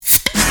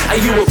Are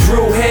you a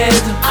brewhead?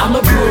 I'm a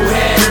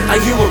brewhead. Are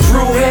you a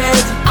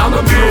brewhead? I'm a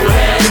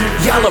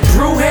brewhead. Y'all are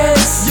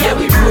brewheads? Yeah,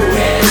 we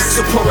brewheads.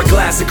 So pour a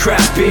glass of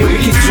craft beer, we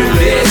can do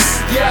this.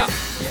 Yeah.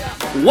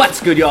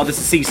 What's good, y'all? This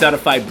is C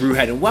Certified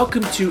Brewhead, and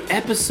welcome to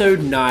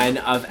episode 9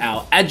 of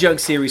our adjunct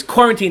series,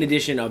 quarantine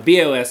edition of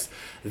BOS.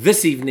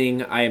 This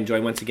evening, I am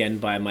joined once again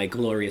by my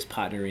glorious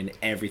partner in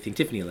everything,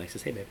 Tiffany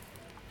Alexis. Hey, babe.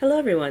 Hello,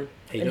 everyone.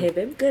 Hey,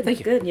 babe. Good. Thank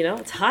you. Good. You know,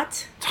 it's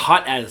hot. It's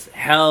hot as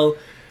hell.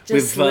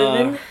 Just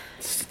living.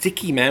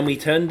 Sticky, man. We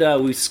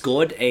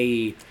scored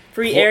a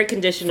Free air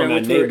conditioner, from our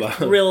which we're neighbor.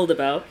 thrilled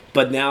about.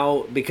 But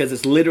now, because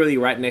it's literally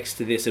right next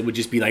to this, it would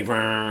just be like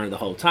the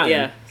whole time.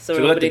 Yeah, so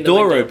we we're got the opening the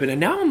door window. open, and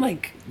now I'm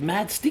like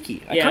mad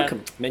sticky. I Yeah.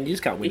 can't man, you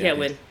just can't win. You can't at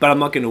win. this. But I'm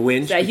not going to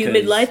win. It's that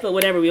humid life, but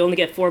whatever. We only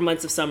get 4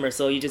 months of summer,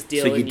 so you just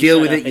deal. So you and deal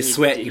shut with up it, you and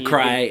sweat, you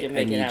cry, make and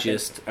it you happen.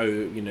 just,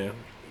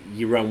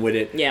 you run with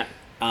it. Yeah.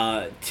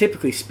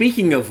 Typically,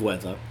 speaking of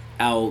weather,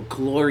 our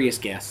glorious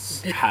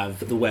guests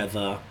have the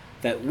weather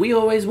that we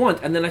always want.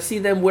 And then I see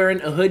them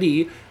wearing a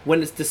hoodie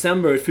when it's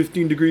December at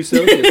 15 degrees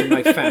Celsius. I'm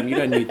like, fam, you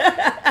don't need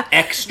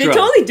extra. They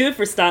totally do it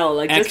for style,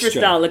 like just for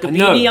Extra. style, like a I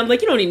know. beanie. I'm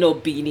like, you don't need no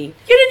beanie.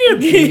 You don't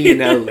need a beanie in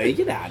LA.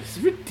 Get out. It's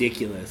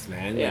ridiculous,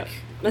 man. Yeah. Like,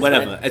 That's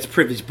whatever. fine. It's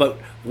privilege. But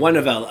one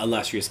of our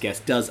illustrious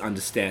guests does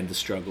understand the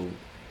struggle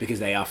because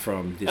they are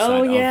from this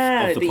Oh, side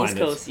yeah, of the the East planet.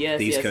 Coast. Yes,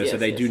 the East yes, Coast. So yes,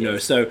 they yes, do know.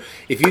 yes. So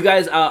if you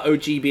guys are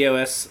OG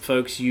BOS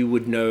folks, you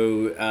would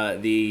know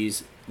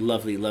these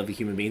lovely, lovely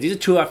human beings. These are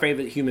two of our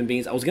favorite human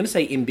beings. I was going to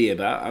say in beer,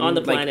 but I'm On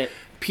the like, planet.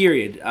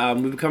 period.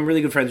 We've become really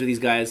good friends with these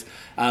guys.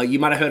 You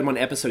might have heard them on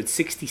episode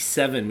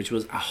 67, which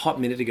was a hot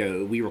minute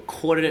ago. We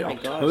recorded it Oh my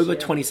gosh, October yeah.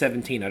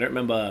 2017. I don't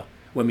remember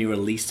when we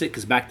released it,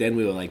 because back then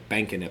we were like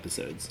banking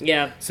episodes.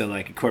 Yeah. So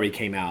like Corey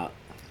came out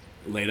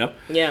later.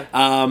 Yeah.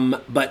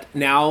 But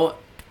now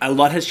a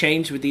lot has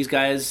changed with these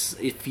guys.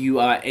 If you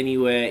are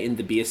anywhere in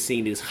the beer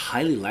scene, it is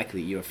highly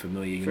likely you are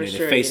familiar. You For know sure,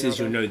 their faces,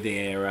 you you know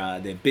know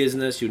their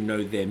business, you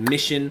know their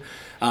mission.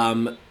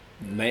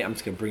 Mate, I'm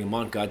just gonna bring them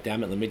on. God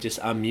damn it! Let me just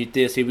unmute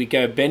this. Here we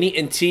go. Benny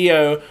and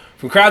Tio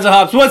from Crowds of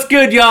Hops. What's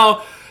good,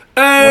 y'all?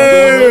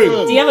 Hey!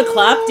 Do you have a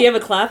clap? Do you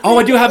have a clap? Oh,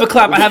 I do have a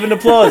clap. I have an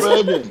applause.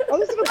 Brandon, Oh,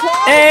 this is a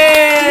clap.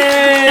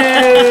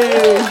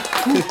 Hey!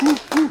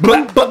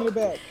 but,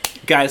 Back.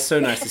 guys, so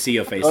nice to see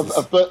your faces.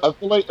 I feel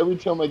like every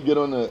time I get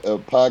on a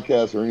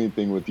podcast or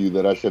anything with you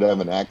that I should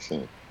have an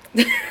accent.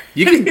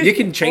 You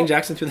can change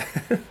accents with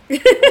that.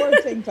 Or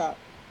a tank top.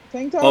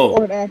 Tank top Oh.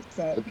 or an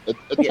accent.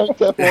 A tank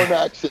top or an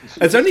accent.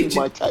 should It's only be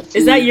my tattoo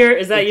Is that your?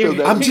 Is that until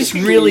your? that I'm just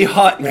tattoo really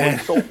hot, or man.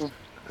 something.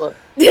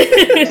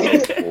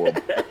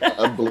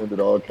 I blended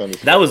all kind of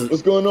shit. That was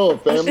What's going on,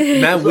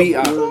 family? Man, What's we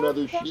up? are- Doing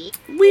another shit.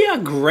 we are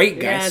great,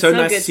 guys. Yeah, it's so so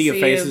nice good to see your to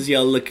see faces. you.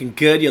 Y'all looking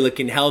good. You're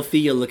looking healthy.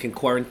 You're looking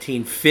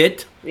quarantine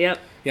fit. Yep.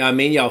 You know what I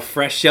mean? Y'all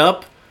fresh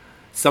up.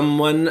 Some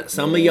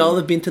of y'all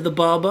have been to the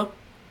barber.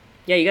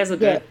 Yeah, you guys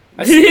look Yeah. good.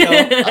 I see y'all.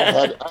 I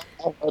had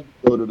to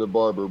go to the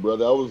barber,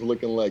 brother. I was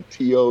looking like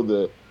T.O.,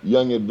 the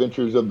Young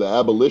Adventures of the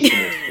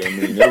Abolitionist. I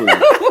mean,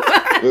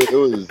 it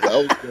was I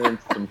was doing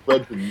some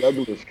Frederick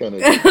Douglass kind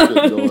of shit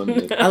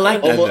going. I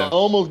like that, I though.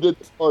 almost did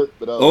the part,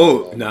 but I was Oh,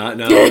 like,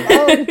 no.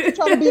 Oh, you're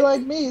trying to be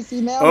like me.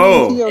 See, now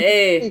Oh.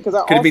 Hey. because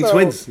I Could've been also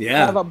twins,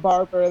 yeah. have a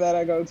barber that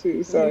I go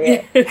to. So,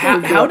 yeah.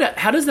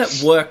 How does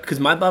that work? Because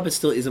my barber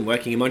still isn't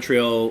working in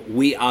Montreal.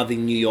 We are the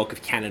New York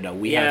of Canada.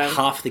 We Yeah. have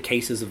half the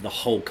cases of the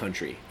whole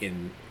country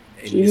in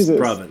this Jesus.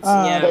 province.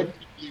 Yeah.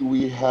 technically,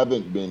 we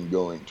haven't been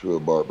going to a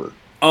barber.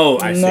 Oh,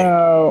 I see.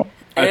 No.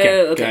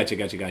 Okay, Oh, okay.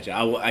 gotcha.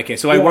 Okay,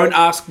 so I won't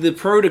ask the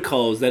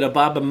protocols that a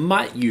barber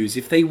might use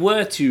if they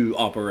were to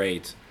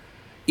operate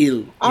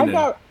ill.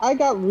 I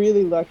got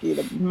really lucky.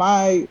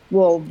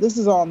 This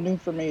is all new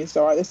for me.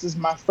 So this is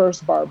my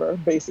first barber,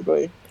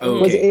 basically.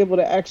 Okay. Was able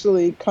to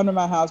actually come to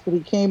my house, but he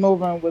came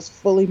over and was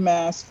fully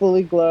masked,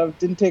 fully gloved,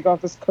 didn't take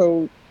off his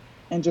coat,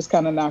 and just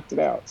kind of knocked it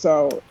out.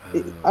 So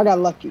I got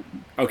lucky.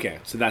 Okay,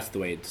 so that's the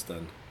way it's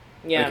done.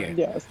 Yeah. Okay.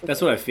 Yes.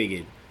 That's what I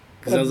figured.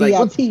 Because The I was like,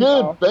 VIP.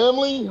 Good,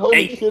 family.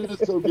 Holy Hey. shit,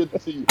 it's so good to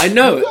see you. I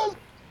know.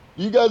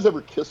 Do you guys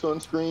ever kiss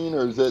on screen,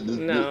 or is that?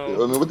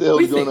 No. I mean, what the hell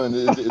What is do you going on?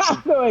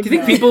 do you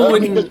think people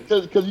wouldn't?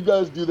 Because you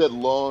guys do that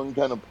long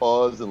kind of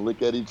pause and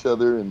look at each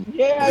other, and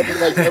Yeah.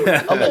 I'm like,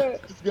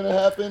 it's gonna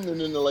happen,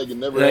 and then like it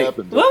never Like-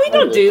 happened. Well, we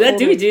don't do that.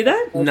 Do we do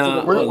that?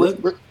 No. We're, well,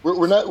 look,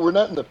 we're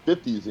not in the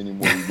 50s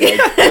anymore. You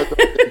guys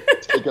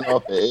taking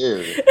off the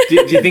air. do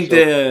you think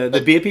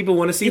the beer people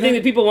want to see You think that?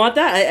 that people want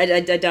that?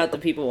 I doubt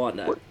that people want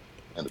that.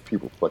 And the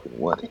people fucking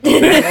want it.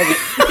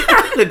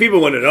 The people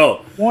want it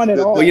all. Want it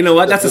all. Well, you know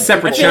what? That's a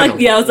separate I feel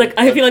channel. like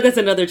I feel like that's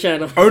another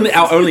channel. Only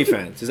our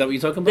OnlyFans. Is that what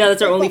you're talking about? Yeah,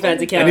 that's our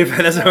OnlyFans account.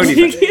 That's our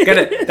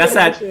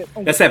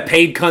OnlyFans. That's that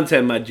paid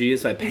content, my G.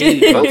 It's that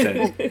paid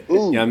content. You Ooh,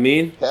 know what I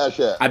mean? Cash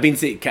App. I've been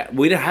seeing.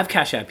 We don't have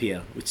Cash App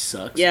here, which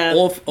sucks. Yeah.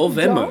 Or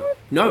Venmo.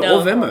 No, No.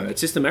 or Venmo.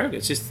 It's just America.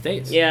 It's just the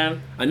States. Yeah.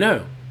 I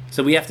know.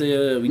 So we have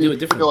to. We do it You know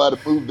differently. how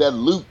to move that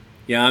loop.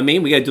 You know what I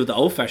mean? We gotta do it the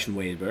old-fashioned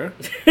way, bro.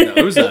 The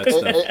Ozark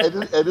stuff.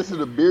 Hey, this is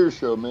a beer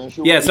show, man.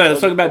 Yeah, sorry,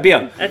 let's talk about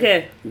beer.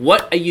 Okay.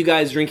 What are you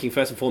guys drinking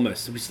first and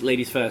foremost?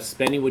 Ladies first.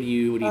 Benny, what do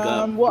you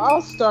got? Well,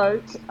 I'll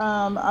start.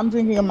 I'm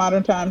drinking a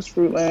Modern Times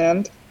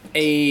Fruitland.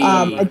 Hey.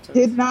 I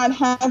did not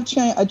have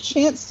a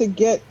chance to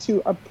get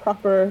to a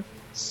proper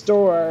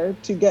store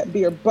to get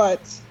beer, but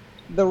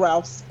the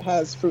Ralph's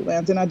has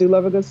Fruitlands, and I do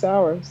love a good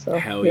sour. So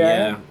Hell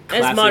yeah.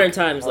 That's Classic. Modern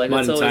Times. Like,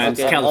 Modern that's always Times,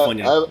 good.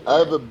 California. I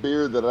have a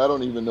beer that I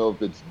don't even know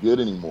if it's good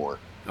anymore.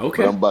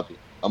 Okay. But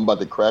I'm about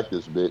to crack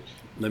this bitch.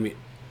 Let me.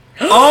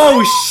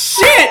 Oh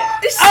shit!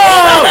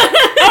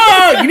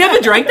 Oh, you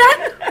never drank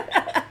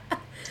that?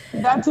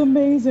 That's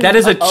amazing. That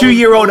is a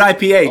 2-year-old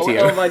IPA,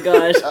 Tio. Oh my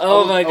gosh.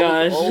 Oh my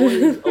gosh.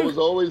 I was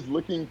always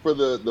looking for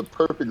the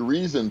perfect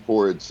reason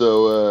for it.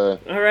 So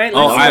All right.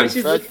 Oh, Let's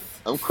see what she's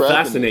I'm cracking it.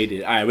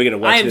 Fascinated. All right, we're gonna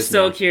watch I am this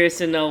so now. curious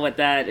to know what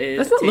that is.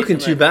 That's not looking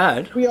tasting too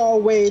like. bad. We all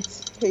wait.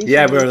 Patiently.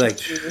 Yeah, we're like.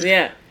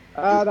 Yeah.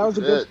 That was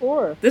a good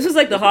pour. This was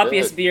like the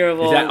hoppiest beer of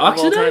all that time,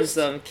 oxidized?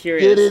 so I'm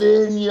curious. Get it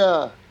in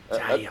ya.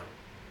 Damn.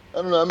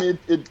 I don't know. I mean,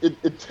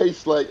 it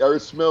tastes like, or it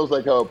smells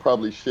like how it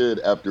probably should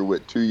after,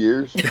 2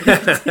 years?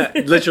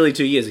 Literally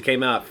 2 years. It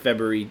came out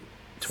February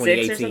 6 or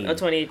 2018.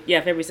 something?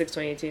 February 6,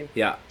 2018.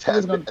 Yeah.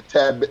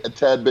 A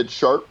tad bit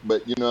sharp,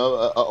 but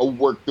I'll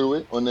work through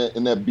it in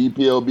that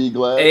BPLB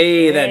glass.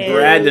 Hey, that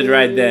branded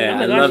right there. Oh I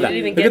my love gosh, that.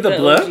 you didn't Look even at get the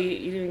blur. OG,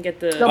 you didn't get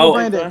the Double Oh.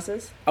 branded.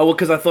 glasses? Oh, well,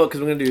 because I thought, because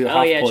we're going to do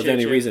half yeah, pour, true,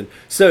 any true. reason.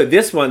 So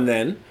this one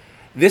then,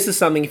 this is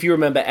something, if you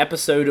remember,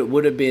 episode, it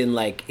would have been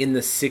like in the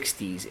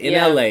 60s. In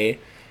Yeah. LA,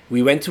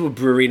 we went to a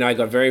brewery and I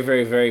got very,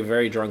 very, very,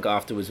 very drunk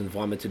afterwards and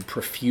vomited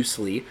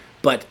profusely.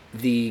 But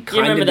the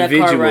kind remember of that car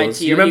individuals... ride,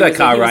 Tio. You remember He that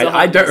car was a ride? hot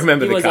I don't mess.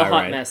 remember the car He was a hot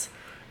ride. mess.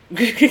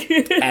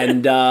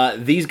 And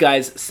these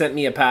guys sent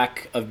me a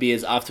pack of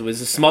beers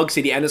afterwards. It's Smog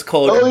City, and it's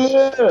called Oh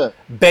yeah,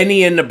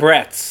 Benny and the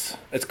Bretts.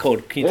 It's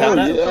called. Can you tell oh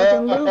that?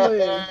 Absolutely.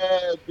 yeah,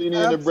 Beanie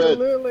and the bread.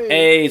 Absolutely.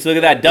 Hey, so look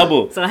at that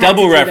double So I had to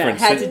double do that.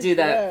 reference. Had to do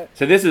that.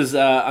 So this is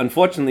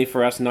unfortunately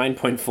for us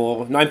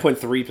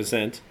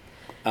 9.3%.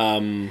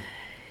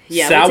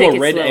 Yeah, we'll Sour take it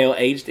red slow. ale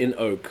aged in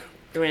oak.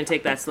 We're gonna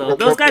take that slow.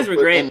 Those guys were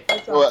great. I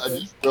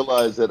just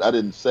realized that I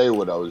didn't say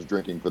what I was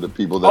drinking for the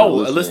people that are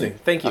listening.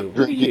 Thank you. I'm Look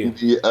at drinking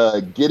you.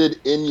 the Get It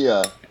In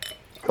Ya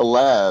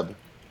collab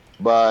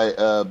by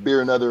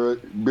Beer and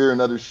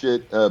Other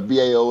Shit,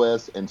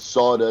 BAOS, and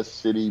Sawdust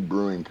City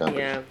Brewing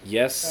Company. Yeah.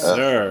 Yes,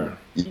 sir.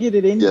 Get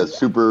it in. Yeah, you.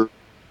 super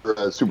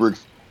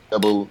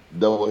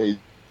double hazy.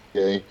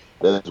 Okay,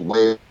 that is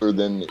way better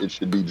than it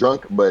should be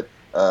drunk, but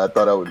I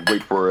thought I would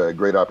wait for a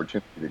great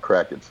opportunity to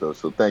crack it. So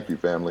thank you,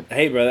 family.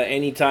 Hey, brother,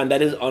 anytime.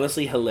 That is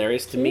honestly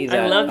hilarious to me. I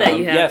That, love that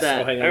you have yes,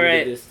 that. Oh, hang on, All let me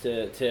right. get this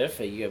to Tiff.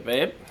 There you go,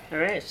 babe. All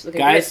right. She's looking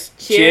Guys,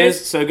 good.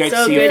 cheers. So great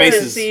to see your good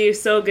faces. to see you.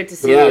 So good to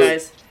see Yes. you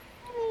guys.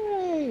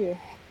 Hey.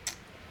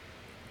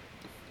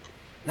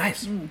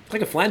 Nice. It's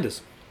like a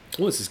Flanders.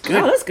 Oh, this is Oh,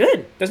 good. that's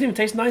good. Doesn't even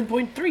taste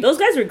 9.3. Those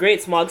guys were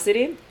great, Smog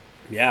City.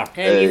 Yeah.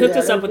 And you hooked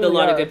Yeah, us up they with a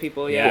lot of really good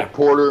people. Yeah. Yeah.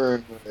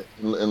 Porter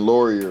and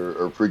Lori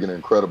are freaking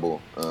incredible.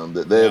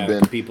 That they have Yeah,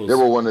 been. peoples. They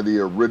were one of the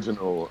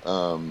original.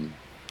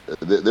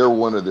 They're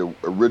one of the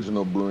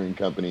original brewing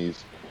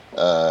companies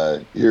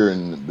here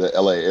in the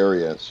LA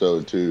area.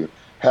 So to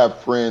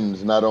have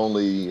friends not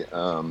only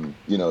in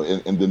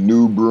the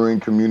new brewing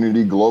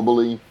community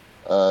globally,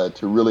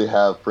 to really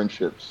have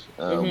friendships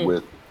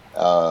with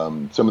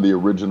some of the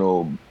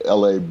original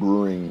LA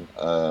brewing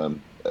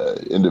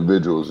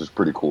individuals is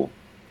pretty cool.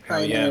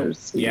 Hell yeah.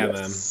 Pioneers, Yeah,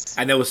 yes.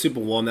 man. And that was super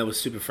warm. That was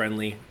super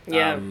friendly.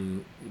 Yeah.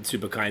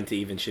 Super kind to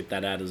even ship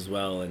that out as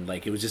well. And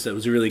like, it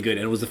was really good.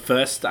 And it was the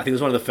first, I think it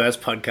was one of the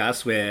first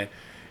podcasts where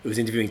it was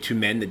interviewing two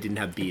men that didn't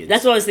have beards.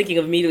 That's what I was thinking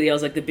of immediately. I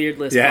was like, the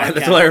Beardless. Yeah, podcast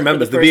that's all I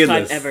remember. for The first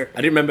beardless. time ever. I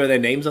didn't remember their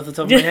names off the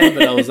top of my head,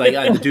 but I was like,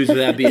 the dudes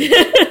without beards.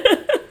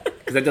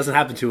 Because that doesn't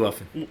happen too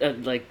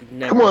often. Like,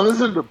 never. Come on, this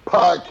is the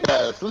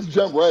podcast. Let's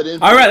jump right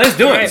into All right, let's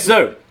do All it. right.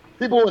 So,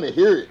 People want to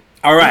hear it.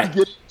 all Let's right.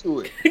 get into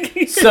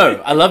it.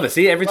 So, I love it.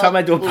 See, every time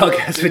I do a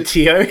podcast with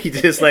Tio, he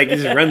just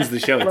runs the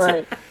show. It's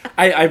Right.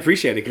 I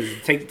appreciate it because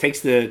it takes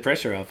the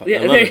pressure off. I Yeah,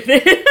 love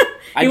it.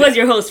 he was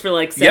your host for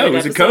like 7 Yeah, it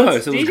was a episodes.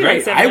 co-host. It Did was you do, like,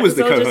 great. 7 I was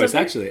the episodes or co-host,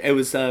 something? actually. It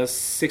was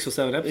 6 or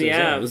 7 episodes.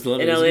 Yeah, It was a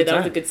in it was a LA, good that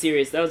was time. a good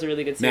series. That was a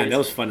really good series. Man, that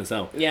was fun as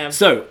hell. Yeah.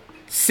 So,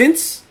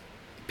 since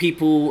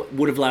people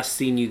would have last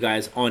seen you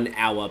guys on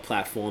our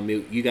platform,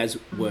 you guys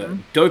were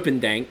Dope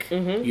and Dank.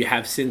 You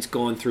have since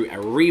gone through a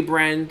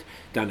rebrand,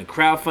 done a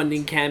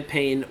crowdfunding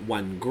campaign,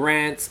 won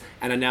grants,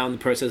 and are now in the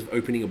process of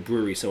opening a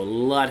brewery. So a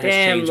lot has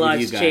Damn, changed with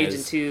lots you guys. changed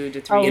in 2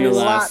 to 3 A In the years.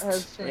 lot last,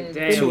 has changed. like,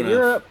 Been two to and a half.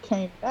 Europe,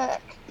 came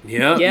back.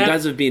 Yeah, Yeah. you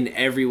guys have been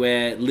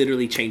everywhere,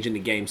 literally changing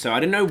the game. So I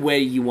don't know where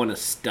you want to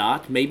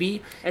start.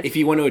 Maybe if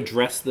you want to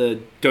address the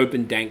Dope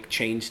and Dank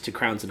change to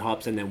Crowns and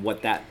Hops, and then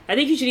what that. I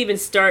think you should even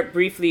start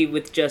briefly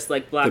with just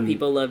like Black The-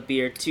 People Love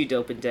Beer to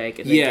Dope and Dank,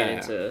 and then get Yeah,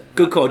 into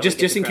good how call. we Just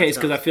get in to case, Crowns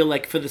because I and feel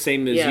like for the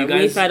same as Hops. you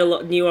guys, we've had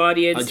a new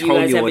audience. A You whole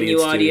guys new have a new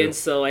audience, too. audience,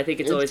 so I think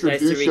it's always nice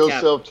to Introduce recap.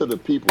 yourself to the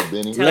people,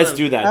 Benny. Tell let's them.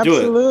 do that. Do it.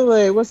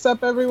 Absolutely. What's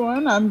up,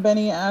 everyone? I'm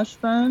Benny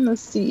Ashburn, the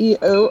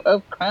CEO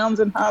of Crowns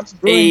and Hops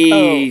Brewing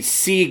A Co.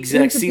 C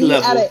exec, Introduce sea be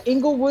level. out of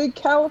Inglewood,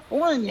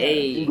 California.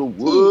 Hey.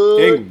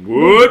 Inglewood.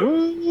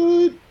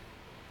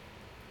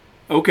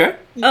 Okay.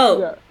 Oh,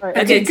 Yeah, right.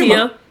 okay, Come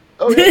Tio.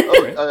 Oh,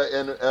 yeah.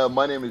 And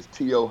my name is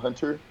T.O.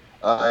 Hunter.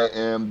 I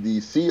am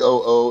the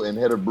COO and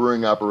head of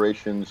brewing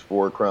operations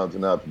for Crowns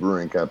and Knobs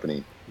Brewing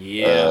Company.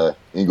 Yeah.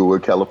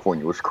 Inglewood,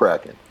 California. What's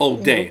cracking? All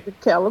day.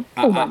 Inglewood,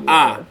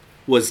 California.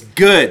 Was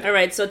good. All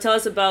right, so tell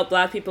us about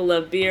Black People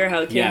Love Beer,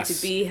 how it came Yes.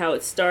 to be, how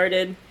it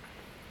started.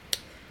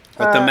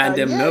 Let the man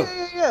them know.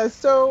 Yeah.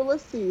 So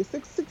let's see,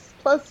 six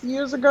plus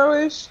years ago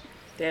ish.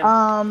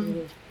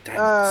 Damn.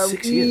 Damn,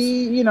 6 we,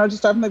 years. just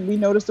starting like we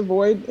noticed a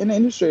void in the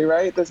industry,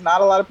 right? There's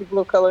not a lot of people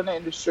of color in the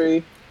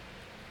industry.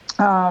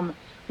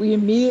 We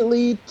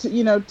immediately,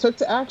 took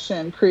to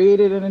action,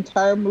 created an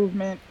entire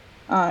movement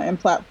and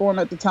platform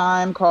at the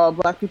time called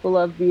Black People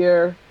Love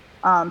Beer.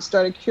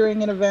 Started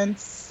curating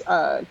events,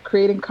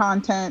 creating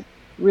content,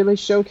 really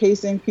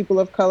showcasing people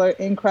of color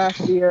in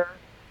craft beer.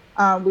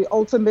 We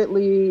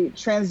ultimately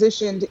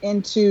transitioned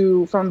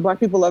from Black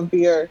People Love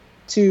Beer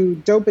to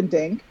Dope and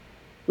Dank,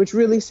 which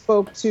really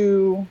spoke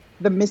to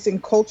the missing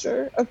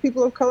culture of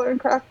people of color in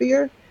craft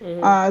beer.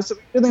 Mm-hmm. So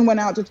we really went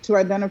out to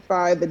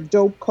identify the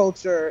dope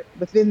culture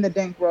within the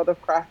dank world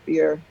of craft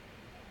beer.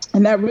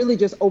 And that really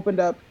just opened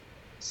up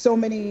so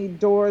many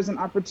doors and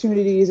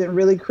opportunities and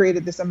really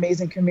created this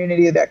amazing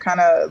community that kind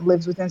of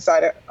lives within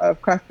inside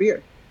of craft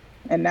beer.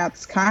 And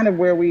that's kind of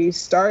where we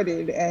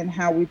started and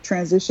how we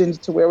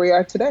transitioned to where we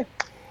are today.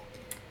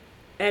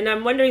 And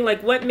I'm wondering,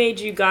 like, what made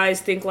you guys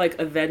think, like,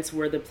 events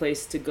were the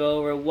place to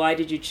go, or why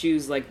did you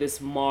choose, like, this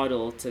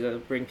model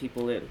to bring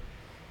people in?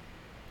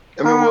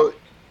 I mean,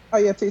 Oh,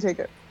 yeah, please take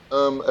it.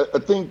 I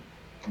think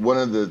one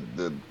of the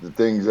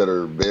things that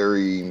are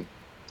very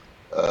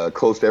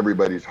close to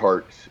everybody's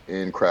hearts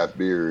in craft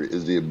beer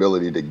is the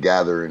ability to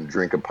gather and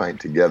drink a pint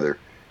together.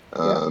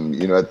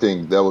 I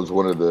think that was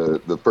one of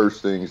the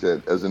first things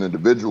that, as an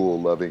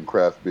individual loving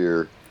craft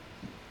beer,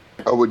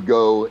 I would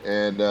go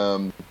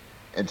and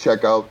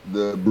check out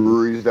the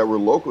breweries that were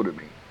local to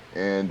me.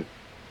 And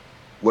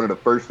one of the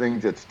first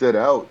things that stood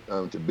out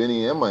to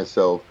Benny and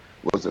myself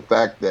was the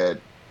fact that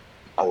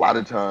a lot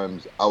of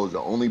times I was the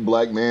only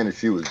black man and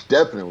she was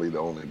definitely the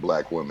only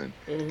black woman.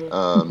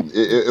 Mm-hmm.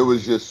 It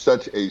was just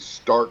such a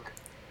stark,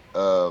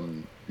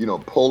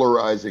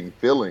 polarizing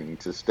feeling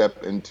to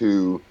step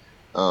into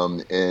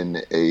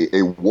in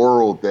a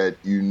world that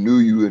you knew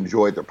you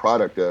enjoyed the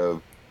product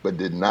of, but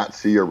did not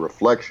see a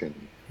reflection.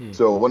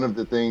 So one of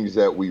the things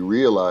that we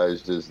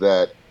realized is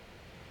that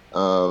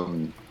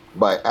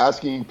by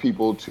asking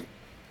people to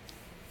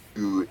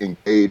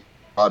engage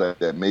a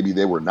product that maybe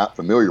they were not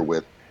familiar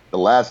with, the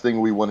last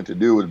thing we wanted to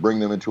do was bring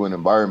them into an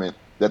environment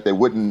that they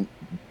wouldn't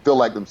feel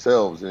like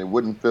themselves, and it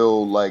wouldn't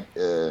feel like,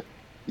 it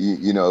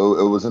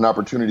was an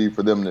opportunity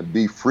for them to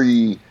be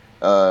free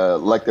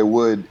like they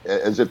would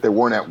as if they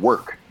weren't at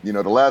work.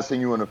 The last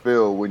thing you want to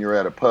feel when you're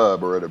at a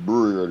pub or at a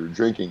brewery or at a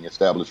drinking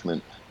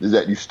establishment is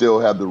that you still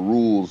have the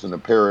rules and the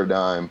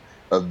paradigm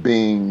of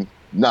being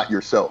not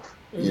yourself,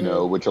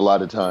 which a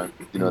lot of times,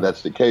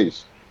 that's the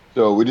case.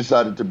 So we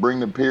decided to bring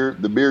the beer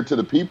to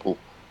the people.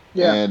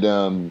 Yeah.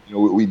 And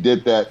we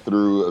did that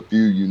through a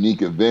few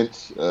unique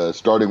events,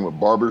 starting with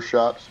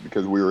barbershops,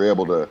 because we were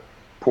able to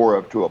pour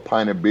up to a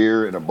pint of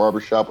beer in a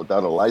barbershop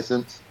without a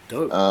license.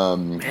 Dope.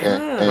 And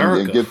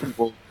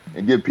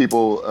give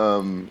people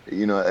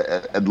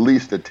at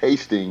least a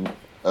tasting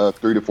of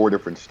 3 to 4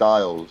 different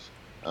styles,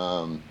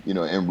 and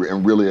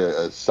really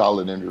a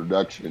solid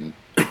introduction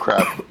to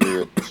craft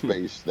beer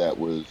space that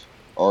was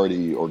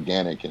already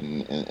organic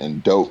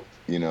and dope,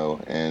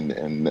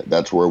 and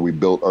that's where we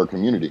built our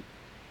community.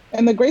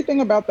 And the great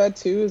thing about that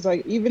too is,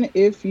 like, even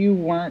if you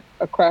weren't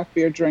a craft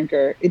beer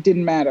drinker, it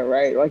didn't matter,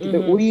 right? Like,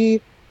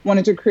 we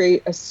wanted to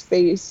create a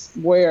space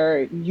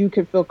where you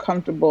could feel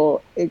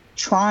comfortable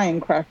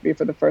trying craft beer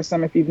for the first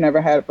time if you've never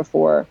had it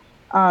before.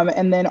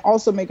 And then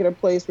also make it a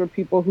place where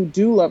people who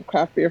do love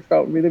craft beer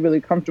felt really,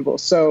 really comfortable.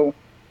 So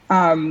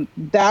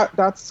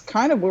that's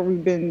kind of where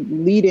we've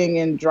been leading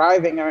and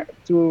driving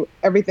through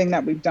everything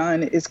that we've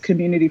done is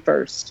community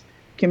first.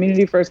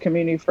 Community first,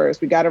 community first.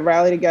 We got to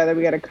rally together.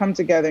 We got to come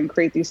together and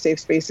create these safe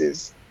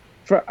spaces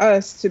for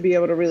us to be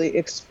able to really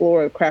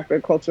explore craft beer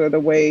culture the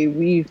way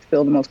we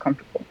feel the most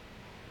comfortable.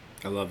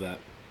 I love that.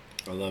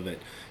 I love it.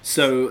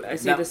 So I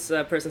see this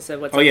person said,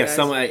 "What's up, yeah, guys?"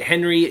 someone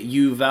Henry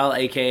Uval,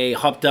 aka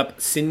Hopped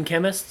Up Sin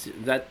Chemist.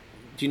 Do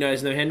you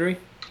guys know Henry?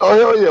 Oh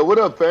hell yeah! What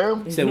up,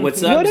 fam? He said,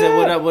 "What's up?" He said,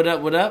 "What up? What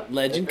up? What up?"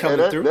 Legend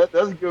coming through.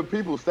 That's good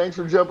people. Thanks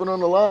for jumping on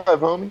the live,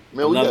 homie.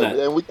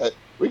 Man,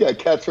 we got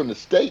cats from the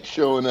States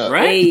showing up.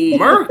 Right? Hey.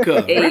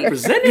 America.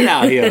 Represented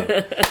out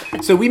here.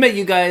 So we met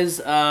you guys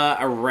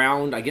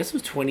around, I guess it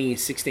was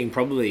 2016,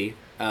 probably.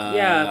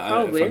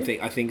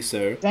 Probably. I think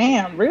so.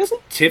 Damn, really?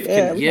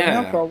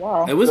 Yeah. For a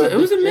while. It was a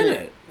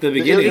minute. The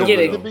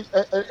beginning.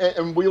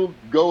 And we'll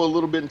go a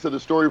little bit into the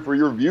story for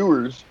your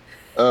viewers.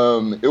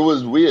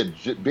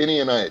 Benny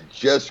and I had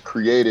just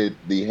created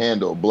the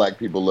handle Black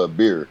People Love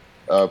Beer.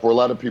 For a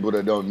lot of people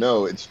that don't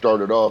know, it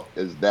started off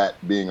as that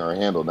being our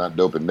handle, not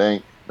Dope and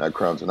Dank, not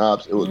Crowns and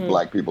Ops. It was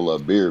Black People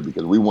Love Beer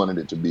because we wanted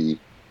it to be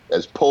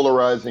as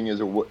polarizing as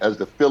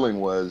the feeling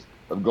was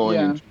of going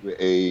into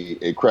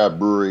a craft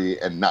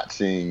brewery and not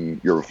seeing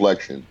your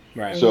reflection.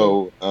 Right.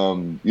 So,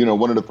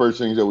 one of the first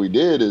things that we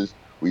did is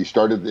we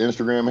started the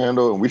Instagram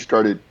handle and we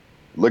started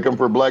looking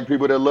for black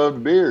people that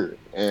loved beer.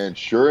 And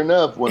sure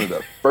enough, one of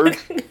the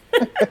first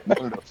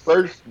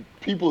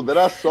people that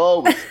I saw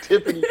was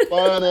Tiffany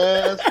Fine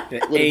Ass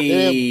with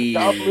a damn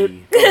goblet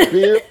of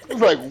beer. I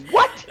was like,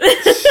 what?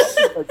 I was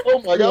like,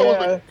 oh my God. I was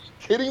like, are you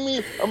kidding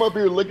me? I'm up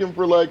here looking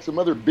for like some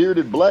other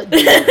bearded black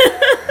dude.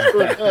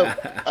 Sure enough,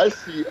 I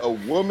see a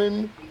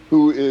woman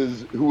who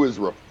is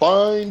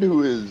refined,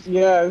 who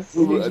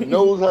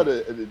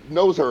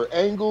knows her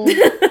angles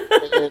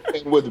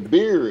and with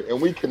beer,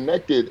 and we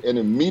connected and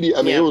immediately.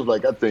 I mean, it was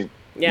like I think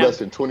less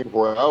than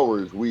 24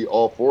 hours. We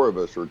all four of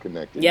us were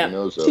connected. Yeah. You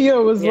know, so Tia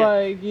was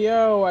like,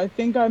 "Yo, I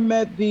think I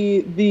met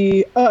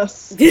the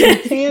us in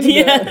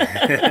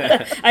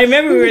Canada." I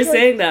remember we were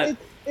saying that.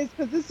 It's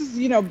because this is,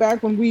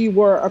 back when we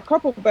were a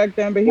couple back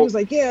then, but he was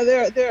like, yeah,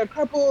 they're a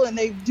couple and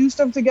they do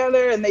stuff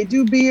together and they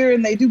do beer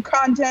and they do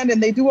content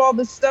and they do all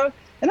this stuff.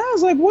 And I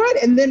was like, what?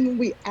 And then when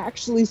we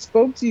actually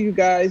spoke to you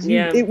guys,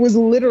 it was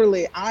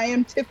literally, I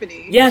am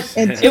Tiffany. Yes,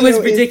 and it was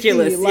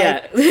ridiculous.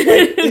 Exactly.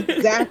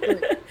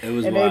 It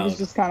was and wild. It was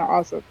just kind of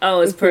awesome. Oh,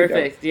 it was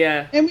perfect.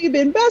 Yeah. And we've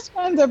been best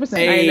friends ever since.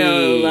 Hey. I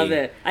know, love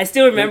it. I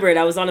still remember it.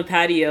 I was on a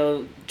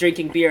patio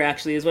drinking beer.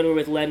 Actually, it was when we were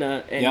with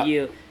Lena and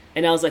you.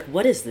 And I was like,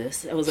 "What is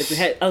this?" I was like,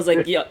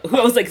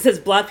 "It says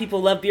black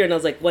people love beer," and I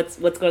was like, "What's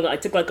going on?" I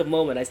took like a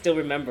moment. I still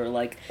remember,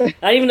 like, I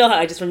don't even know how.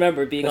 I just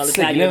remember being on the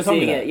patio and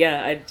seeing it.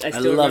 Yeah, I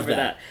still remember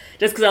that.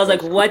 Just because I was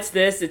like, "What's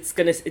this?" It's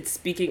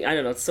speaking. I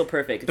don't know. It's so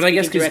perfect. It's but I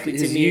guess directly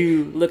to me.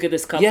 You look at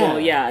this couple.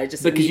 Yeah, I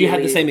just because you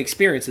had the same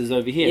experiences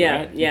over here,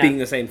 right? Yeah, being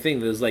the same thing.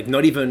 There's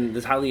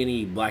hardly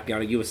any black.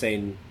 You were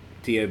saying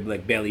to you,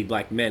 like barely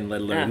black men,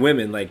 let alone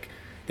women, like.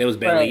 There was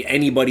barely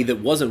anybody that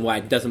wasn't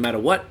white. Doesn't matter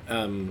what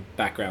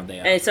background they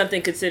are. And it's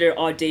something considered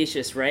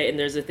audacious, right? And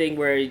there's a thing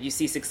where you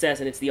see success,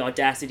 and it's the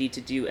audacity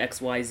to do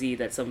X, Y, Z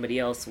that somebody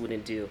else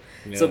wouldn't do.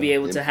 Yeah. So be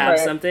able to have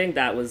something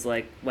that was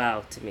like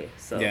wow to me.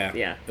 So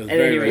yeah. It was and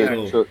very, very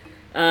cool. So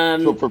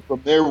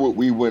from there,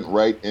 we went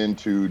right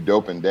into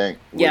Dope and Dank,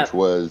 which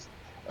was,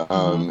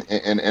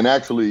 and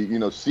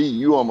actually, see,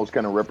 you almost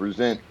kind of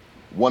represent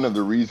one of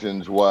the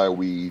reasons why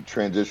we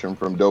transitioned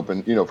from Dope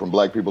and from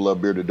Black People Love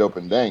Beer to Dope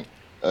and Dank.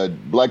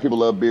 Black People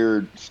Love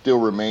Beer still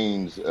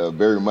remains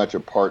very much a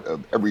part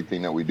of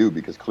everything that we do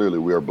because clearly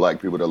we are black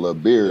people that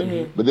love beer.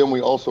 Mm-hmm. But then we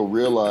also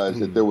realized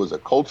that there was a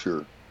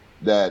culture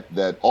that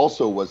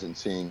also wasn't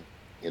seeing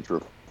its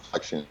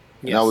reflection.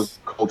 Yes. And that was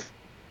culture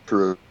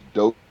of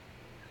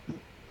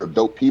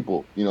dope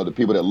people, the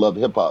people that love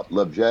hip hop,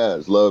 love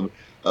jazz, love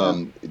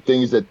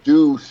things that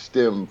do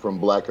stem from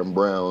black and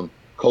brown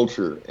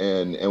culture.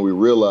 And we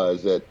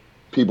realized that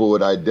people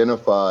would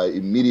identify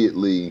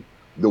immediately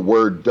the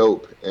word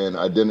dope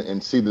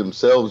and see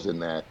themselves in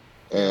that,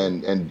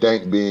 and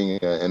dank being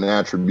an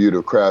attribute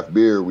of craft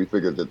beer, we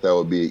figured that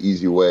would be an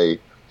easy way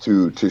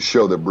to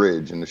show the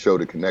bridge and to show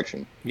the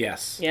connection.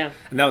 Yes. Yeah.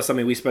 And that was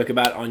something we spoke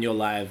about on your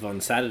live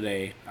on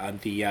Saturday, on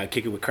the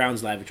Kick It With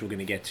Crowns live, which we're going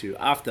to get to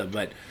after.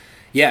 But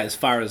yeah, as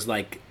far as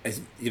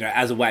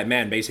as a white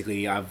man,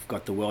 basically, I've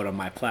got the world on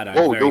my platter.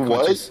 Oh, you're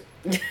white?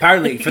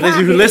 Apparently, for those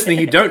of you listening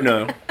who don't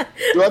know.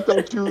 So I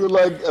thought you were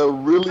like a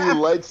really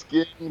light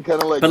skin,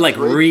 kind of like. But like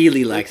Drake.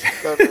 Really light.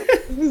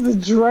 He's a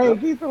Drake.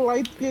 He's a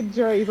light skinned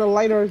Drake. He's a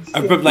lighter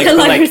skin.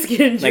 Lighter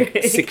skinned Drake.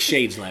 Like 6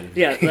 shades lighter.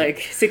 Yeah,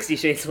 like 60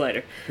 shades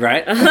lighter.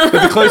 Right? But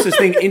the closest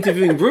thing,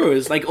 interviewing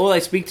brewers, like all I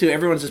speak to,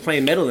 everyone's just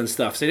playing metal and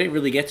stuff, so they didn't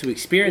really get to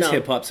experience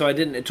hip hop. So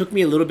it took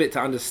me a little bit to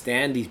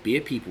understand these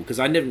beer people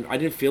because I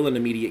didn't feel an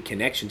immediate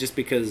connection just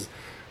because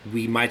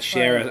we might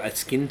share a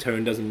skin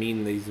tone doesn't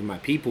mean these are my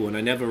people, and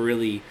I never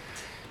really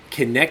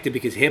connected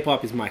because hip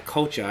hop is my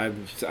culture.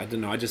 I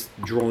don't know. I just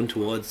drawn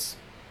towards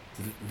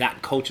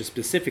that culture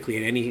specifically,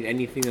 and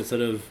anything that's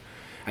sort of,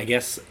 I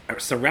guess,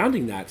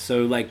 surrounding that.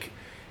 So like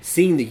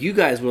seeing that you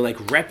guys were like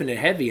repping it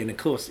heavy, and of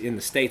course in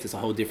the States it's a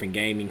whole different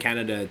game. In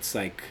Canada it's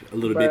like a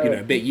little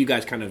bit, you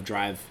guys kind of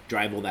drive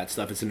all that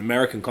stuff. It's an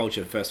American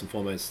culture first and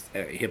foremost,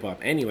 hip hop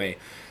anyway.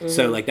 Mm-hmm.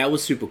 So like that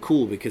was super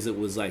cool because it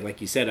was like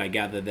you said, I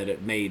gathered that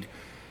it made.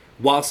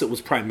 Whilst it was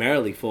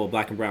primarily for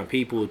black and brown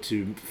people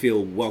to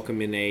feel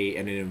welcome in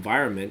an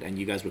environment, and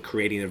you guys were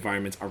creating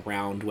environments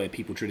around where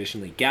people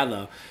traditionally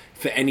gather,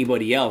 for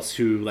anybody else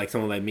who, like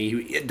someone like me, who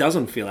it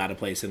doesn't feel out of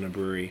place in a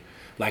brewery,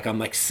 like I'm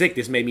like sick,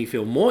 this made me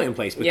feel more in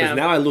place because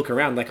now I look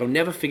around, like I'll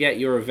never forget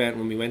your event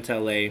when we went to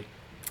LA.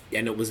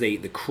 And it was the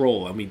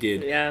crawl, and we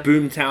did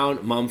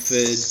Boomtown,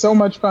 Mumford. So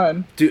much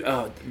fun.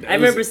 I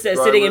remember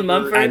sitting in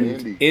Mumford.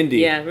 And Indy.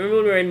 Yeah, remember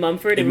when we were in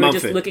Mumford and we were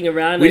just looking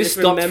around. We I just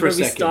remember stopped for a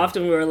second. We stopped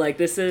and we were like,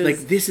 "This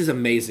is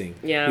amazing."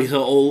 Yeah, we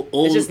saw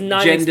all it's just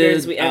not gendered, an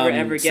experience we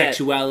ever get.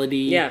 Sexuality.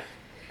 Yeah.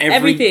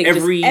 Everything.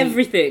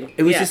 Everything.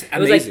 It was just amazing.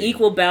 It was like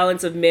equal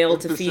balance of male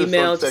to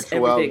female, just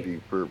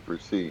everything. For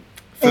C.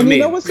 And you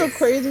know what's so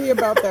crazy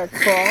about that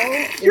crawl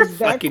is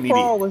that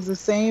crawl was the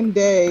same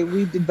day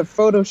we did the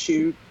photo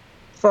shoot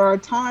for our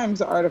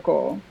Times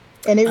article,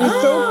 and it was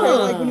so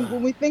crazy. Like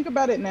when we think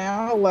about it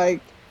now,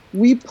 like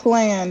we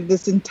planned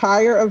this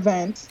entire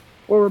event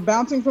where we're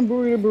bouncing from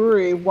brewery to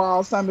brewery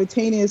while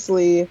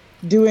simultaneously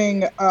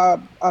doing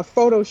a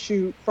photo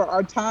shoot for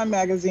our Time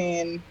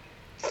magazine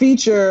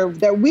feature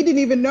that we didn't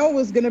even know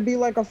was going to be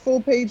like a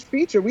full page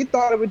feature. We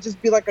thought it would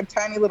just be like a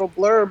tiny little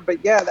blurb,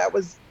 but yeah, that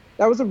was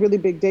a really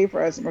big day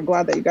for us, and we're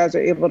glad that you guys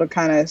are able to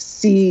kind of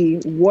see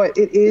what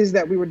it is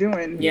that we were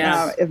doing,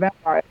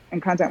 event-wise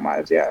and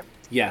content-wise. Yeah.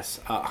 Yes,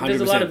 100%. There's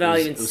a lot of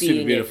value in it was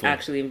seeing it,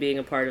 actually, and being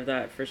a part of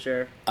that, for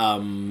sure.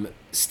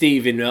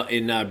 Steve,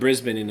 in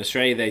Brisbane, in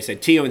Australia, they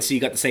said Tio and C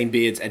got the same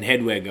beards and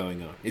headwear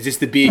going on. Is this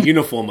the beard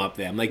uniform up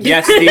there? I'm like,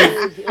 yes, Steve.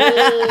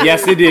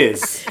 Yes, it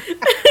is.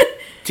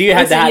 Tio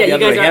had to have the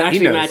other way. Actually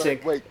he knows. matching.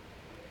 Wait,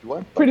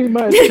 what? Pretty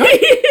much.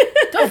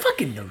 Don't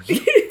fucking know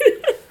you.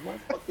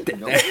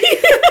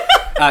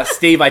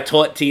 Steve, I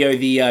taught Tio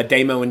the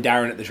Damo and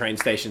Darren at the train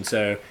station,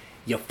 so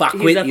you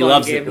fuckwit, he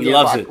loves it. He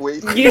loves it.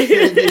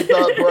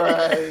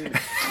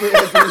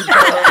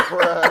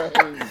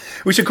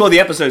 We should call the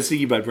episode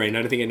Siggy Bud Brain.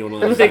 I don't think anyone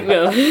will. I think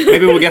we'll.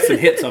 Maybe we'll get some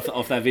hits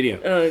off that video.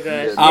 Oh,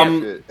 gosh.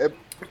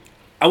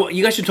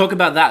 You guys should talk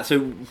about that. So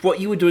what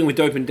you were doing with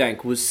Dope and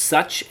Dank was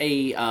such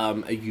a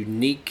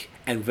unique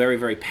and very,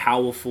 very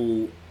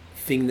powerful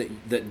thing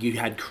that you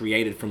had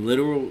created from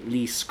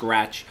literally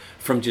scratch,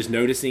 from just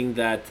noticing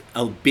that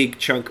a big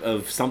chunk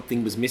of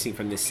something was missing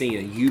from this scene,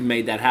 and you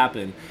made that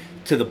happen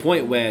to the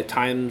point where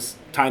Time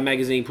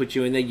magazine put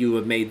you in there. You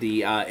have made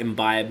the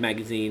Imbibe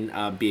magazine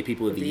Beer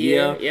People of the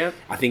Year. Yep.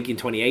 I think in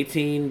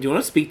 2018. Do you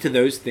want to speak to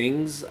those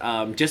things?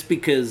 Just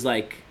because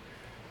like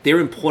they're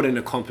important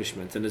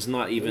accomplishments, and it's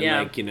not even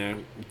like, you know,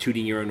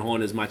 tooting your own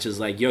horn as much as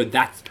like, yo,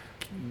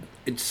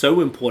 it's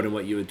so important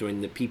what you were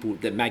doing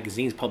that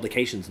magazines,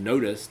 publications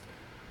noticed,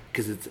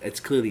 because it's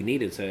clearly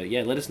needed. So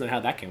yeah, let us know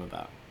how that came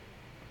about.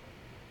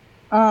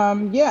 So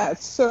that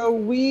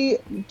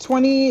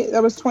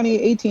was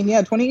 2018.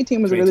 Yeah,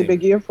 2018 was a really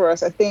big year for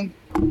us. I think,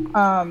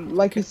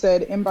 like you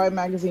said, Imbibe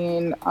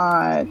magazine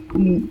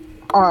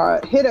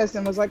hit us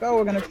and was like, oh,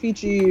 we're going to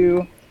feature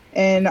you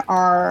in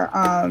our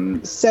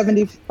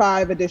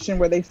 75 edition,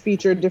 where they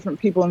featured different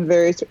people in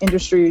various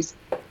industries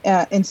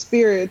in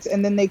spirits.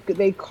 And then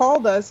they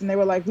called us and they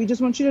were like, we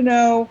just want you to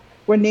know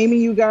we're naming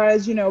you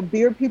guys, you know,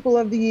 Beer People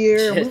of the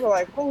Year. And we were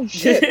like, holy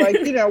shit. Like,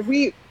 you know,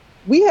 we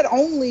had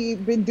only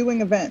been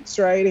doing events,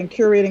 right, and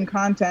curating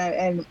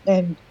content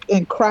and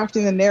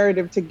crafting the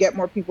narrative to get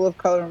more people of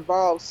color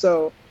involved.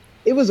 So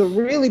it was a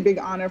really big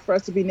honor for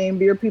us to be named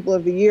Beer People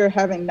of the Year,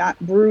 having not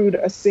brewed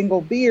a single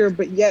beer,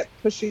 but yet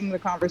pushing the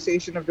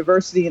conversation of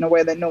diversity in a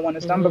way that no one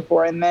has done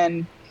before. And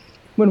then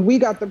when we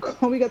got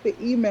the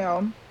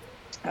email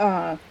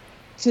for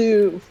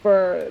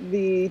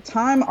the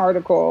Time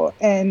article,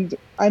 and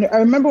I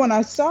remember when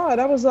I saw it,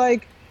 I was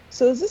like,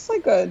 so is this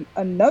like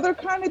another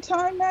kind of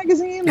Time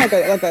magazine?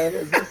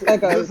 Is this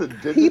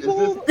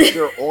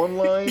their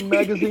online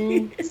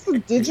magazine? It's a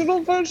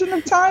digital version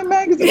of Time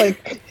magazine,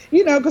 like,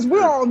 you know, because we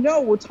all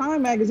know, well,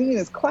 Time magazine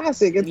is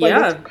classic. It's like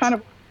it's kind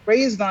of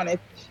raised on it.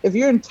 If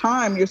you're in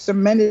Time, you're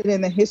cemented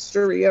in the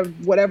history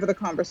of whatever the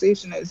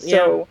conversation is. Yeah.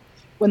 So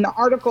when the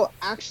article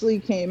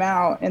actually came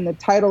out, and the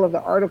title of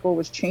the article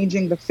was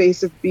Changing the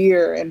Face of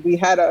Beer, and we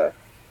had a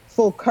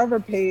full cover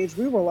page,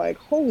 we were like,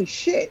 holy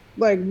shit,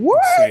 like,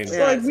 what?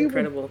 Yeah, like, we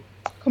incredible. were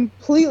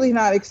completely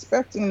not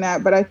expecting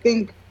that. But I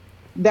think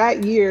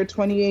that year,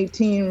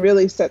 2018,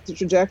 really set the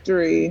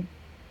trajectory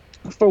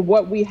for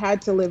what we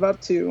had to live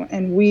up to.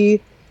 And we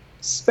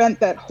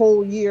spent that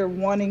whole year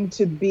wanting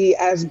to be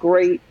as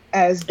great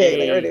as they.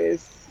 There it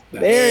is.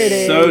 There it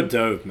is. So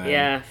dope, man.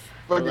 Yeah.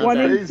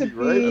 Wanting crazy, to be,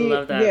 right? I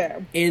love that. Yeah.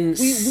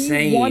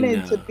 Insane. We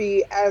wanted to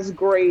be as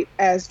great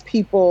as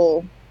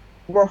people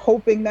were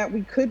hoping that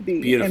we could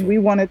be. Beautiful. And we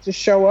wanted to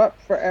show up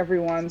for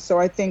everyone. So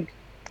I think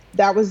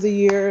that was the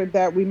year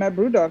that we met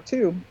Brewdog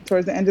too,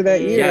 towards the end of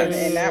that year. Yes.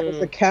 And that was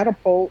the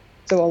catapult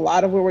to a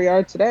lot of where we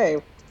are today.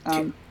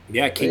 So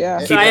just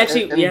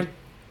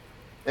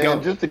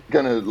to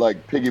kind of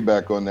like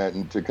piggyback on that,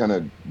 and to kind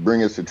of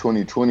bring us to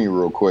 2020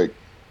 real quick,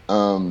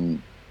 you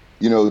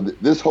know,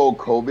 this whole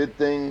COVID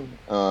thing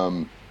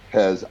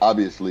has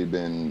obviously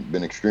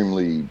been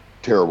extremely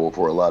terrible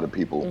for a lot of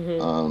people.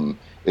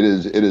 It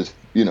is,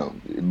 you know,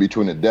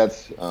 between the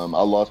deaths, I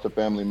lost a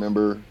family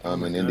member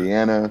in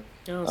Indiana.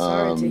 Oh,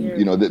 sorry to hear.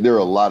 You know, there are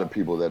a lot of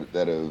people that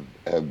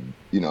have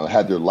you know,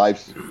 had their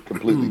lives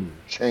completely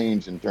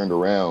changed and turned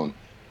around,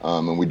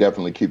 and we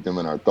definitely keep them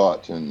in our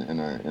thoughts and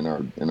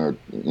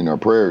in our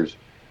prayers.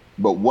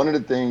 But one of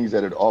the things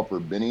that it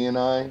offered Benny and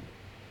I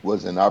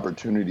was an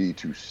opportunity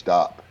to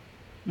stop.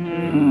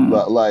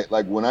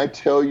 Like when I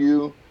tell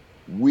you,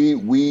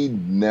 we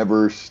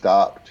never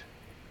stopped.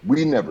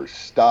 We never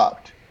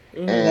stopped.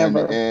 And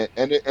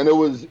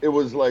it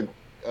was like,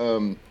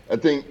 I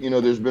think, you know,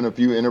 there's been a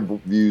few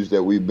interviews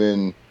that we've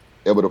been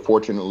able to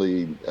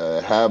fortunately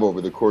have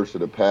over the course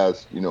of the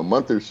past, you know,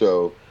 month or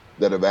so,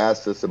 that have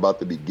asked us about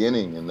the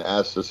beginning and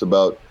asked us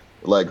about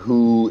like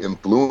who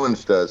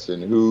influenced us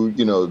and who,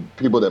 you know,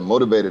 people that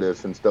motivated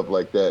us and stuff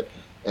like that.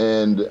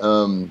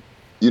 And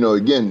you know,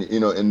 again, you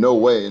know, in no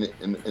way,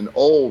 in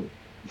all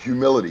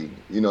humility.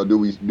 Do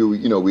we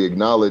we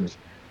acknowledge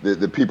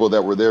the people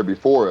that were there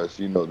before us,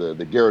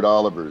 the Garrett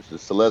Olivers, the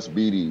Celeste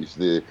Beatties,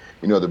 the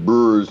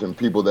brewers and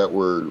people that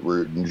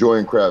were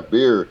enjoying craft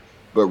beer,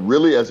 but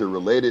really as it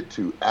related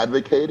to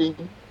advocating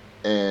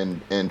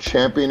and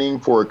championing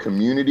for a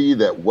community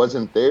that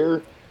wasn't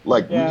there.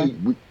 Like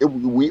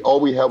we all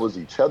we had was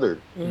each other,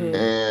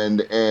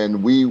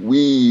 and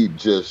we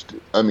just,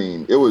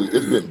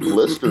 it's been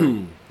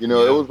blistering. It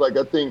was like,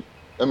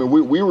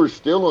 we were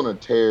still on a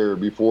tear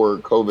before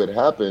COVID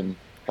happened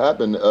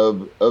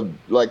of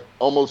like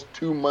almost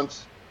 2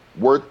 months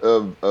worth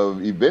of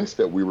events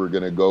that we were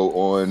going to go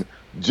on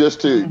just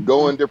to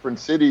go in different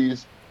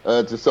cities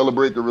to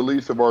celebrate the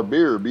release of our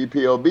beer,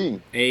 BPLB.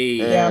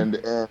 Hey.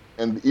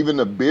 And even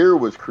the beer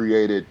was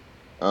created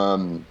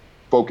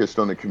focused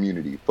on the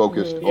community,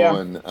 focused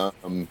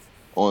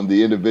on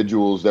the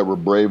individuals that were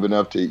brave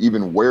enough to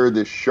even wear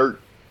this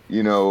shirt. Do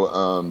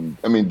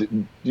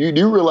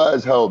you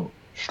realize how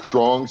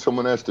strong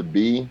someone has to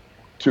be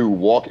to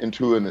walk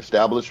into an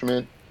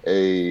establishment,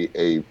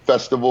 a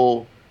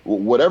festival,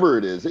 whatever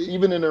it is,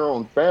 even in their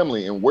own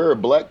family, and wear a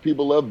Black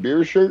People Love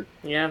Beer shirt?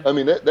 Yeah.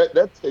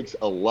 That takes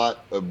a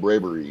lot of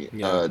bravery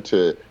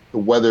to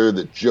weather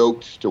the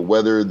jokes, to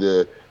weather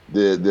the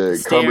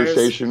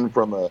conversation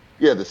from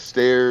the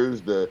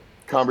stares, the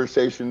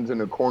conversations in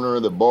the corner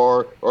of the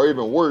bar, or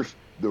even worse,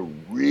 the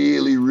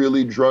really,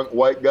 really drunk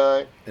white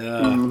guy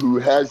who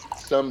has it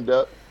summed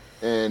up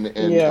and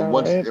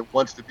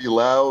wants to be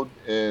loud.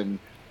 And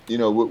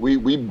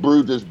we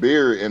brewed this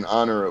beer in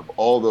honor of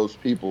all those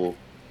people,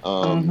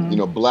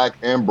 Black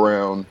and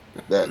brown,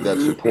 that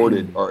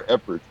supported our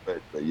efforts.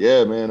 But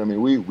yeah,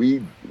 man,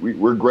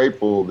 we're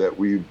grateful that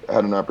we've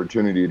had an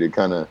opportunity to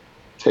kind of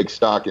take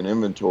stock and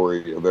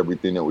inventory of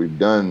everything that we've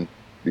done,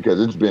 because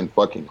it's been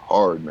fucking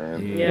hard,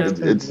 man. Yeah,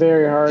 it's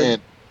very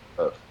hard.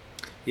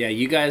 Yeah,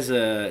 you guys,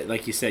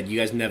 like you said, you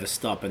guys never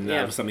stop, and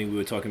that was something we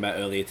were talking about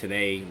earlier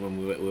today when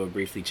we were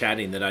briefly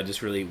chatting,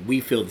 that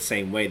we feel the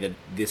same way, that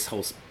this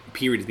whole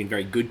period has been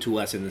very good to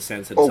us in the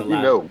sense that it's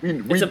allowed... we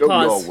know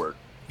y'all work.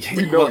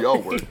 We know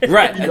y'all work.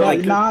 Right.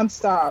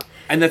 Non-stop.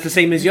 And that's the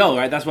same as y'all,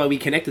 right? That's why we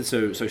connected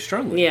so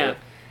strongly. Yeah. Right?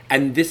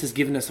 And this has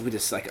given us, we're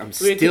just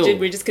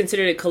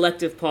considered a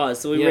collective pause.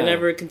 So we were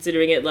never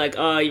considering it like,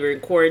 you're in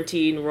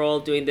quarantine, we're all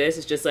doing this.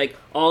 It's just like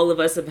all of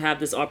us have had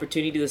this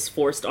opportunity, this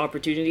forced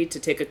opportunity to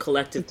take a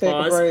collective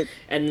pause.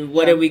 And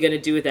what are we going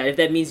to do with that? If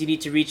that means you need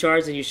to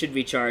recharge, then you should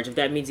recharge. If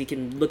that means you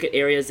can look at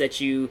areas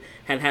that you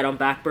have had on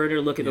back burner,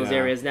 look at those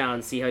areas now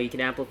and see how you can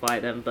amplify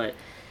them. But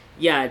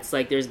yeah, it's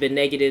like there's been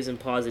negatives and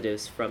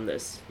positives from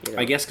this.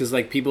 I guess because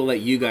like people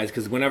like you guys,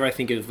 because whenever I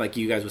think of, like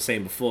you guys were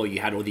saying before, you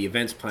had all the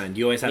events planned.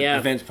 You always have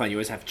events planned. You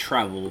always have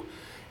travel,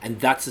 and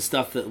that's the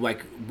stuff that,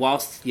 like,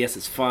 whilst yes,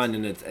 it's fun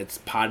and it's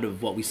part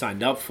of what we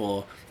signed up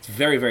for, it's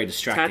very, very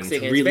distracting.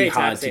 Taxing. It's really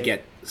hard to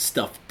get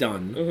stuff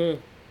done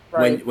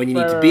when you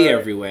need to be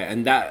everywhere,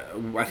 and that,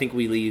 I think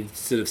we lead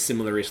sort of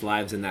similar-ish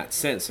lives in that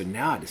sense. So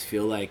now I just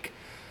feel like,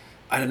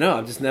 I don't know,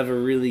 I'm just never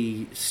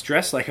really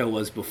stressed like I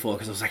was before,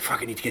 because I was like,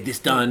 fuck, I need to get this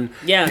done.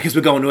 Yeah. Because we're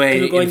going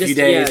away in a few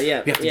days. We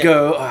have to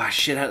go. Oh,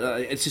 shit.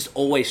 It's just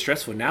always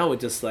stressful. Now we're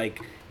just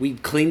like, we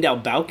cleaned our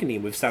balcony.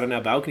 We've sat on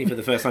our balcony for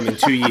the first time in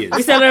 2 years.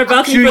 We sat on our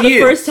balcony for the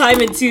first time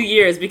in 2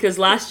 years, because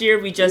last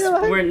year we just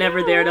were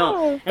never there at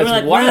all. And we're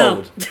like,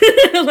 wild.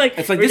 Wow. Like,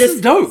 it's like, this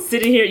is dope.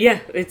 Sitting here,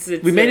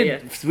 we made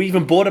it. We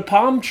even bought a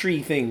palm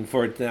tree thing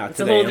for it now. It's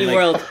a whole new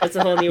world. It's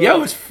a whole new world.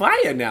 Yo, it's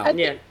fire now.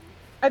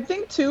 I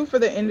think too, for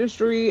the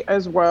industry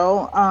as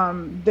well,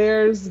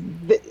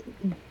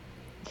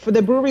 for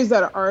the breweries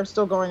that are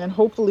still going and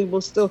hopefully will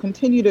still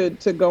continue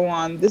to go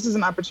on, this is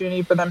an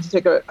opportunity for them to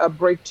take a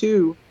break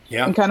too,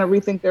 and kind of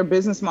rethink their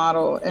business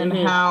model and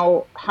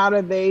how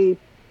do they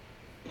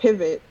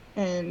pivot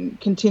and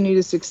continue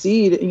to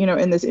succeed,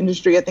 in this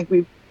industry. I think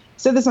we've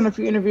said this on a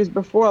few interviews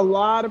before. A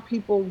lot of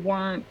people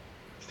weren't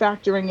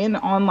factoring in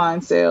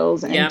online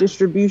sales and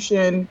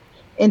distribution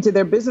into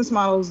their business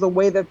models the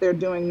way that they're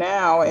doing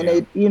now. And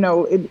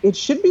it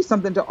should be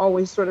something to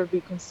always sort of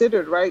be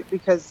considered, right?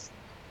 Because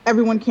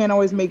everyone can't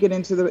always make it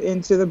into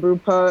the brew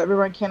pub.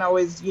 Everyone can't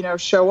always,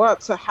 show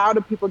up. So how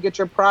do people get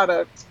your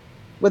product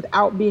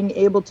without being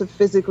able to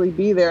physically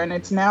be there? And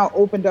it's now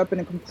opened up in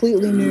a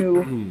completely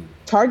new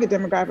target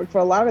demographic for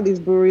a lot of these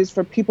breweries,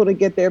 for people to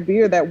get their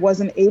beer that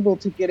wasn't able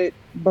to get it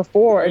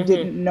before or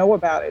didn't know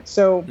about it.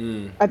 So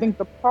I think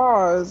the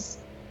pause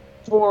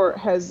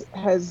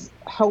has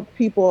helped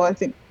people, I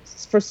think,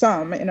 for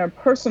some in a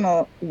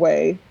personal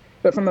way,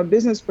 but from a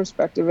business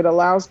perspective, it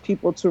allows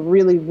people to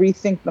really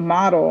rethink the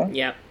model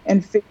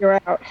and figure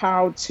out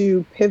how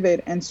to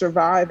pivot and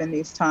survive in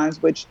these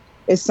times, which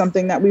is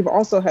something that we've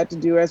also had to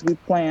do as we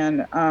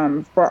plan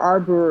for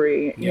our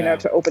brewery,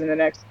 to open in the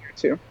next year or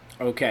two.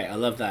 Okay, I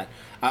love that.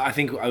 I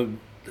think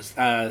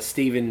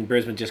Steve in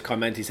Brisbane just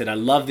commented. He said, "I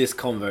love this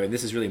convo, and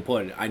this is really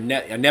important. I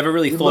never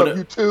really thought love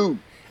you too.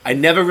 I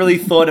never really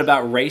thought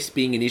about race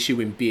being an issue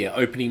in beer,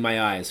 opening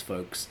my eyes,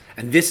 folks.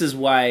 And this is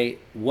why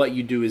what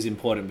you do is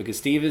important, because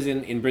Steve is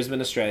in Brisbane,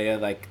 Australia,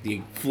 like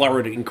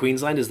in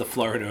Queensland is the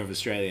Florida of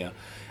Australia.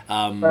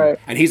 Right.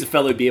 And he's a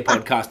fellow beer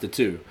podcaster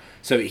too,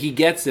 so he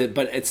gets it.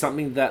 But it's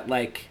something that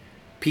like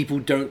people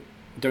don't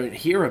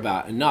hear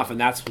about enough, and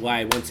that's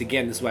why once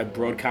again this is why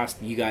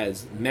broadcast you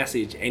guys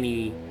message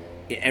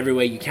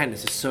everywhere you can.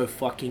 This is so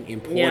fucking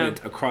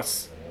important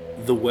across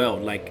the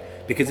world, like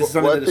because it's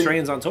something that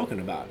Australians aren't talking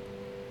about.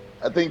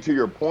 I think to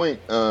your point,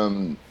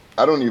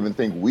 I don't even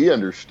think we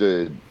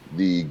understood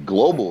the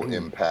global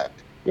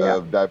impact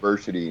of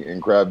diversity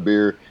in craft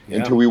beer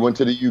until we went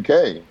to the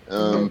UK.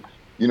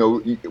 You know,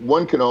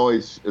 one can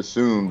always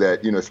assume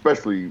that, you know,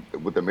 especially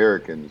with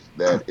Americans,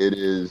 that it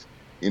is,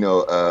 you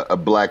know, a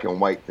black and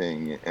white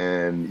thing,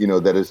 and you know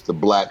that it's the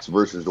blacks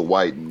versus the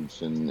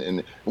whites,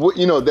 and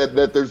you know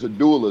that there's a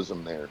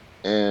dualism there.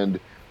 And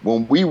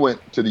when we went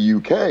to the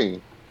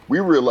UK, we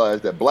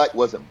realized that black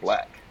wasn't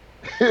black.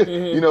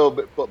 You know,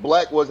 but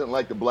black wasn't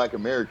like the black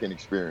American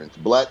experience.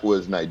 Black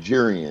was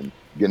Nigerian,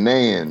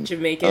 Ghanaian,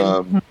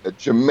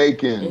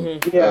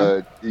 Jamaican,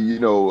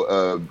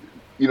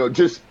 you know,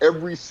 just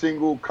every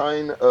single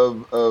kind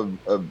of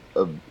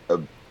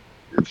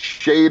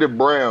shade of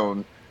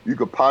brown you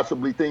could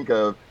possibly think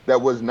of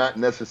that was not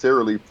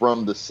necessarily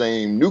from the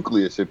same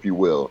nucleus, if you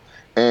will.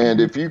 And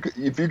if you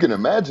can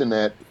imagine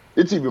that,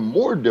 it's even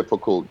more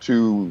difficult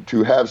to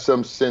have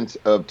some sense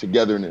of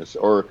togetherness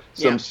or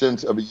some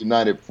sense of a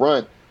united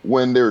front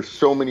when there's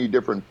so many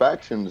different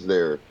factions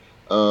there.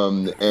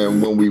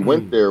 And when we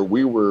went there,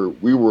 we were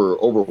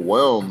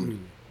overwhelmed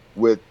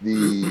with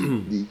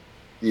the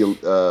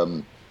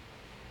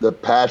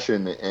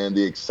passion and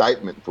the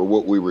excitement for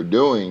what we were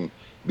doing,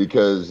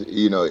 because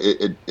you know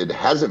it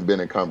hasn't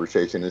been a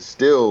conversation. It's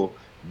still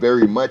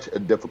very much a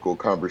difficult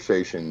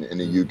conversation in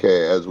the UK,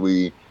 as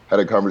we had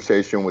a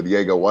conversation with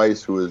Jaeger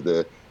Weiss, who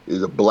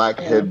is a black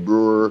head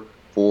brewer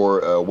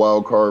for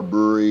Wildcard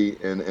Brewery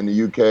in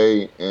the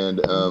UK. And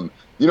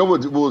you know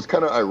what was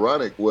kind of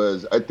ironic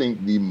was, I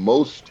think the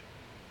most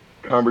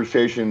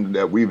conversation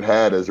that we've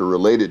had as it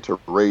related to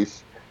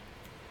race,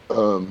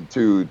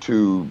 to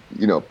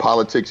you know,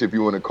 politics, if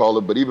you want to call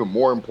it, but even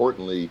more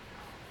importantly,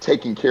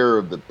 taking care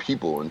of the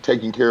people and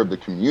taking care of the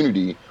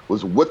community,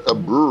 was with a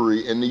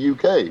brewery in the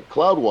UK,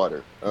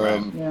 Cloudwater.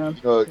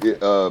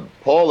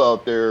 Paul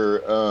out there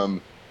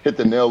hit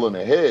the nail on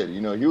the head.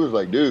 You know, he was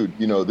like, dude,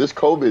 you know, this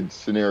COVID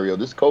scenario,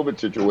 this COVID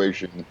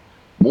situation,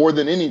 more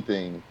than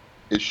anything,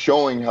 is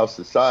showing how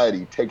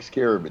society takes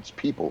care of its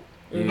people,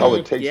 how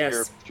it takes care of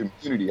its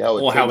community,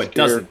 how it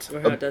doesn't.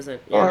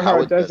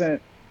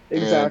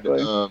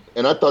 Exactly.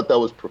 And I thought that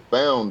was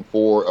profound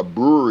for a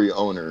brewery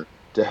owner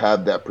to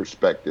have that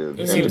perspective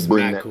and to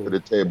bring that to the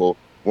table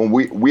when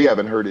we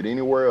haven't heard it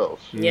anywhere else.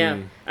 Yeah.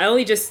 I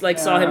only just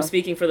saw him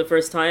speaking for the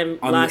first time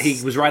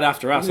he was right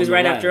after us. He was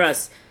right after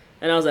us.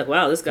 And I was like,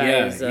 wow, this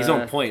guy is... he's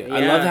on point. Yeah. I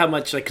love how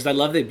much, because I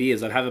love their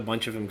beers. I have a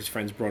bunch of them because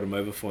friends brought them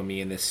over for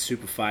me, and they're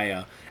super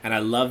fire. And I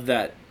love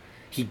that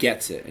he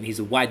gets it. And he's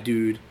a white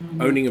dude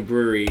owning a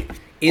brewery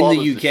in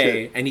the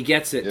UK, and he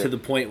gets it to the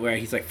point where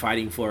he's like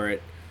fighting for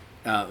it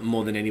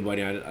more than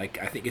anybody. I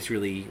think it's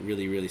really,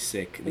 really, really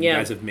sick. You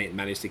guys have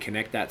managed to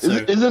connect that. So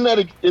isn't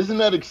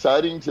that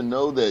exciting to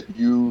know that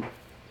you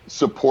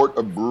support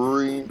a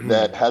brewery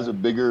that has a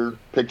bigger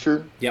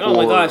picture? Yeah. Oh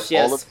my gosh,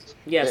 yes.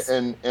 Yes.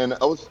 And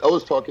I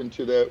was talking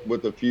to that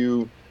with a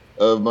few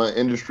of my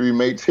industry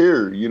mates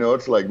here. You know,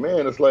 it's like,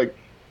 man, it's like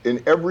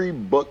in every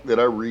book that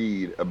I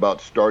read about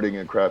starting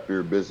a craft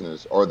beer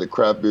business or the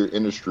craft beer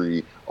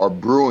industry or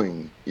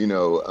brewing, you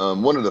know,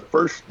 one of the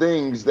first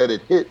things that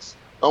it hits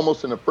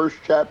almost in the first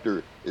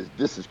chapter is,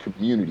 this is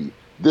community.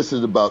 This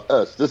is about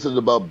us. This is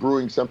about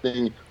brewing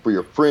something for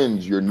your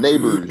friends, your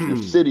neighbors, your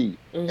city.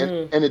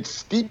 And it's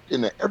steeped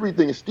in that.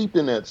 Everything is steeped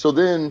in that. So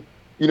then,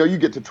 you know, you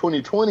get to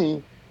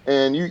 2020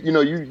 and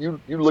you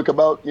look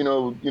about, you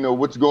know,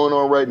 what's going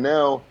on right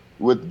now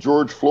with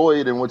George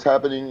Floyd and what's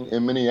happening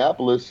in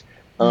Minneapolis.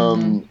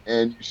 And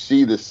you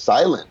see the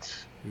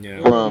silence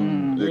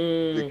from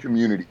the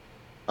community.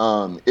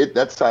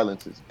 That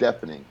silence is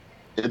deafening.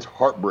 It's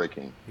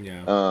heartbreaking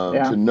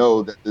to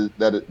know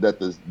that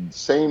the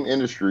same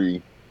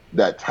industry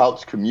that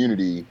touts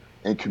community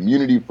and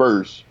community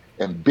first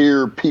and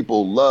beer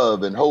people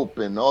love and hope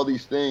and all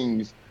these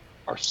things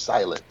are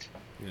silent.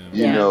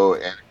 You know,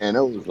 and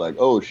it was like,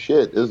 oh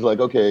shit. It was like,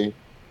 okay,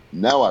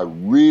 now I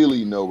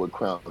really know what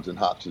Crowns and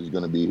Hops is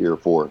going to be here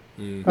for.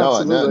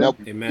 Now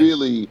we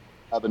really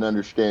have an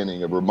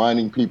understanding of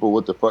reminding people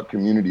what the fuck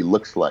community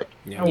looks like.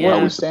 And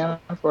what we stand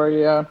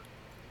for,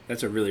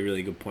 That's a really,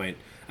 really good point.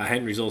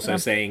 Henry's also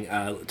saying,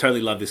 totally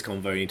love this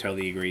convo, and he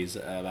totally agrees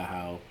about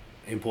how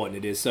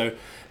important it is. So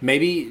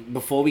maybe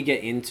before we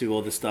get into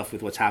all the stuff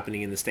with what's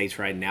happening in the States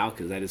right now,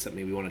 because that is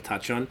something we want to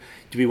touch on,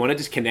 do we want to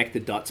just connect the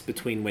dots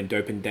between when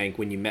Dope and Dank,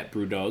 when you met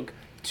Brewdog,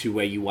 to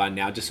where you are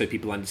now, just so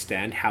people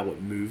understand how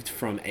it moved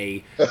from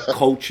a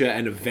culture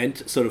and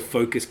event sort of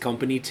focused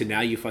company to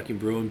now you fucking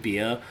brewing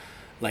beer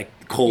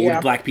like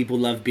called Black People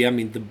Love Beer. I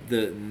mean,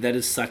 that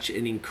is such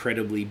an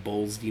incredibly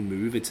ballsy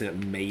move. It's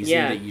amazing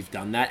that you've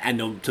done that,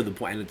 and to the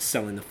point, and it's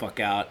selling the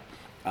fuck out.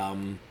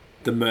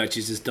 The merch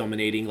is just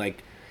dominating.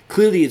 Like,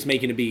 clearly, it's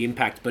making a big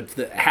impact. But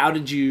how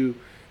did you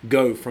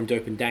go from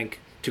Dope and Dank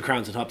to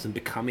Crowns and Hops and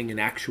becoming an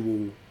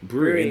actual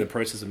brewery in the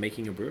process of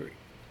making a brewery?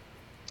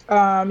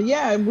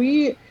 Yeah,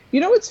 you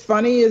know what's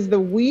funny is the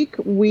week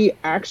we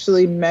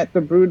actually met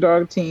the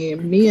Brewdog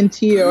team, me and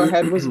Tio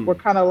were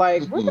kind of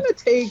like, we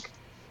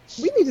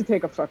need to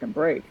take a fucking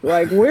break.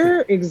 Like,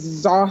 we're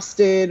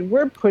exhausted,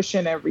 we're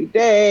pushing every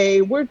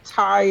day, we're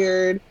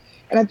tired.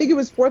 And I think it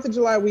was 4th of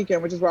July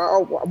weekend, which is why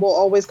we'll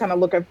always kind of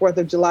look at 4th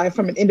of July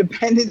from an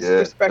independence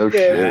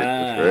perspective.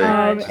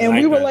 And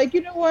we were like,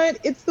 you know what?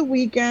 It's the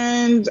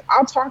weekend.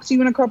 I'll talk to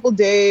you in a couple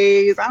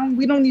days.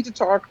 We don't need to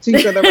talk to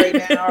each other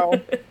right now.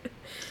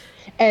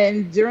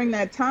 And during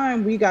that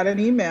time, we got an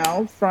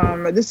email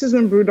this is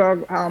when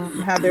Brewdog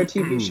had their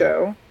TV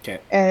show. Okay.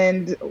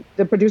 And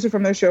the producer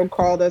from their show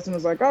called us and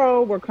was like,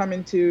 oh, we're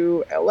coming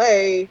to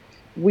LA.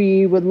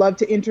 We would love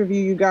to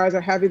interview you guys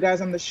or have you guys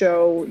on the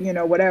show,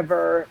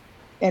 whatever.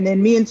 And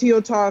then me and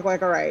Tio talked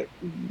like, all right,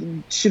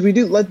 do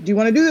you want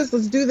to do this?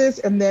 Let's do this.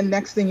 And then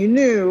next thing you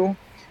knew,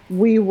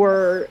 we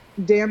were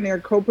damn near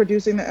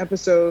co-producing the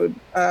episode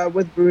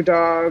with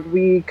Brewdog.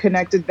 We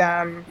connected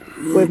them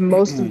with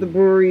most of the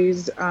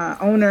breweries,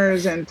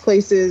 owners and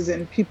places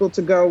and people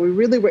to go. We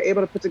really were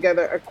able to put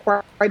together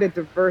quite a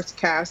diverse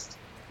cast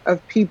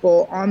of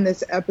people on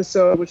this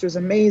episode, which was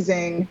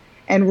amazing,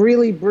 and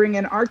really bring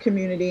in our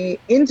community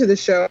into the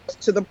show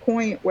to the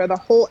point where the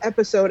whole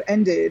episode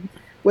ended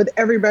with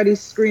everybody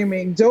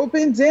screaming, "Dope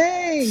and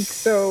Dank!"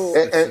 So,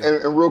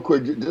 and real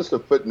quick, just a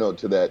footnote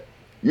to that.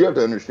 You have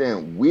to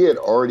understand, we had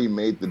already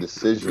made the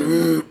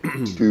decision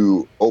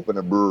to open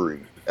a brewery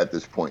at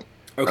this point.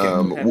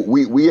 Okay.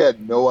 We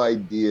had no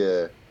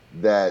idea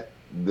that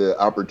the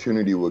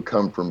opportunity would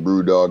come from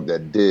Brewdog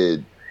that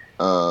did.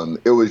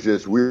 It was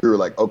just, we were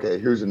like, okay,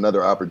 here's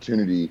another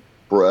opportunity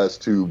for us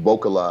to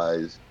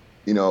vocalize,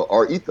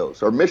 our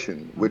ethos, our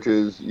mission, which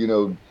is,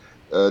 to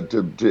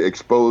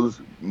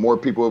expose more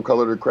people of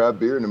color to craft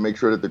beer and to make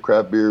sure that the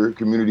craft beer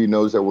community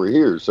knows that we're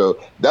here. So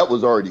that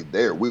was already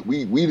there.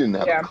 We didn't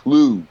have a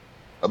clue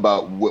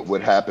about what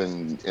would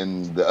happen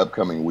in the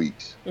upcoming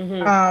weeks.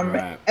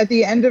 Right. At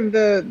the end of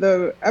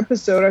the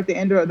episode, at the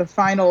end of the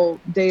final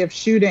day of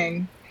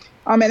shooting,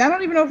 and I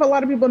don't even know if a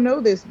lot of people know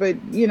this, but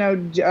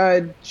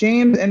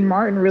James and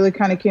Martin really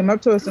kind of came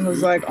up to us and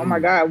was like, "Oh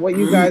my God, what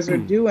you guys are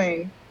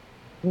doing,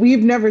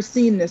 we've never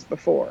seen this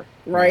before."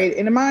 Right.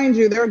 And mind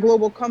you, they're a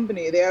global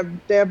company. They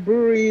have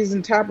breweries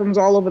and tap rooms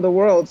all over the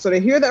world. So to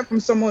hear that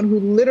from someone who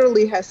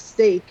literally has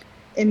stake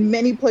in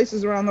many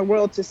places around the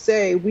world to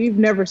say, we've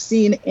never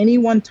seen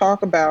anyone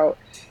talk about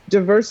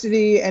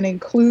diversity and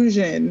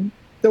inclusion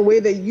the way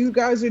that you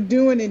guys are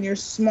doing in your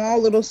small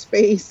little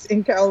space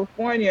in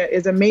California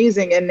is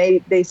amazing. And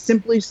they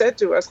simply said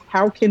to us,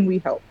 how can we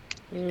help?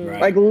 Right.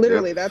 Like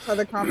literally, that's how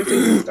the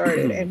conversation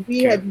started. And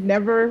we had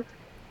never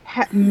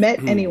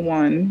met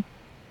anyone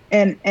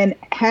and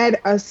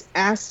had us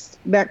asked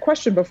that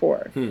question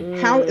before.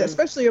 How,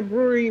 especially a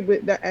brewery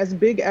as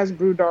big as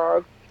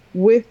Brewdog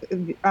with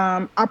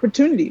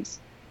opportunities,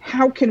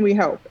 how can we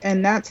help?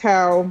 And that's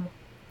how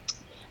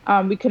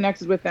we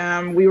connected with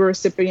them. We were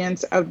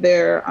recipients of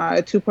their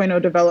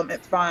 2.0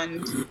 development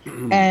fund.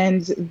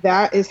 And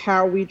that is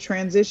how we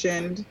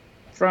transitioned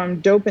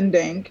from Dope and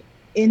Dank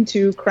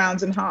into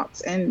Crowns and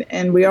Hops.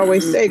 And we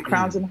always say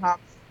Crowns and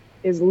Hops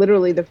is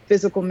literally the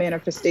physical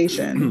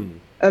manifestation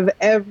of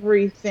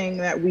everything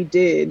that we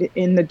did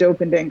in the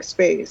Dope and Dank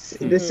space.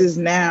 This is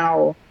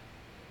now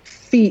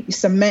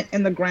cement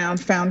in the ground,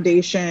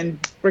 foundation,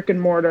 brick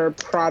and mortar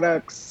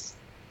products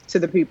to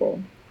the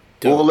people.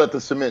 We'll let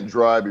the cement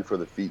dry before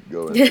the feet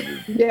go into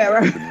the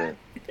right. cement.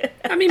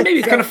 I mean, maybe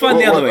it's kind of fun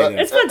the other way.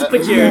 It's fun to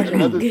put your...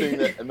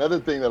 Another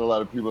thing that a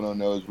lot of people don't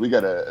know is we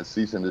got a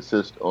cease and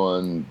desist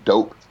on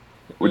Dope,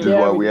 which is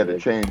why we had to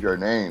change our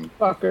name.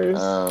 Fuckers.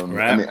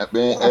 Right. I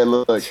mean, hey,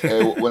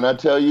 look, when I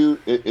tell you,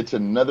 it's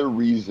another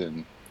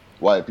reason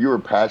why if you're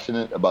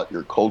passionate about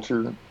your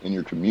culture and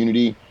your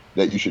community,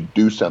 that you should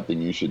do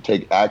something, you should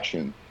take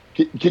action.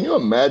 Can you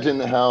imagine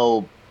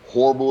how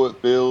horrible it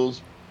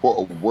feels for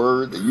a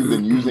word that you've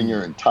been using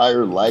your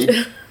entire life,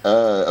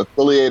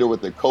 affiliated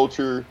with the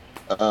culture,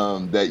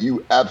 that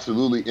you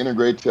absolutely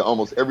integrate to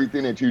almost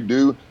everything that you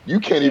do, you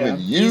can't even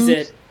use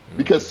it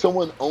because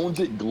someone owns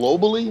it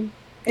globally?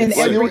 In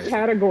every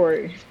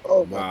category.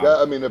 Oh my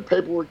God. I mean, the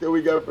paperwork that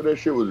we got for that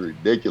shit was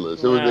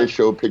ridiculous. They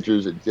showed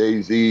pictures of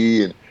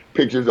Jay-Z and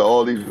pictures of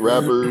all these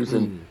rappers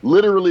and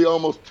literally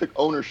almost took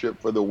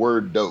ownership for the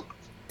word dope.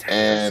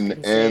 And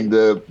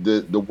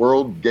the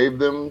world gave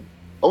them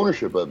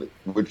ownership of it,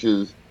 which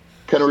is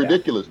kind of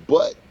ridiculous.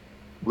 But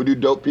what do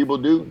dope people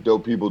do?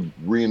 Dope people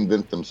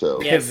reinvent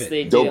themselves. Yes,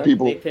 they do. Dope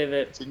people they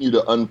pivot. continue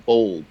to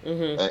unfold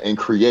and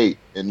create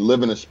and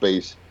live in a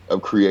space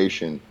of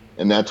creation.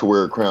 And that's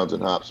where Crowns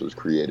and Hops was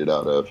created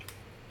out of.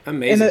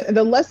 Amazing. And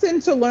the lesson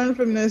to learn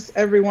from this,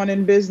 everyone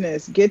in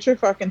business, get your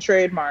fucking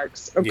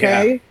trademarks,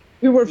 okay? Yeah.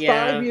 We were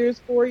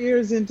 4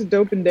 years into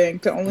Dope and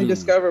Dank to only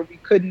discover we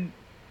couldn't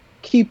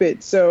keep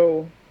it.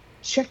 So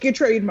check your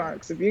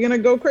trademarks. If you're gonna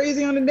go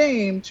crazy on a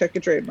name, check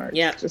your trademarks.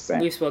 Yeah, just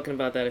saying. we've spoken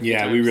about that a few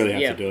Yeah, times. we really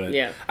have to do it.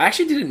 Yeah, I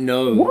actually didn't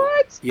know.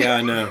 What? Yeah,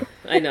 I know.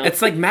 I know.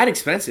 It's like mad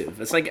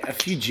expensive. It's like a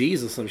few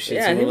G's or some shit.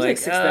 Yeah, so I think it we're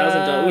was like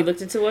 $6,000. We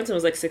looked into it once, and it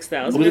was like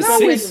 $6,000. Was it So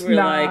six? we were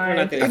like, we're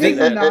not going I to think-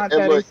 do that. not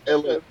that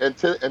expensive.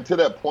 And to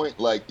that point,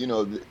 like, you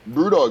know, the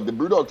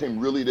Brewdog team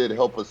really did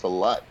help us a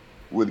lot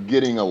with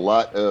getting a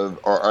lot of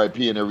our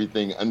IP and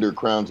everything under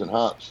Crowns and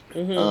Hops,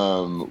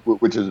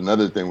 which is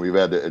another thing we've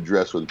had to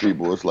address with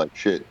people. It's like,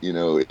 shit, you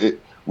know,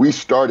 we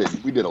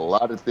did a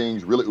lot of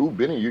things really. Ooh,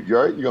 Benny, you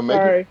all right? You gonna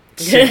make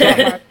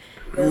it?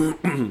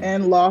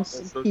 And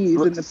lost some keys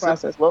in the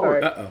process.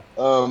 Sorry.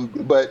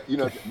 But, you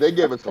know, they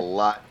gave us a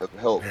lot of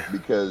help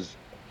because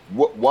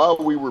while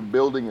we were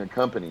building a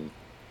company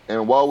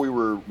and while we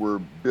were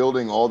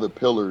building all the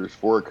pillars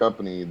for a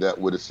company that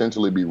would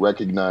essentially be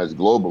recognized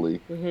globally,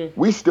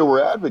 we still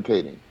were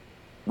advocating.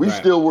 We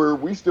still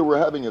were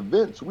having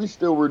events. We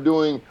still were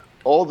doing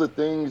all the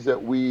things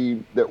that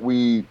we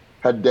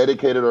had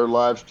dedicated our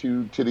lives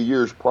to the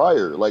years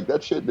prior. Like,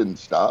 that shit didn't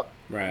stop.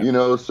 Right. You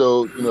know,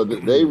 so, you know,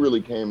 they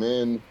really came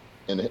in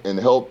and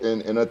helped.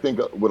 And I think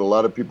what a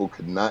lot of people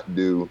could not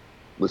do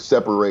was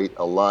separate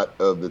a lot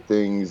of the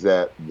things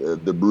that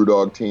the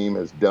Brewdog team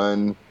has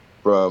done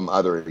from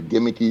either a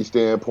gimmicky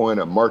standpoint,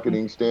 a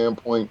marketing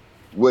standpoint,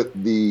 with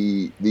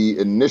the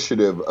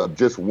initiative of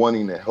just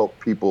wanting to help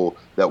people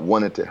that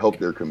wanted to help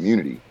their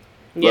community.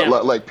 Yeah.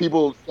 Like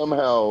people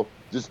somehow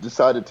just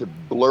decided to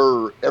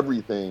blur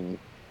everything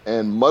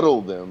and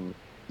muddle them,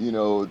 you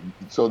know,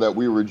 so that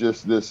we were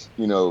just this,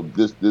 you know,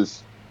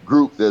 this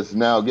group that's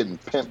now getting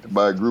pimped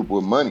by a group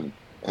with money.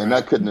 And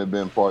that couldn't have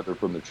been farther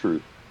from the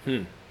truth.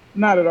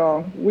 Not at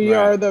all. We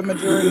are the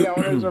majority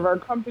owners of our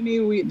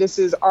company. This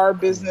is our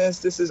business.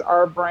 This is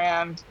our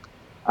brand.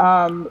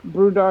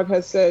 Brewdog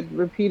has said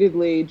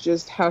repeatedly,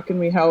 just how can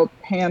we help?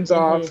 Hands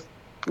off.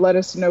 Let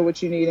us know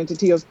what you need. And to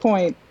Teal's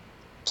point,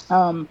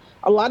 a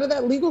lot of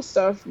that legal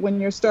stuff when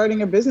you're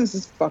starting a business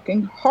is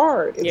fucking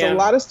hard. It's a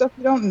lot of stuff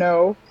you don't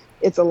know.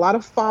 It's a lot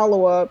of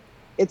follow-up.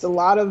 It's a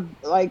lot of,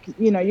 like,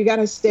 you know, you got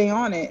to stay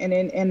on it.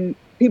 And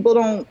people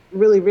don't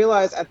really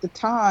realize at the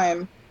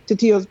time, to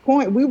Teal's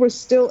point, we were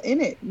still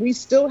in it. We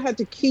still had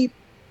to keep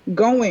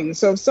going.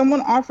 So if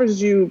someone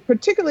offers you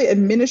particularly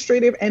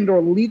administrative and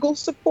or legal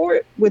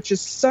support, which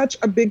is such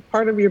a big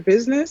part of your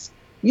business,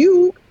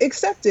 you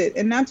accept it.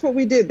 And that's what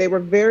we did. They were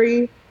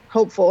very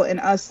helpful in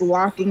us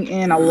locking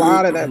in a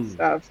lot of that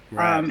stuff.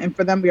 And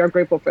for them, we are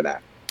grateful for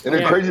that. And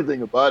the crazy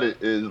thing about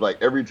it is, like,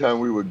 every time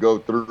we would go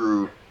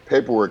through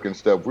paperwork and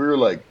stuff, we were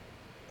like,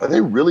 are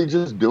they really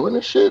just doing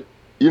this shit?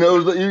 You know,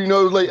 it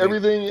was like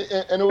everything.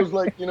 And it was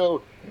like, you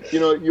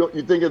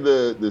think of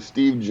the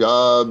Steve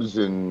Jobs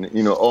and,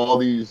 you know, all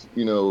these,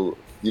 you know,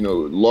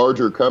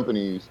 larger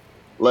companies.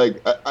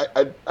 Like,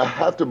 I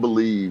have to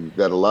believe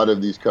that a lot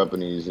of these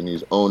companies and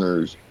these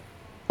owners,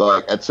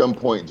 like, at some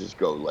point just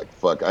go like,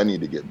 fuck, I need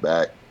to get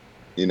back,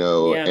 you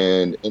know.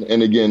 And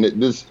again,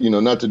 this, you know,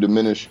 not to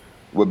diminish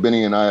what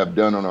Benny and I have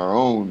done on our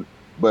own,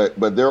 but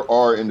there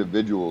are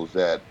individuals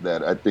that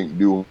I think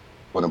do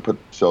want to put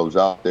themselves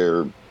out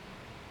there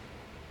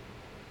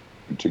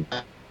to,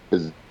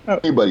 because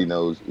anybody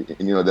knows,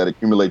 you know, that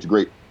accumulates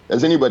great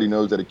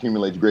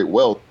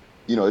wealth.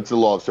 You know, it's the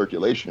law of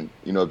circulation.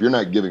 You know, if you're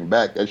not giving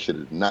back, that shit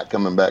is not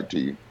coming back to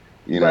you.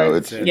 You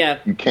know,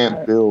 you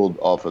can't build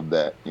off of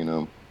that, you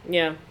know.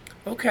 Yeah.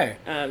 Okay.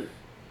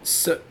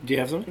 So, do you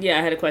have something? Yeah,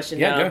 I had a question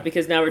now,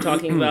 because now we're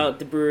talking about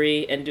the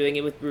brewery and doing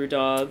it with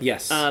Brewdog.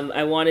 Yes.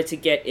 I wanted to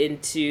get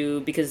into,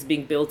 because it's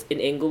being built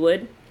in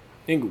Inglewood.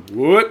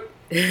 Inglewood?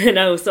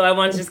 No, so I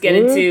want to just get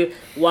into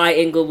why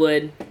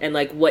Inglewood and,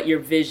 like, what your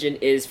vision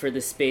is for the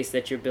space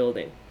that you're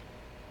building.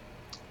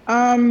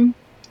 Yeah,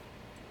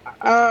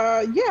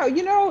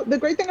 you know, the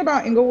great thing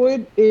about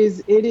Inglewood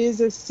is it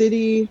is a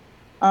city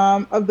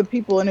of the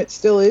people, and it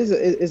still is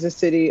a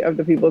city of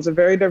the people. It's a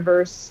very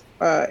diverse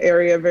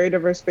area, very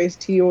diverse space.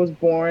 Teal was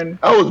born.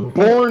 I was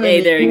born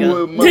in there you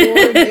go. Born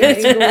in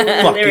Inglewood.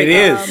 Fuck, it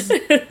is.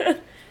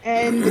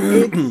 And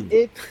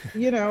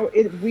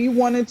we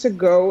wanted to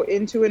go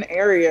into an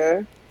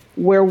area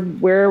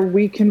where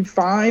we can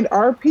find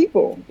our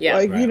people. Yeah.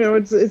 You know,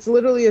 it's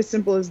literally as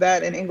simple as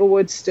that. And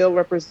Inglewood still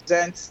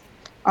represents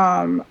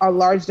a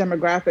large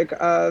demographic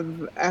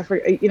of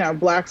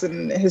Blacks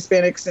and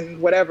Hispanics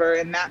and whatever.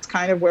 And that's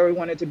kind of where we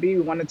wanted to be.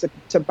 We wanted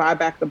to buy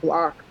back the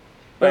block,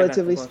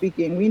 relatively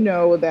speaking. We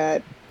know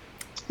that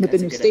with the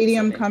new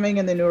stadium coming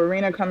and the new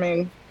arena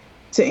coming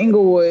to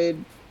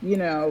Inglewood, you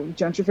know,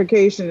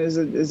 gentrification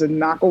is a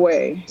knock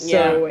away.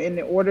 So in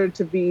order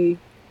to be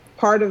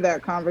part of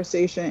that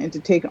conversation and to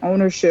take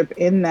ownership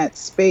in that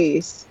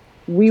space,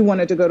 we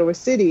wanted to go to a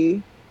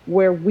city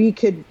where we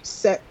could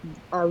set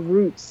our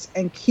roots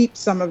and keep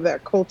some of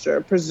that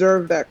culture,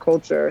 preserve that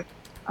culture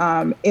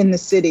in the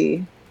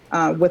city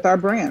with our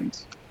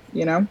brand,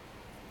 you know?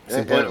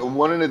 And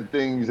one of the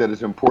things that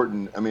is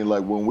important, I mean,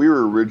 like, when we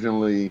were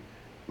originally,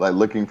 like,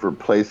 looking for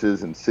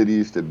places and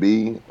cities to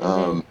be,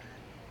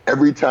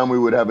 every time we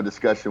would have a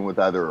discussion with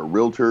either a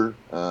realtor,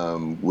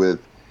 with,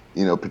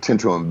 you know,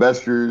 potential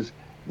investors,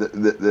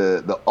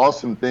 the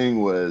awesome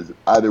thing was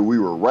either we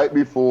were right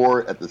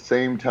before, at the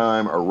same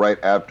time, or right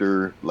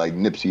after, like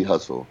Nipsey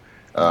Hussle,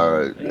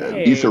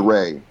 Issa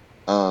Rae.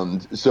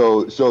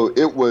 So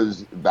it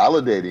was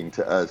validating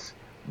to us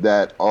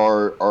that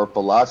our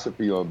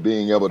philosophy on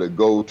being able to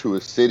go to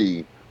a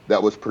city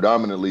that was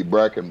predominantly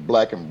black and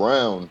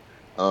brown,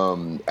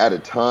 at a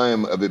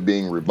time of it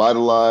being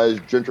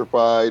revitalized,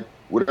 gentrified,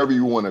 whatever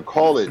you want to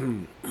call it,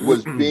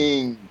 was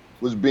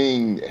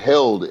being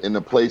held in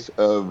a place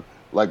of,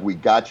 like, we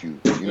got you.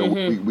 You know,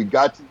 we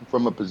got you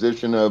from a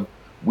position of,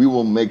 we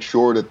will make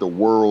sure that the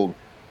world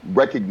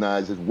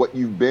recognizes what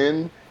you've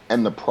been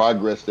and the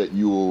progress that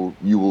you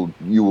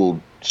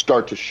will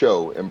start to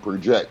show and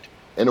project,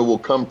 and it will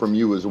come from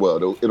you as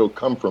well. It'll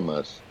come from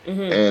us,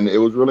 and it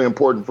was really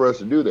important for us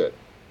to do that.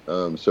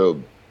 So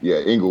yeah,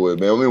 Inglewood,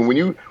 man. I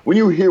mean,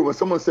 when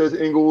someone says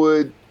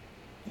Inglewood,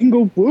 I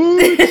mean,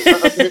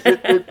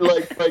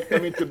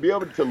 to be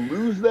able to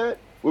lose that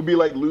would be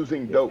like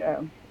losing dope.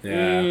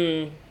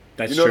 Yeah.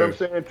 That's you know true.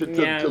 what I'm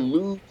saying? To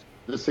lose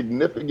the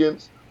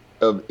significance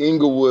of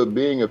Inglewood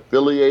being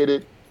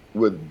affiliated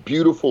with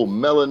beautiful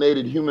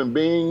melanated human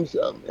beings,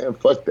 man,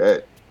 fuck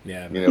that.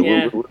 Yeah. You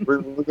know,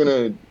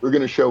 we're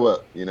gonna show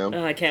up. You know.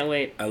 Oh, I can't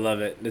wait. I love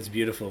it. That's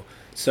beautiful.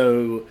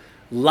 So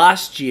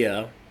last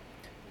year,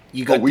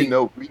 you got. We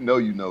know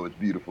you know it's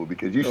beautiful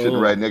because you're sitting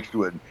right next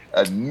to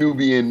a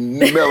Nubian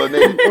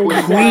melanated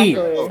Queen,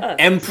 Oh,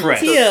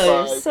 Empress. Tia,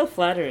 you're so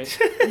flattering.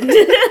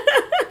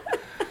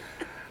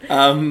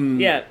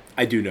 Yeah.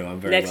 I do know. I'm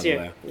very Next well year.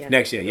 aware. Yeah.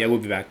 Next year, yeah, we'll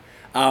be back.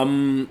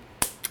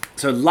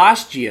 So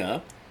last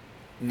year,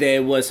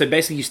 there was, so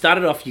basically you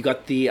started off, you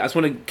got the, I just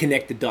want to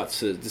connect the dots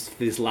for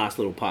this last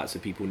little part so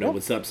people know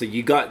what's up. So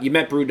you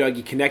met Brewdog,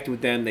 you connected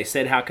with them, they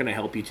said, how can I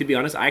help you? To be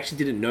honest, I actually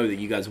didn't know that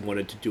you guys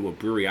wanted to do a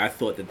brewery. I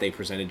thought that they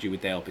presented you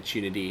with the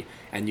opportunity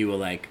and you were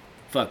like,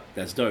 fuck,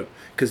 that's dope.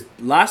 Because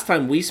last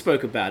time we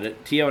spoke about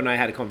it, Tio and I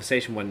had a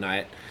conversation one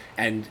night,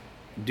 and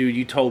dude,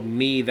 you told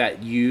me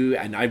that you,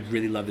 and I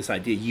really love this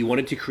idea, you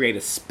wanted to create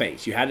a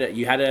space. You had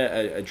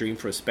a dream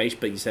for a space,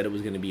 but you said it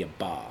was going to be a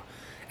bar.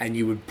 And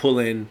you would pull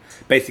in,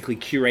 basically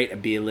curate a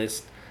beer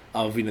list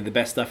of, you know, the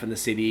best stuff in the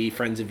city,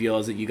 friends of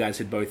yours that you guys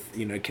had both,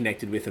 you know,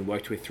 connected with and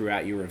worked with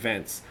throughout your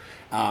events,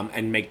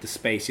 and make the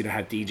space, you know,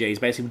 have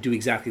DJs, basically do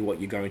exactly what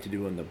you're going to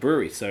do in the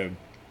brewery. So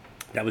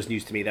that was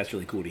news to me. That's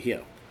really cool to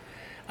hear.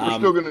 We're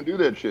still going to do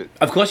that shit.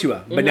 Of course you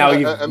are. But now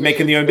you're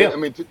making your own beer. I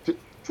mean,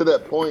 to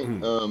that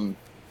point,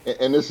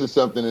 and this is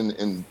something,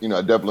 and you know,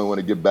 I definitely want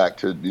to get back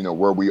to, you know,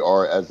 where we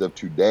are as of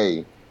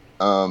today.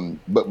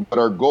 But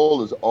our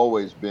goal has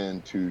always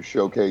been to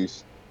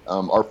showcase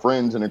our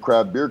friends in the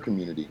craft beer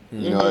community.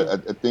 You know,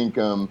 I think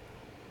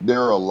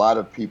there are a lot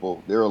of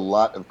people, there are a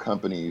lot of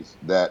companies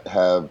that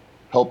have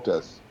helped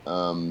us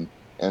and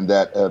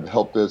that have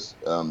helped us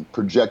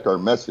project our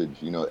message.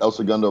 You know, El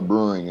Segundo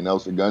Brewing in El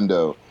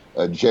Segundo,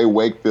 J.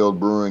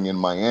 Wakefield Brewing in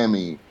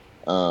Miami,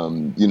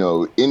 you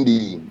know,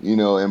 Indy, you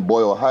know, in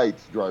Boyle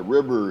Heights, Dry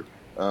River,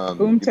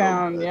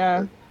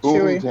 Boomtown,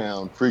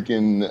 Boomtown,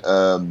 freaking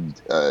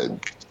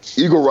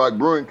Eagle Rock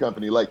Brewing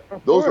Company. Like,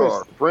 those are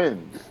our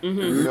friends,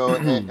 you know,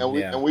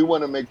 and we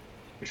want to make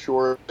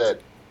sure that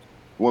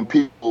when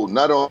people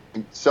not only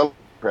sell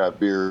craft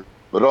beer,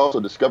 but also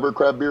discover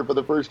craft beer for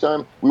the first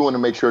time, we want to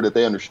make sure that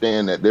they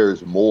understand that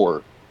there's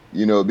more,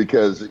 you know,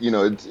 because, you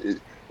know,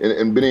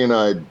 and Benny and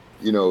I,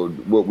 you know,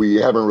 what we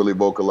haven't really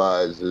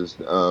vocalized is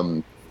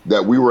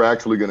that we were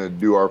actually going to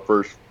do our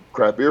first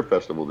craft beer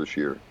festival this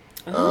year.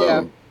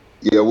 Well,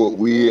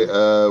 we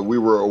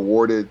were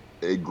awarded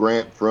a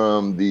grant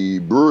from the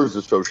Brewers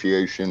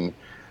Association,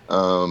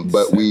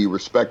 but we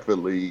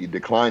respectfully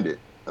declined it.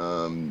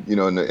 You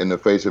know, in the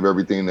face of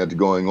everything that's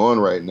going on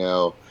right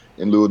now,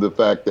 in lieu of the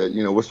fact that,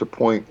 you know, what's the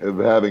point of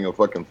having a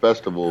fucking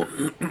festival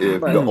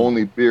if the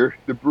only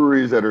the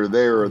breweries that are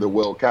there are the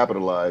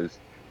well-capitalized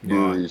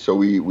breweries? So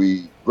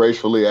we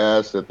gracefully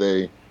asked that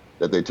they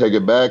take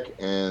it back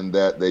and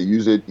that they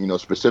use it, you know,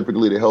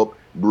 specifically to help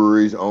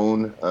breweries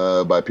owned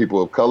by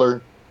people of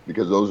color,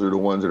 because those are the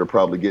ones that are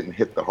probably getting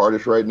hit the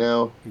hardest right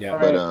now. Yeah.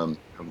 But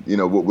you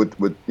know,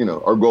 with you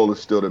know, our goal is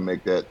still to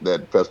make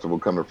that festival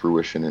come to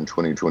fruition in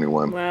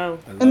 2021. Wow.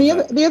 And the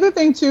other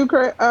thing too,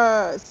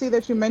 see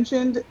that you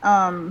mentioned,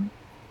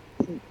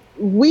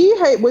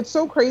 what's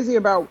so crazy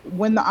about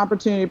when the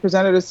opportunity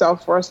presented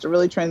itself for us to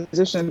really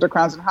transition to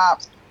Crowns and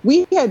Hops,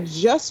 we had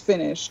just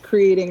finished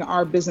creating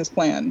our business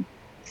plan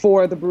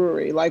for the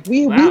brewery. Like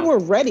we were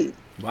ready.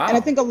 Wow. And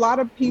I think a lot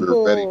of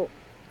people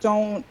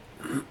don't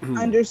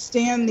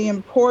understand the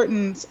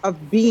importance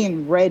of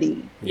being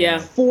ready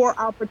for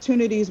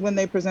opportunities when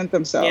they present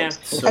themselves. Yeah.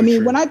 So I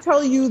mean, when I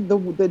tell you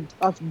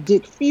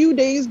the few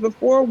days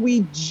before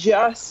we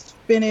just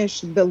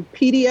finished the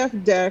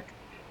PDF deck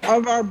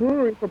of our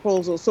brewery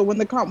proposal. So when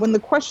the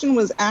question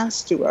was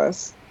asked to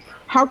us,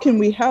 how can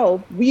we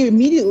help? We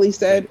immediately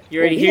said,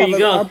 "You're ready. Here you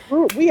go.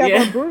 We have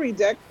our brewery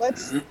deck.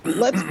 Let's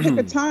pick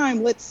a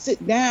time. Let's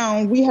sit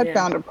down." We had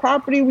found a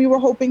property we were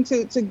hoping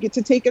to get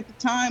to take at the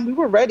time. We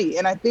were ready,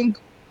 and I think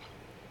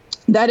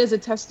that is a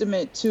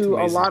testament to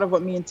a lot of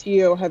what me and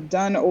Tio have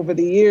done over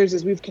the years.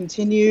 As we've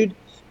continued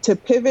to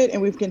pivot,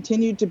 and we've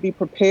continued to be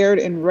prepared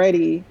and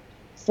ready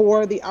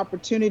for the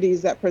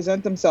opportunities that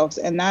present themselves.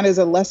 And that is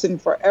a lesson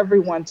for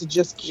everyone, to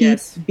just keep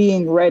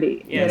being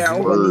ready,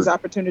 when these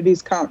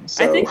opportunities come.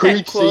 So. I think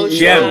that quote,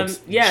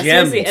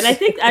 seriously. And I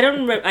think, I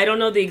don't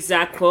know the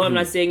exact quote, I'm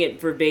not saying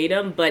it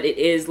verbatim, but it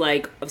is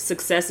like,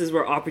 success is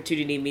where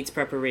opportunity meets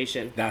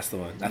preparation. That's the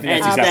one. I think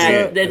and that's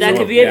exactly that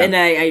could be it, and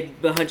I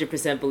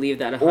 100% believe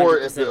that. 100%. Or,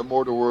 if the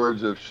more the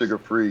words of Sugar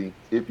Free,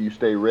 if you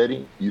stay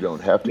ready, you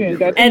don't have to get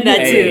ready. And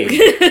that too.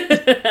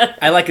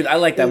 I like it. I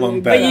like that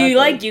one better.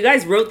 But you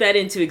guys wrote that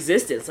into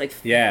existence, like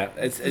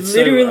it's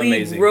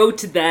literally so wrote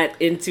that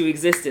into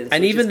existence.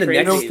 And even the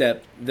next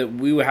step that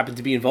we were happened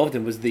to be involved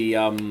in was the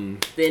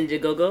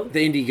Indiegogo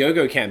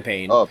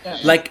campaign. Oh,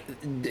 like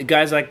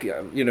guys, like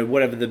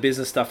whatever the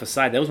business stuff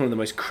aside, that was one of the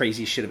most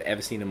crazy shit I've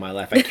ever seen in my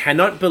life. I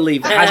cannot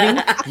believe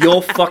having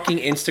your fucking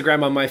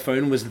Instagram on my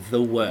phone was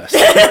the worst.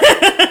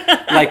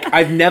 Like,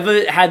 I've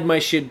never had my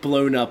shit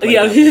blown up.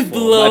 Like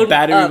blown my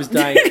battery up. was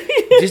dying.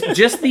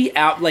 just the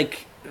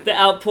the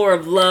outpour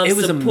of love, it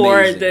was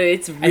support. amazing.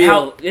 It's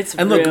real. Look,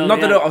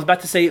 that I was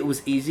about to say it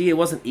was easy. It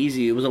wasn't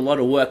easy. It was a lot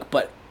of work,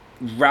 but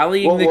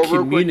rallying the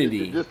community.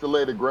 Quick, just to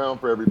lay the ground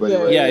for everybody.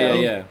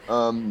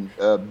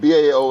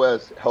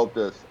 BAOS helped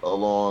us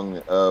along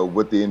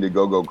with the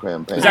Indiegogo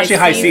campaign. It was actually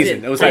high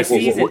season. It was high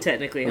season.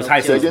 Technically, it was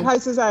high season. High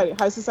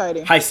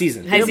society. High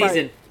season. High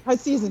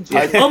season.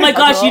 Oh my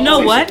gosh! You know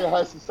what?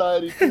 High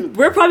society too.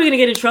 We're probably gonna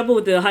get in trouble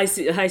with the high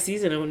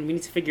season, and we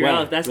need to figure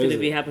out if that's gonna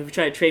be happening. If we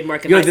try to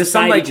trademark it. There's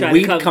some like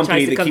weed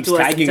company that keeps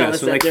tagging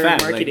us. We're like,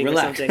 marketing or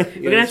something.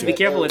 We're gonna have to be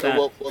careful with that.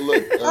 Well,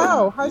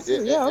 look, high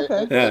season. Yeah,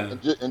 okay.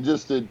 And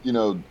just to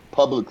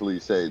publicly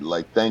say,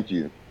 like, thank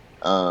you.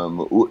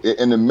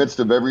 In the midst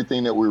of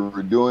everything that we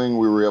were doing,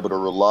 we were able to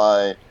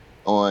rely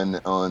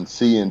on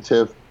C and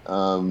Tiff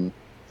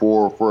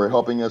for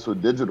helping us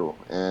with digital,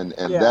 and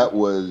that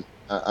was.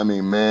 I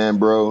mean, man,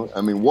 bro.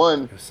 I mean,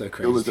 one,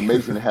 it was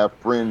amazing to have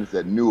friends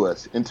that knew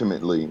us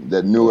intimately,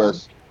 that knew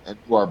us and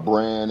knew our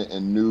brand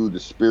and knew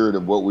the spirit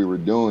of what we were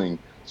doing.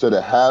 So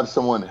to have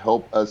someone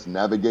help us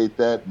navigate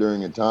that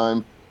during a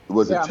time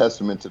was a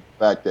testament to the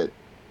fact that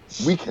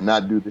we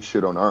cannot do this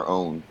shit on our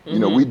own.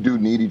 Mm-hmm. We do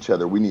need each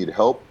other. We need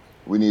help.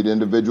 We need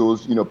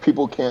individuals.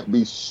 People can't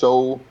be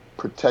so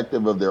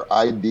protective of their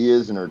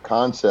ideas and their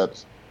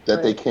concepts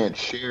that they can't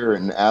share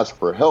and ask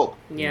for help.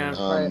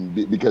 Yeah.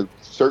 Because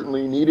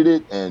certainly needed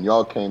it, and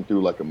y'all came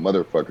through like a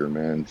motherfucker,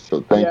 man.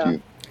 So thank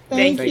you.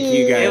 Thank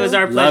you guys. It was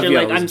our pleasure.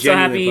 Like, I'm so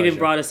happy you even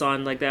brought us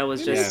on. Like, that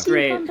was just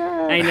great.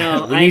 I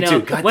know.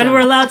 When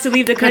we're allowed to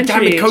leave the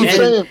country,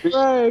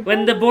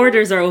 when the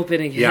borders are open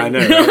again. Yeah, I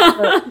know.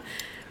 Right?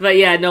 But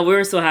yeah, no, we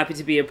were so happy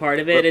to be a part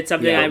of it. It's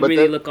something I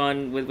really look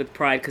on with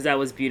pride, because that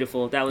was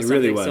beautiful. That was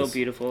something so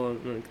beautiful.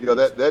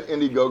 That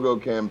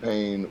Indiegogo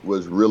campaign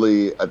was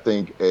really, I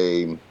think,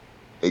 a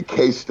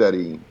case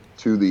study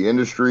to the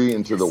industry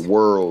and to the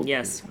world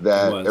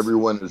that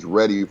everyone is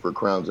ready for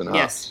Crowns and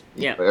Hops.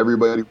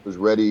 Everybody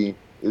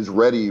is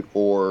ready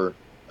for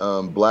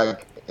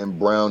black and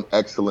brown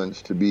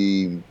excellence to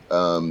be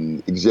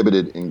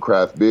exhibited in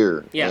craft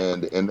beer.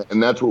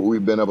 And that's what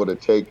we've been able to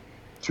take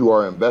to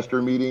our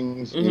investor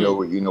meetings.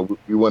 Mm-hmm.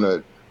 We want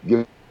to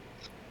give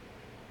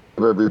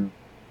everybody.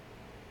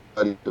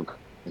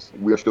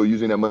 We are still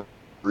using that money,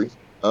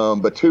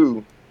 but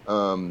two,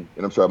 and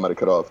I'm sorry, I might have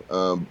cut off.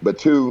 But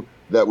two,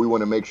 that we want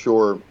to make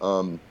sure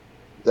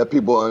that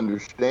people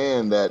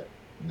understand that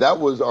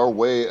was our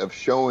way of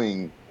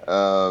showing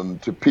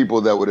to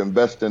people that would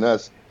invest in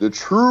us the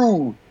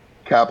true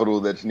capital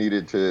that's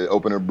needed to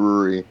open a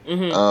brewery.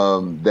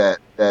 Mm-hmm. That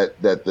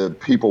the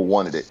people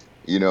wanted it.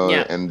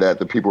 And that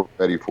the people are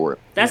ready for it.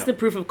 That's the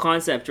proof of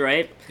concept,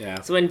 right?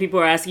 Yeah. So when people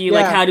are asking you,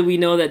 like, how do we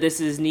know that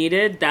this is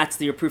needed? That's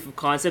your proof of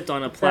concept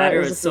on a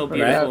platter. It's so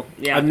beautiful. Right?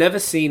 Yeah. I've never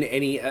seen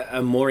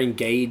a more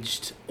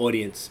engaged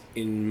audience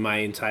in my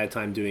entire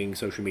time doing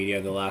social media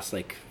the last,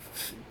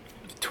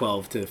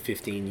 12 to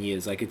 15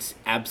 years. Like, it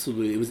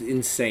was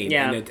insane.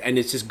 Yeah. And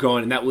it's just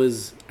gone. And that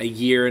was a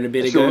year and a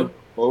bit ago.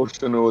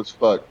 Emotional as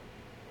fuck.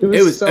 It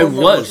was,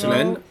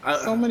 man.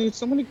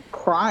 So many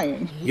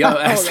crying. Yeah,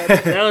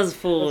 that was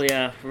full,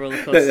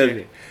 roller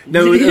coaster.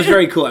 No, it was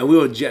very cool, and we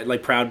were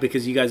proud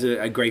because you guys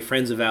are great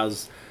friends of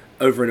ours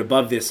over and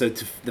above this. So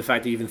the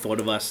fact that you even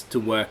thought of us to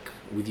work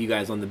with you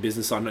guys on the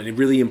business on a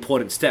really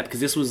important step, because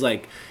this was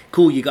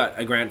cool. You got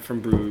a grant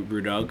from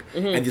BrewDog,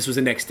 and this was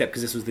the next step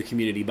because this was the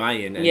community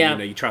buy-in, and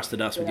you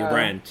trusted us with your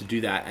brand to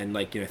do that, and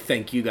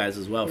thank you guys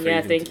as well for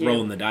even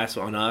rolling the dice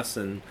on us.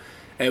 And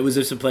it was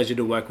just a pleasure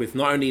to work with,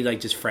 not only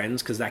just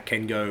friends, because that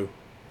can go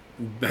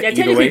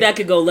technically that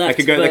could go left.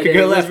 That could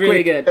go left. It was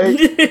really good.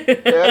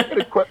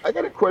 I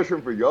got a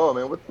question for y'all,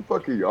 man. What the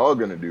fuck are y'all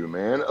gonna do,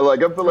 man? I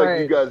feel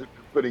like you guys are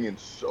putting in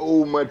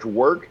so much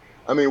work.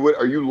 I mean, what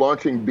are you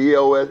launching?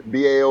 BAOS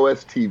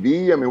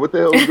TV? I mean, what the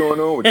hell is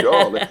going on with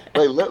y'all?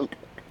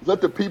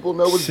 Let the people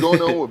know what's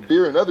going on with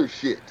beer and other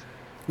shit.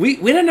 We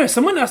don't know.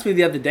 Someone asked me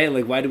the other day,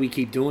 why do we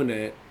keep doing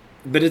it?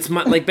 But it's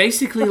like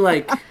basically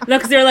like No,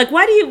 because they're like,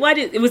 why do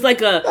it was like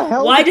hell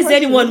why is the does question?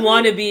 anyone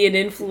want to be an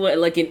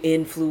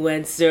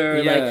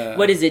influencer? Yeah. Like,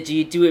 what is it? Do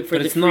you do it for But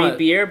the it's free not-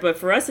 beer? But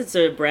for us, it's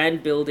a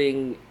brand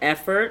building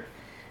effort,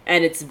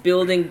 and it's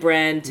building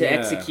brand to Yeah.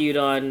 execute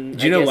on.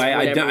 do you know guess, why I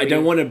whatever don't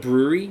we- want a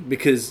brewery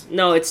because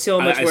No, it's so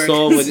much I work.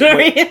 saw what-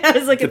 Sorry, I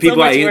was like, the it's so people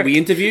much work. we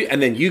interview,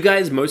 and then you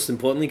guys, most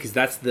importantly, because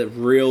that's the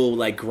real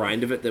like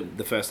grind of it.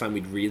 The first time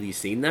we'd really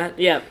seen that.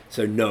 Yeah.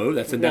 So no,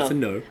 that's a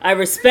no. I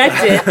respect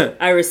it.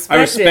 I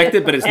respect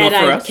it, but it's and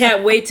not for I us.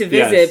 can't wait to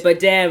visit. Yes. But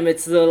damn,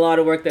 it's a lot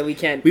of work that we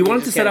can't. We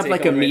wanted just to set can't up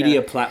like take a on right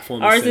media now.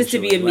 platform. Ours is to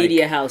be a essentially,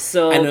 media like- house,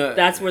 so and,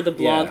 that's where the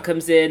blog yeah.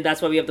 comes in.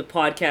 That's why we have the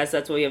podcast.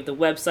 That's why we have the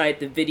website,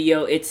 the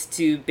video. It's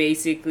to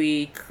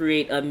basically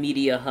create a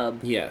media hub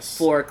Yes.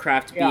 for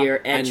craft Yeah.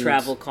 beer and And-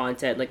 travel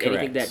content, like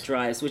anything Correct. that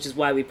drives. Which is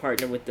why we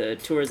partner with the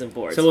tourism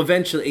board. So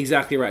eventually,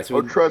 exactly right. So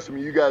Oh, trust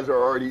me, you guys are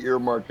already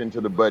earmarked into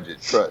the budget.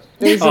 Trust.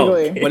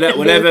 Basically.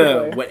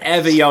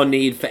 whatever y'all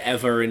need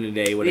forever in a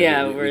day, whatever.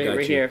 Yeah, we we're got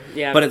you. here.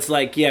 Yeah. But it's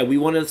like, yeah, we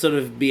want to sort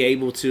of be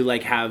able to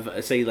like have,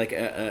 say, like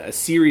a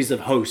series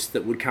of hosts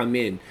that would come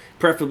in,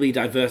 preferably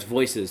diverse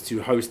voices,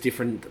 to host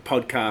different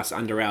podcasts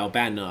under our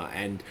banner,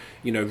 and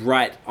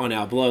write on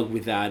our blog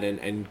with that,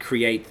 and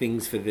create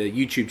things for the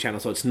YouTube channel.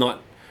 So it's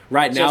not.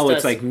 Right now, Just it's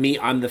us. like me,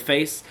 I'm the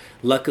face.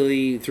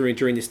 Luckily,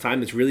 during this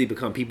time, it's really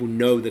become, people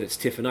know that it's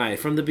Tiff and I.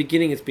 From the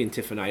beginning, it's been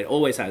Tiff and I. It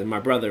always has, and my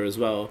brother as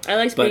well. I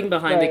like But- being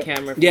behind Right. the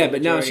camera. For Yeah, the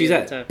but now majority she's of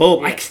at the time.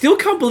 Bob. Yeah. I still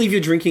can't believe you're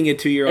drinking a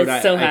 2-year-old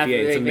It's so happy. IPA.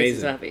 It's It makes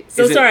us amazing. happy.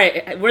 So Is it-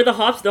 sorry, where the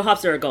hops? The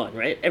hops are gone,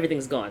 right?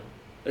 Everything's gone.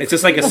 It's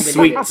just like a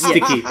sweet,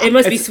 sticky. It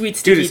must be It's- sweet, Dude,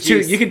 sticky it's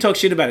juice. you can talk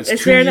shit about it. It's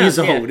It's 2 fair years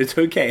enough, yeah. old. It's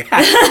okay.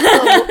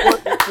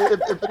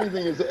 If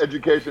anything, is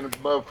education of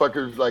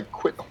motherfuckers like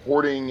quit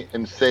hoarding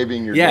and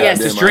saving your Yeah, Yes,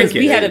 just goddamn drink because it.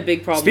 we had a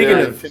big problem. Speaking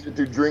They're of- intended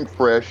to drink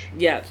fresh,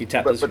 Yeah. You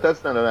tap but this.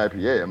 that's not an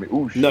IPA. I mean,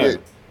 ooh shit. No,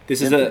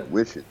 this is a.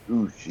 Wish it.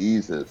 Ooh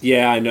Jesus.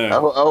 Yeah, I I, know.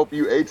 I hope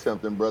you ate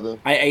something, brother.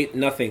 I ate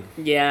nothing,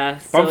 Yeah.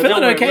 but I'm so feeling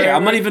don't worry, okay. we're-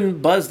 I'm not even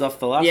buzzed off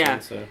the last Yeah.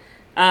 one.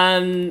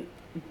 So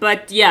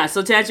But yeah,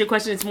 so to answer your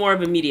question, it's more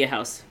of a media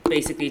house,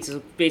 basically, to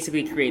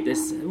basically create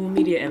this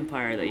media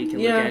empire that you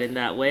can Yeah. look at in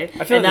that way. I feel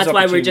like And that's there's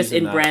why we're just opportunities in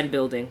in that. brand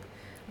building.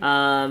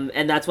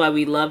 And that's why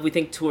we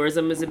think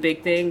tourism is a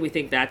big thing. We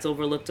think that's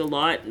overlooked a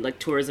lot. Like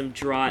tourism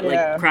Yeah.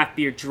 like craft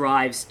beer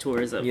drives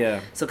tourism. Yeah.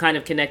 So kind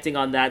of connecting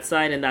on that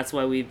side, and that's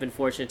why we've been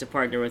fortunate to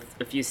partner with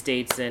a few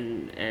states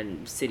and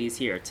cities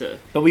here to.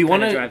 But we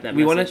want kinda drive to that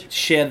we want message. to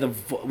share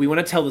we want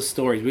to tell the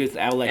stories. With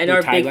our like And the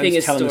our big tagline thing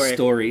is telling the story.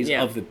 stories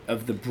Yeah.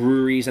 of the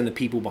breweries and the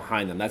people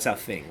behind them. That's our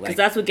thing. Like, Because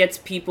that's what gets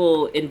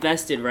people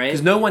invested, right?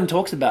 because no one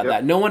talks about Yep.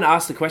 that. No one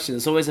asks the question.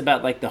 It's always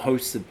about like the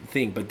hosts of the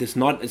thing, but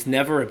it's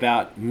never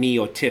about me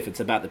or Tiff.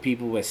 It's about the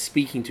people we're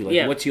speaking to. Like,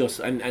 Yeah. what's your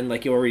and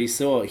like you already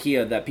saw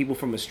here that people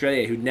from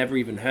Australia who'd never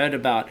even heard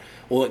about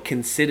or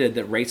considered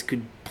that race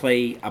could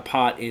play a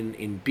part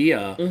in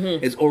beer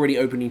Mm-hmm. is already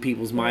opening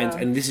people's minds,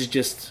 Yeah. and this is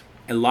just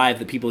a live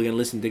that people are going to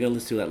listen. They're going to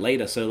listen to that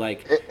later. So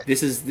like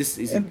this is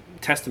a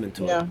testament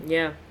to Yeah.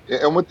 it.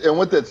 Yeah. And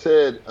with that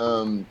said,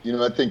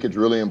 I think it's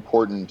really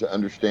important to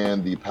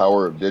understand the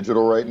power of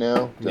digital right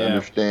now, to Yeah.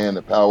 understand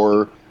the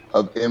power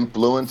of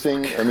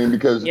influencing. I mean,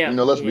 because Yeah.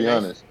 let's be Yeah.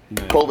 honest,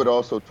 COVID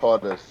also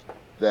taught us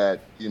that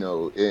in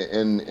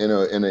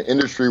an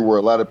industry where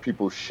a lot of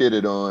people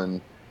shitted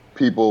on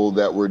people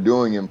that were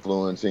doing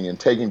influencing and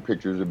taking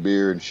pictures of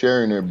beer and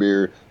sharing their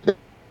beer,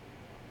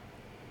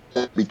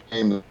 that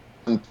became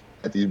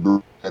at these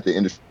breweries that the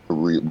industry.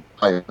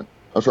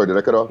 I'm sorry, did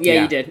I cut off? Yeah,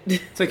 Yeah. you did.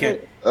 It's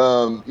okay.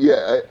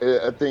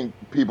 I think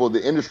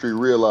the industry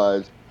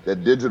realized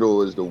that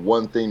digital is the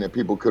one thing that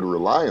people could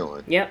rely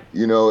on. Yep.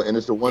 And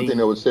it's the one thing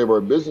that would save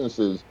our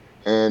businesses.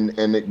 And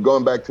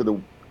going back to the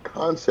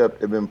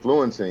concept of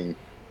influencing,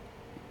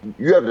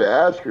 you have to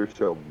ask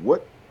yourself,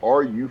 what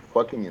are you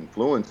fucking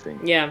influencing?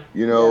 Yeah.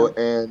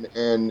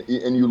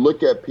 And you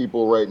look at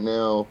people right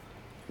now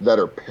that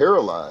are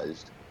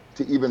paralyzed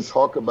to even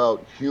talk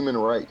about human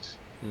rights.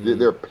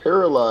 They're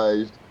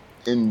paralyzed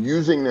in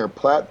using their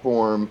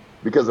platform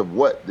because of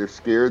what? They're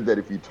scared that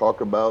if you talk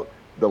about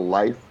the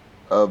life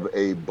of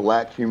a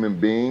black human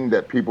being,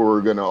 that people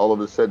are going to all of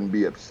a sudden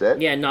be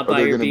upset. Yeah, not Or buy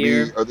they're your gonna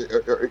beer. But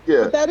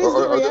that is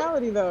Or- the or- or-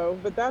 reality, though.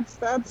 But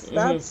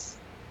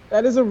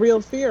that is a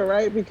real fear,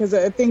 right? Because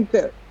I think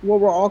that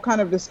what we're all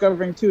kind of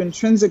discovering too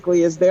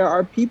intrinsically is there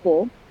are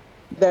people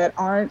that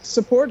aren't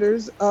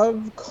supporters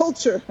of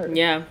culture.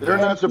 Yeah. They're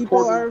not People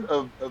supportive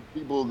of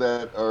people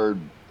that are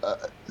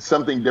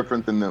something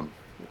different than them.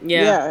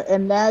 Yeah.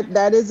 And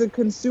that is a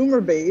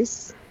consumer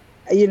base.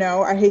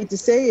 I hate to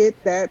say it,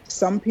 that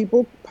some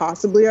people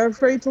possibly are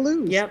afraid to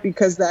lose. Yep.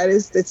 Because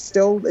it's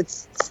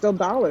still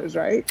dollars,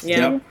 right?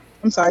 Yeah. Yep.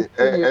 I'm sorry.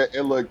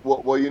 And look,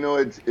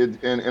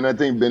 and I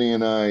think Benny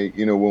and I,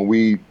 when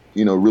we,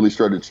 really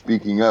started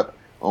speaking up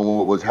on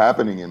what was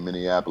happening in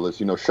Minneapolis,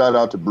 shout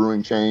out to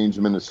Brewing Change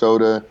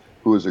Minnesota,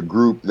 who is a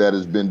group that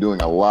has been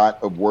doing a lot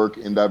of work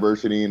in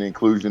diversity and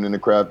inclusion in the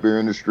craft beer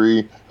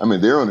industry. I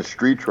mean, they're on the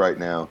streets right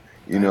now.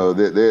 They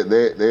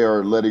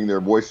are letting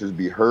their voices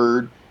be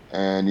heard.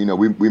 And,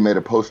 we made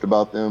a post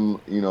about them,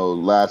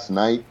 last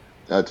night.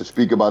 to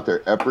speak about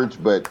their efforts,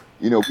 but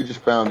we just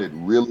found it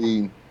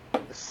really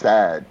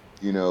sad,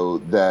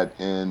 that,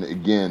 and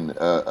again,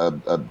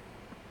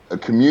 a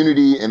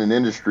community and an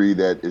industry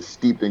that is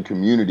steeped in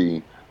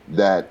community,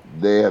 that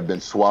they have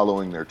been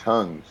swallowing their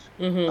tongues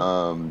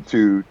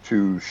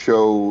to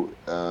show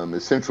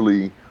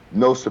essentially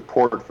no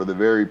support for the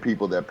very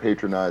people that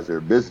patronize their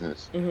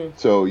business.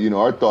 So,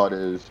 our thought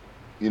is,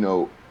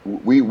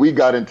 we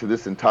got into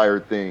this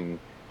entire thing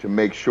to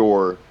make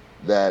sure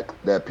that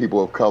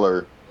people of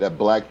color, that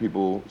Black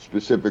people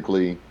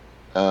specifically,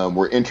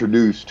 were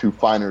introduced to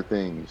finer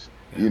things,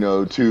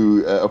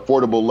 to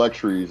affordable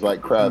luxuries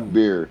like craft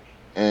beer.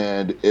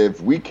 And if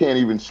we can't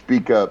even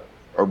speak up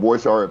or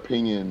voice our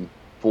opinion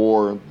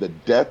for the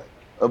death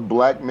of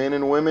Black men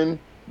and women,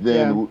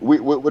 then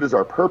what is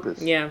our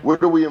purpose? Yeah.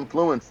 What do we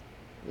influence?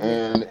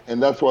 And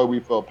that's why we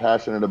felt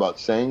passionate about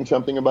saying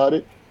something about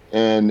it,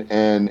 and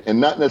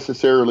not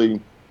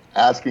necessarily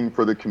asking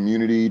for the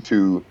community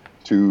to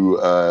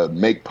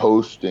make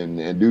posts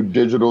and do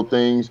digital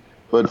things,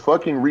 but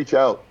fucking reach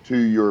out to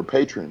your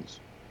patrons.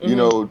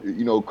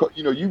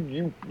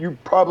 You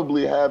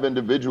probably have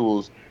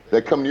individuals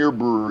that come to your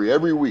brewery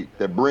every week,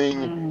 that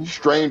bring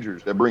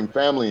strangers, that bring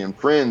family and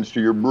friends to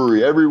your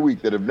brewery every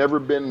week that have never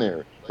been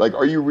there. Like,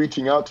 are you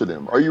reaching out to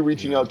them? Are you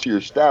reaching out to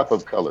your staff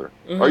of color?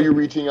 Are you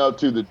reaching out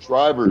to the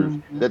drivers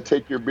that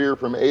take your beer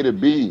from A to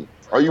B?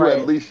 Are you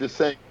at least just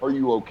saying, are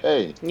you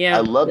okay? Yeah.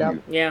 I love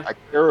you. Yeah. I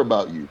care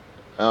about you.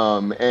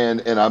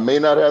 And I may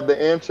not have the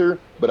answer,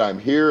 but I'm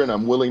here and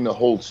I'm willing to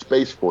hold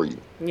space for you.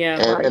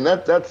 Yeah. And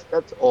that's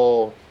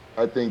all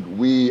I think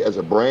we as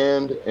a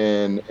brand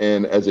and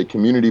as a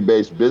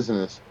community-based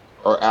business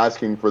are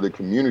asking for the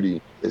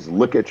community is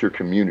look at your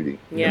community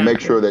and make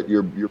sure that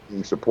you're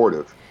being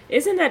supportive.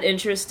 Isn't that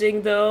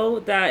interesting though?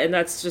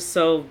 That's just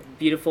so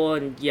beautiful,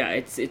 and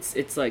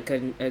it's like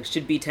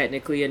should be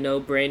technically a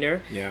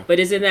no-brainer. Yeah. But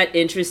isn't that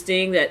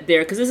interesting that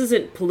because this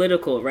isn't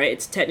political, right?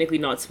 It's technically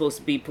not supposed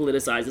to be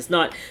politicized. It's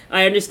not.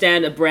 I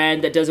understand a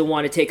brand that doesn't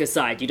want to take a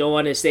side. You don't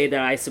want to say that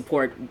I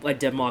support a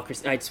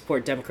democracy. I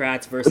support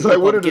Democrats versus It's like,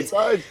 what are Republicans. the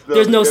sides, though?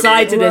 There's no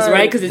side to this,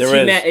 right? Because There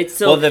is. it's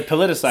so. Well, they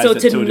politicize so it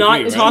to a not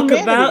degree, right? talk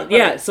about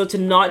Humanity, so to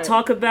not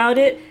talk about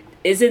it.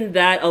 Isn't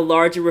that a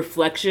larger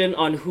reflection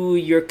on who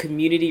your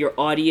community, your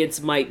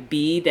audience might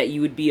be, that you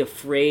would be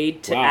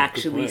afraid to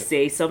actually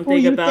say Who something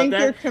you about think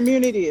that? your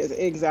community is.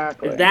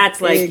 Exactly.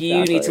 That's like, you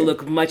need to Exactly.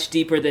 look much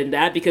deeper than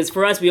that, because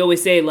for us, we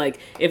always say, like,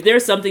 if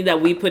there's something that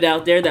we put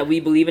out there that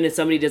we believe in and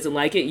somebody doesn't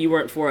like it, you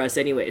weren't for us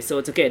anyway, so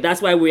it's okay.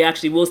 That's why we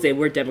actually will say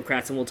we're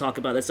Democrats and we'll talk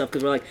about that stuff,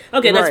 because we're like,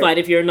 okay, that's fine.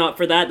 If you're not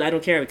for that, I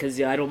don't care,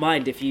 because I don't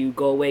mind if you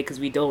go away, because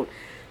we're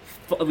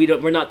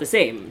not the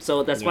same,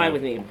 so that's fine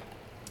with me.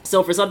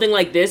 So for something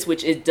like this,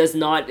 which it does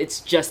not,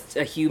 it's just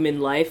a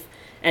human life,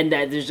 and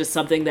that there's just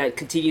something that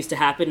continues to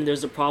happen, and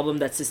there's a problem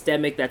that's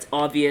systemic, that's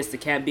obvious, that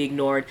can't be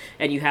ignored,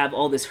 and you have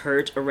all this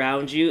hurt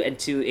around you, and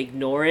to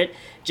ignore it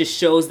just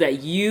shows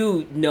that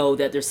you know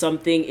that there's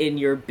something in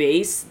your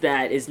base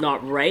that is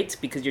not right,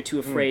 because you're too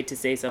afraid to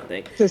say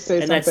something.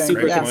 And that's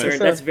super Yeah, concerning. sure.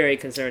 That's very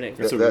concerning.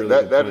 That's a really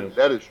good point.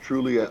 That is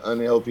truly an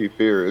unhealthy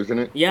fear, isn't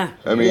it? Yeah.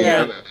 I mean,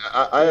 Yeah.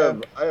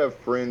 I have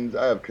friends.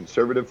 I have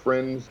conservative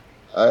friends.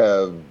 I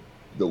have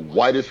the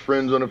whitest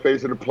friends on the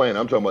face of the planet.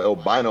 I'm talking about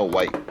albino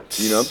white.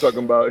 I'm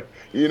talking about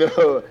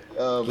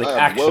Like I have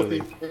actually.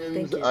 wealthy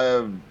friends. Thank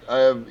you. I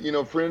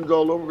have friends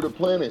all over the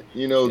planet.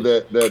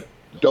 That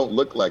don't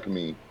look like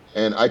me,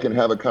 and I can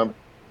have a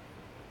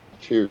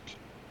Cheers.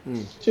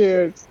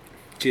 Cheers.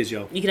 Cheers,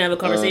 yo. You can have a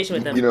conversation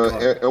with them.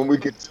 And we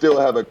could still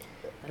have a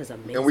That is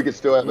amazing. and we could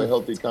still have a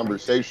healthy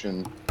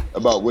conversation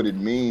about what it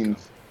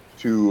means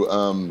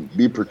to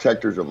be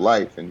protectors of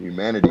life and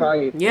humanity.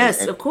 Right.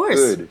 Yes, and of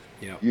course. Good.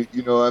 Yeah.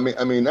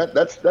 I mean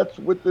that's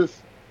what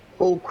this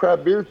whole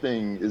craft beer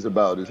thing is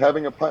about, is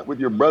having a pint with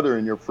your brother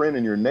and your friend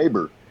and your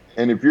neighbor.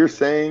 And if you're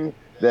saying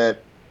that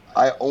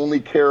I only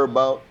care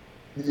about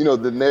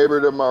the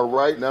neighbor to my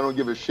right, and I don't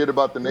give a shit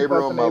about the neighbor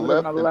About on the my neighbor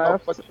left, on my then how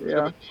left, fucking yeah.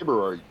 of a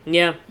neighbor are you?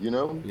 Yeah.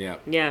 Yeah.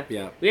 Yeah.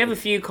 Yeah. We have a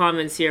few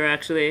comments here,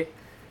 actually.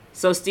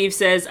 So Steve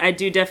says, I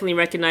do definitely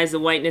recognize the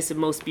whiteness in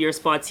most beer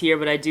spots here,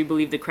 but I do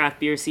believe the craft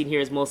beer scene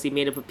here is mostly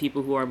made up of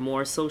people who are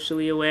more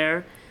socially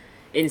aware.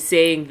 In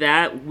saying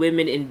that,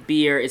 women in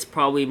beer is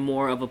probably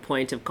more of a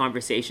point of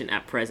conversation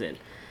at present.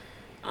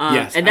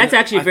 Yes, and that's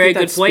actually a I very think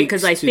good that point,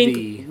 because I speaks to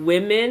think the-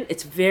 women,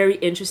 it's very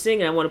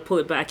interesting, and I want to pull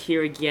it back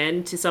here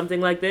again to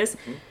something like this.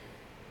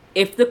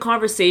 If the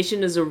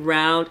conversation is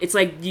around, it's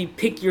like you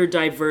pick your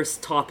diverse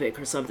topic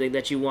or something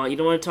that you want. You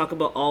don't want to talk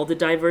about all the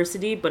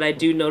diversity, but I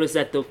do notice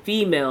that the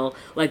female,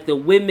 like the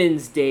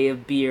Women's Day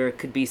of beer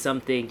could be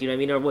something, you know what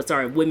I mean?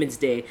 Or Women's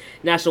Day.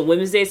 National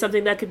Women's Day is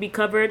something that could be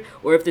covered.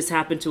 Or if this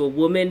happened to a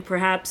woman,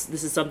 perhaps,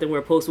 this is something where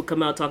a post will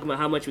come out talking about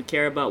how much we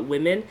care about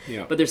women.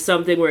 Yeah. But there's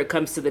something where it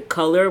comes to the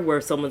color where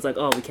someone's like,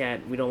 oh,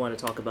 we don't want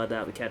to talk about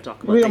that. We can't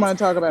talk about We don't things want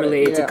to talk about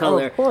related it. to Yeah,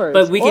 color. of course.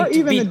 But we or can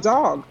even be a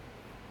dog.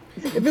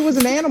 If it was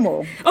an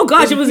animal. Oh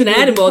gosh, then it was an people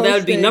would animal, that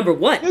would be post it. number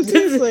one. No,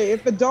 seriously,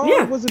 if a dog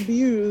Yeah. was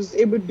abused,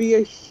 it would be a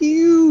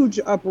huge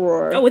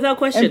uproar. Oh, without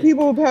question. And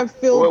people would have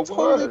felt Well, it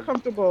totally was.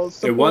 comfortable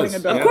supporting was. a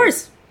dog. Of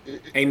course.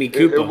 Amy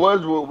Cooper. It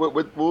was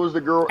what was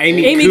the girl?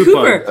 Amy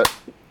Cooper.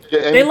 Yeah,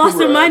 Amy They lost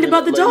Cooper, their mind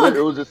about the dog.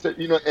 It was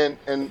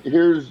and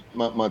here's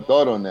my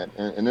thought on that,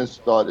 and this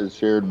thought is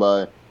shared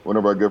by one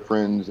of our good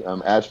friends,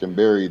 Ashton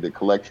Berry, the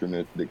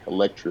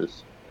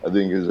collectress. I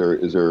think is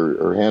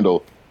her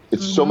handle.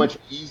 It's so much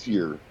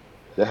easier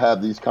to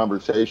have these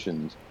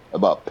conversations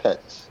about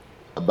pets,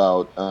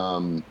 about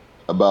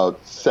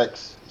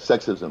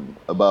sexism,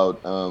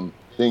 about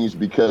things,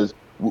 because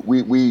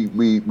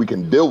we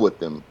can deal with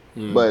them.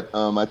 But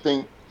I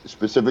think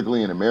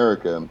specifically in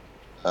America,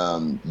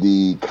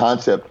 the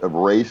concept of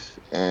race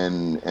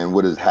and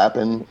what has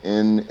happened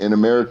in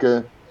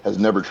America has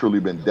never truly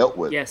been dealt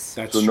with. Yes,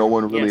 so no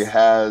one really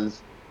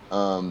has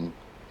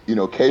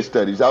case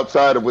studies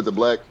outside of what the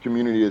black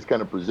community has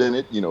kind of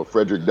presented.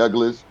 Frederick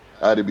Douglass,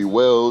 Ida B.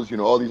 Wells,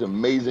 all these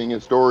amazing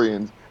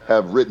historians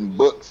have written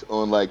books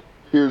on, like,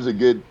 here's a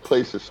good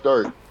place to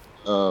start.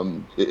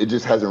 It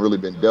just hasn't really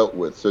been dealt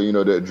with. So,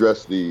 to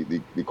address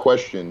the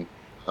question,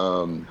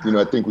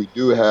 I think we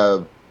do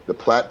have the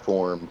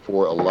platform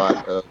for a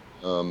lot of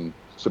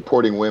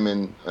supporting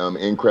women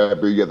in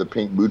craft beer. You have the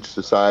Pink Boots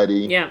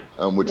Society,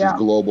 which is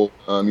global.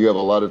 You have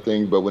a lot of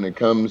things, but when it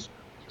comes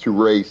to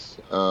race,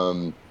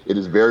 it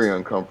is very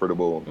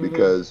uncomfortable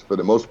because, for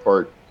the most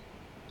part,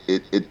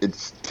 it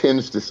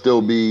tends to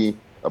still be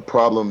a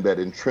problem that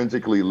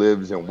intrinsically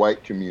lives in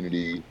white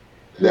community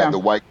that the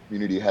white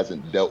community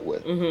hasn't dealt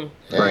with.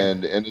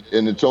 And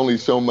it's only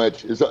so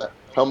much.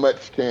 How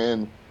much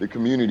can the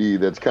community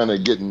that's kind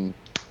of getting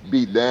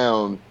beat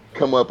down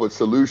come up with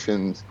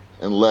solutions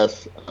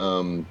unless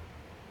the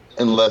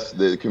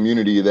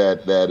community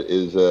that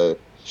is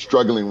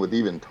struggling with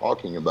even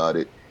talking about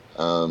it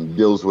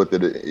deals with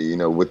it,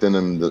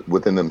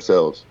 within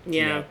themselves.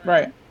 Yeah.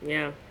 Right.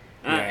 Yeah.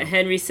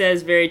 Henry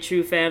says, very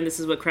true, fam. This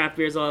is what craft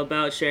beer is all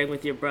about, sharing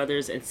with your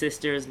brothers and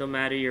sisters, no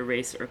matter your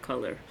race or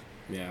color.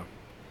 Yeah.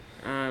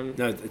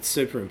 No, it's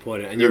super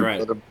important, and you're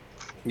right.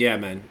 Yeah,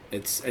 man.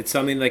 It's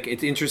something, like,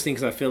 it's interesting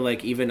because I feel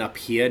like even up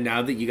here,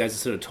 now that you guys are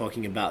sort of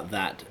talking about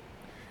that,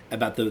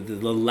 about the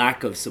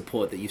lack of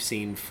support that you've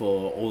seen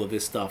for all of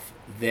this stuff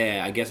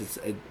there, I guess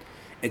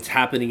it's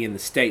happening in the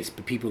States,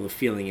 but people are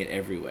feeling it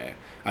everywhere.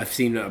 I've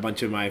seen a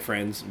bunch of my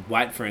friends,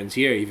 white friends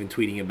here, even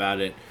tweeting about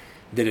it,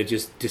 that are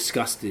just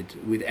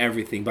disgusted with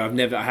everything. But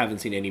I haven't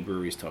seen any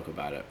breweries talk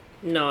about it.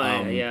 No,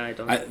 I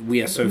don't.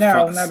 We are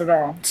not at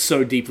all.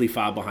 So deeply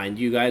far behind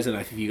you guys, and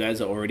I think you guys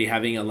are already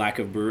having a lack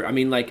of brewery. I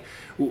mean, like,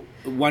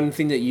 one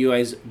thing that you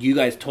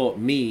guys taught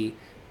me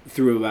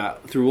through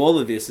all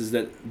of this is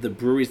that the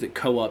breweries that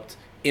co-opt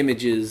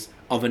images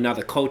of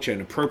another culture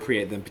and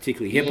appropriate them,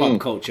 particularly hip hop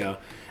culture,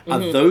 are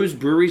those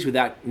breweries,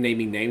 without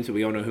naming names, that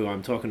we all know who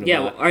I'm talking about.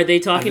 Yeah, are they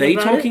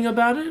talking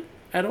about it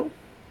at all?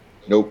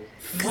 Nope.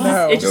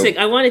 No. Interesting.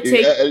 I want to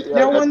take.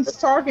 No one's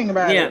talking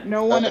about it.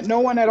 No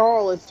one at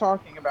all is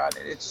talking about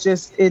it. It's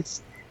just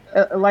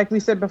like we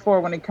said before.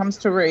 When it comes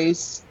to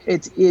race,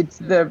 it's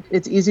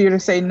easier to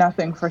say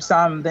nothing for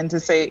some than to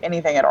say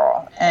anything at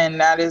all, and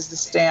that is the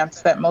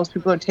stance that most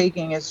people are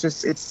taking.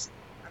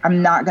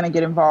 I'm not going to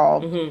get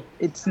involved.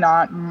 It's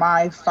not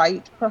my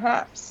fight,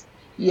 perhaps.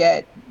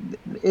 Yet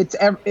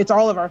it's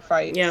all of our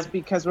fights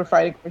because we're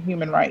fighting for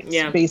human rights,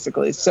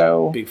 basically.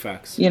 So big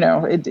facts.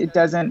 It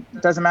doesn't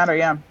matter.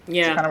 Yeah.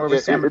 It's kind of where we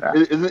stand with that.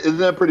 Isn't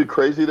that pretty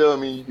crazy though? I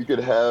mean,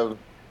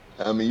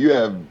 you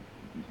have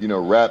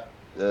rap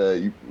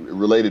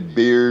related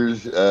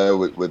beers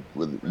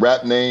with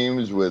rap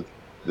names, with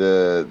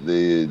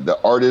the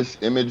artist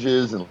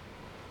images and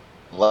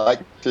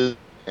likenesses,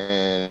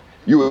 and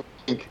you would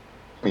think,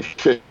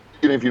 shit.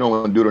 Even if you don't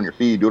want to do it on your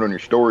feed, do it on your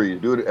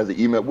stories, do it as an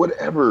email,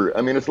 whatever.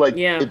 I mean, it's like,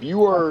 if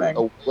you are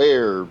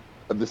aware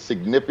of the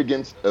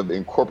significance of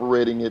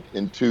incorporating it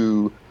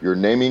into your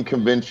naming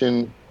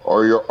convention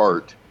or your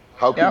art,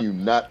 how can you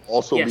not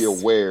also be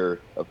aware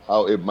of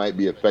how it might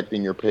be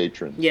affecting your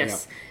patrons?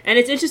 Yes. And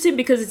it's interesting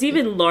because it's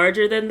even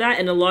larger than that,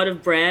 and a lot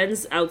of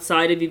brands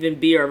outside of even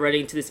beer are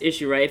running into this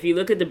issue, right? If you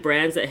look at the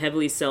brands that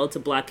heavily sell to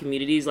black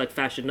communities, like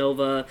Fashion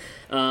Nova,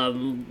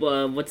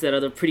 what's that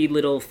other Pretty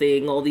Little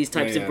Thing, all these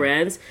types of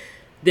brands,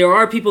 there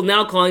are people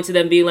now calling to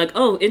them being like,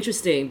 oh,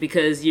 interesting,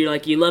 because you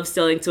love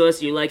selling to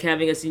us, you like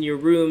having us in your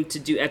room to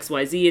do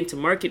XYZ and to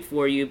market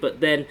for you,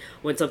 but then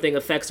when something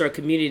affects our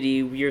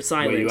community, you're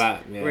silent. Where you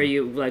at? Yeah.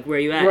 Where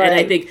you at? Right. And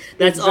I think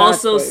that's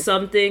also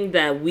something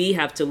that we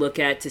have to look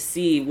at to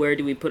see where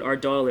do we put our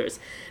dollars.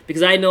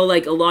 Because I know,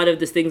 like, a lot of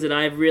the things that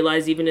I've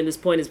realized even in this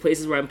point is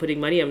places where I'm putting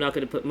money, I'm not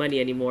going to put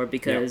money anymore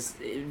because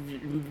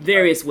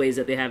various ways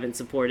that they haven't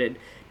supported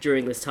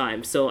during this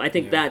time. So I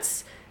think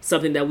that's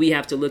something that we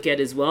have to look at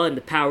as well, and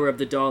the power of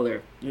the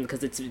dollar,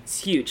 because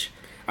it's huge.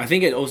 I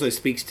think it also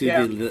speaks to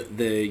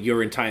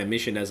your entire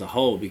mission as a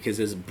whole, because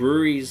as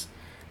breweries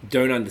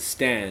don't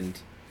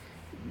understand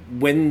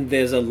when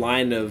there's a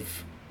line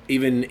of,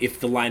 even if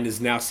the line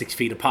is now 6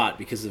 feet apart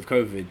because of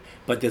COVID,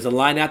 but there's a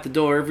line out the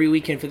door every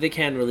weekend for the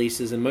can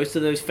releases, and most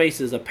of those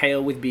faces are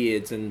pale with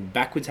beards and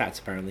backwards hats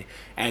apparently,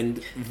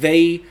 and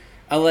they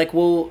are like,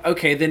 well,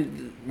 okay,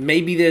 then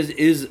maybe there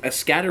is a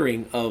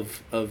scattering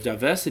of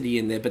diversity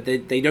in there, but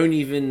they don't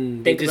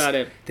even Think about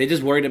it. They're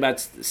just worried about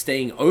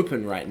staying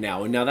open right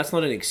now, and now that's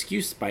not an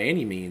excuse by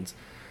any means.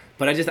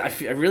 But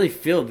I really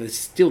feel that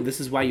still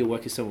this is why your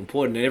work is so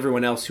important, and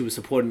everyone else who was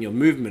supporting your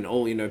movement,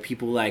 all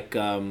people like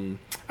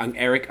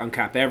Eric,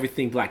 Uncap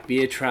Everything, Black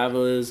Beer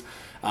Travelers,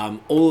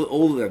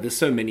 all there's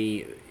so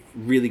many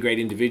really great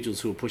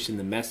individuals who are pushing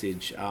the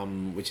message,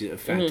 which is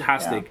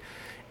fantastic,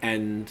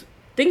 and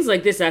things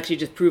like this actually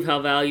just prove how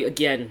valuable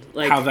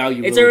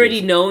valuable it's already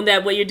known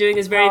that what you're doing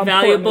is very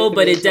valuable,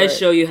 but it does right.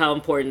 show you how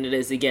important it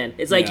is again.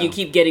 It's like you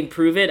keep getting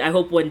proven. I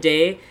hope one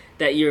day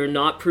that you're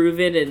not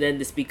proven and then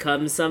this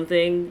becomes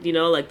something,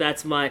 like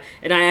that's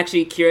and I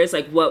actually curious,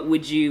 like what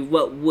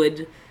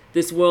would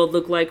this world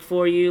look like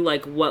for you?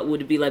 Like what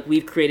would it be like?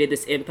 We've created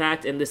this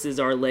impact and this is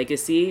our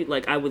legacy.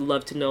 Like I would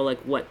love to know like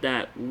what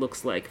that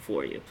looks like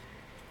for you.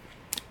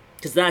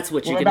 Because that's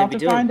what you're going to be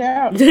doing. Find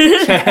out.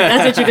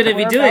 That's what you're going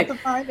to be doing. About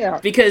to find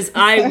out. Because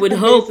I would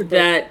hope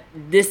that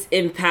this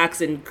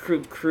impacts and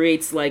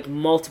creates like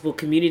multiple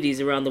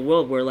communities around the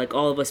world where like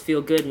all of us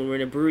feel good when we're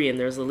in a brewery and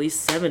there's at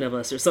least 7 of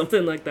us or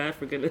something like that.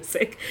 For goodness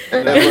sake.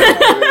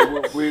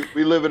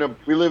 we live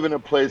in a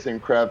place in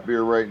craft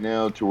beer right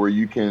now to where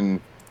you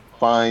can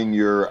find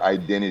your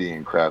identity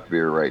in craft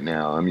beer right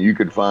now. I mean, you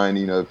could find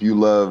if you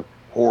love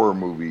horror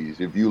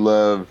movies, if you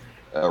love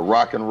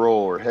rock and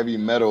roll or heavy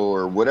metal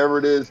or whatever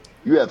it is,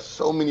 you have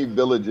so many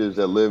villages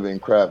that live in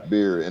craft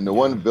beer, and the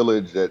one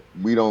village that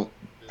we don't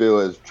feel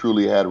has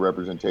truly had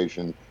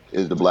representation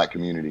is the Black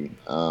community.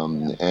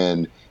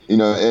 And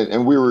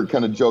we were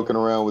kind of joking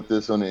around with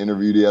this on the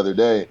interview the other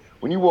day.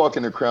 When you walk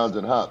into Crowns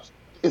and Hops,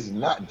 it's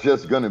not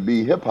just going to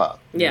be hip hop.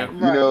 Yeah.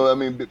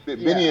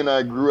 Benny and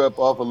I grew up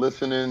off of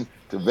listening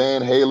to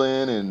Van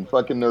Halen and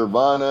fucking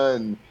Nirvana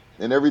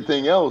and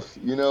everything else,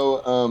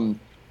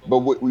 but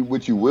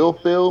what you will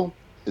feel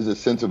is a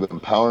sense of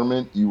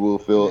empowerment. You will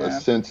feel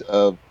a sense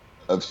of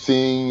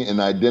seeing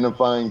and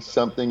identifying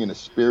something in a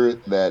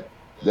spirit that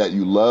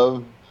you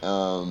love,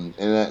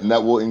 and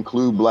that will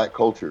include Black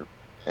culture,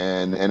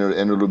 and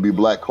it'll be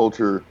Black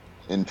culture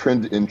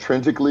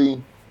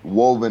intrinsically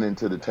woven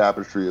into the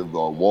tapestry of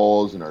our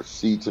walls and our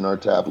seats and our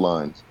tap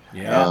lines.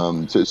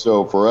 Yeah.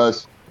 So for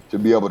us to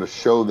be able to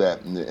show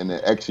that and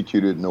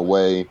execute it in a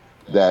way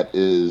that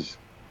is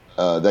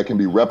that can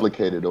be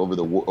replicated over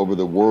the world, over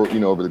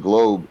the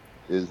globe,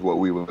 is what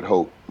we would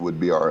hope would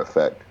be our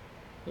effect.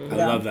 I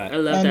love that. I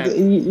love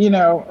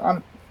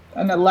that.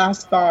 And the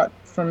last thought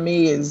from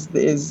me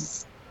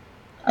is,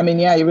 I mean,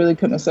 you really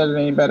couldn't have said it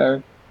any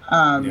better.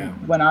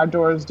 When our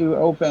doors do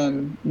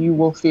open, you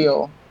will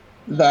feel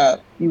a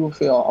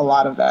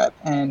lot of that,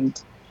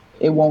 and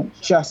it won't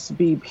just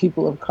be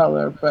people of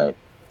color, but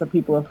the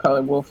people of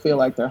color will feel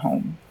like they're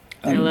home.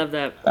 And I love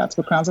that. That's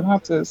what Crowns and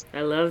Hops is.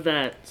 I love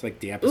that. It's like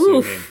the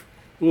episode name.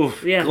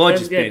 Oof, yeah,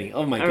 gorgeous, Benny.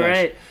 Oh my All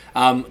gosh.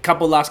 right.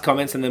 Couple last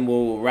comments and then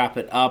we'll wrap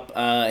it up.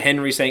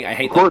 Henry saying, I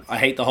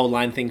hate the whole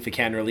line thing for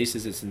can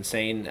releases. It's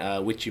insane.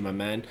 With you, my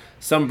man.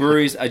 Some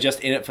breweries are just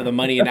in it for the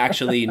money and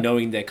actually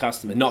knowing their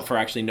customer, not for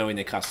actually knowing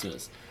their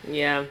customers.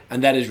 Yeah.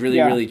 And that is really,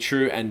 really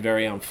true and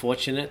very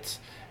unfortunate.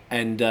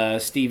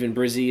 And Stephen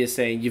Brizzy is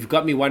saying, you've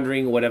got me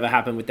wondering whatever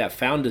happened with that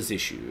founders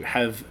issue.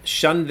 Have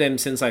shunned them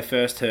since I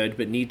first heard,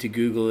 but need to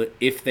Google it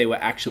if they were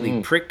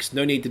actually pricks.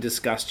 No need to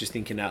discuss, just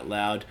thinking out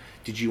loud.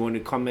 Did you want to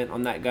comment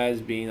on that,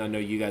 guys? I know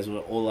you guys were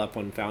all up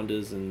on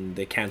founders and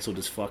they're cancelled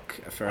as fuck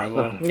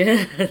forever.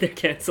 Yeah, they're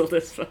cancelled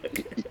as fuck.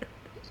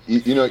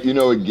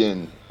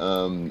 Again,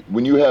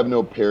 when you have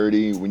no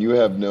parity, when you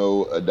have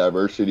no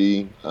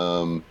diversity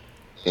in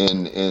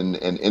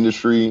an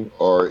industry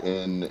or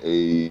in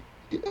a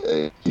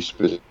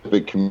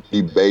specific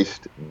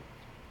community-based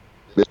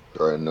business.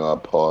 Or no, I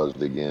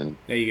paused again.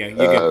 There you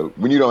go.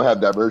 When you don't have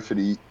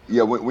diversity,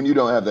 when you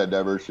don't have that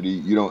diversity,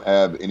 you don't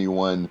have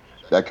anyone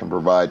that can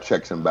provide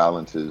checks and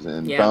balances.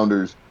 And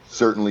founders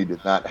certainly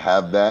did not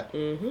have that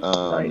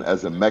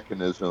as a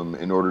mechanism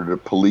in order to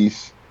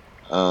police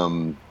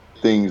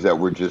things that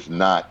were just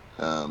not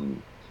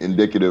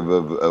indicative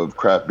of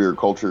craft beer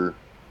culture.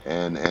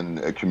 And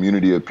a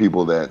community of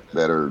people that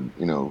are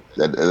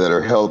that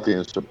are healthy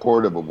and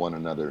supportive of one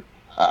another.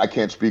 I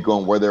can't speak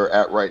on where they're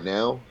at right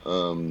now.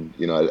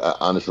 I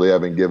honestly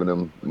haven't given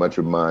them much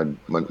of my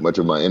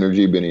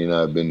energy. Benny and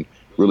I have been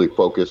really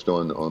focused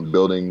on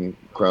building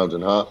Crowns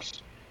and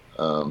Hops.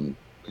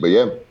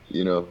 But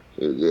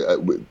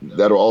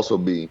that'll also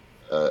be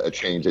a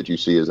change that you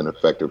see as an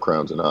effect of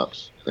Crowns and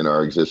Hops in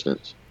our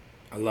existence.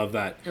 I love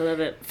that. I love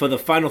it. For the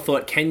final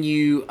thought, can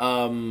you?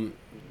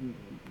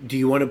 Do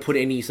you want to put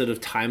any sort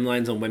of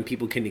timelines on when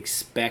people can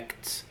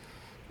expect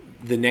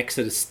the next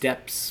sort of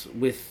steps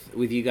with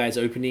you guys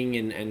opening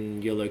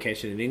and your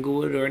location in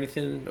Inglewood or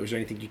anything? Or is there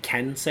anything you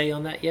can say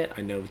on that yet?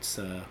 I know it's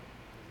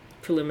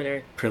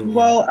preliminary.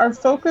 Well, our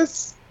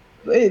focus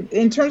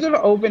in terms of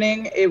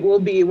opening, it will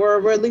be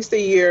we're at least a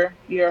year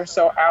or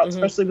so out,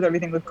 especially with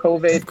everything with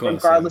COVID. Of course,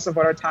 regardless of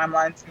what our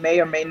timelines may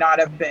or may not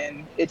have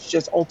been, it's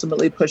just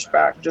ultimately pushed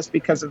back just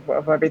because of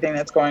everything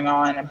that's going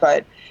on.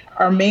 But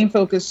our main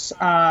focus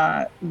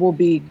will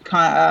be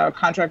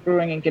contract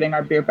brewing and getting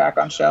our beer back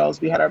on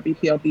shelves. We had our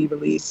BPLB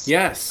release.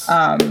 Yes.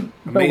 But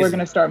we're Amazing. going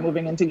to start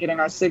moving into getting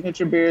our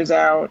signature beers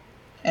out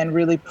and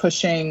really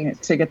pushing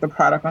to get the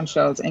product on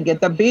shelves and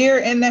get the beer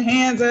in the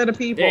hands of the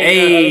people.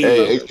 Hey.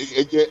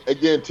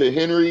 Again, to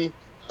Henry,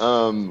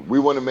 we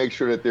want to make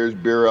sure that there's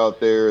beer out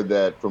there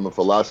that, from a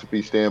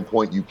philosophy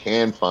standpoint, you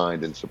can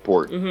find and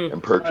support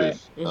and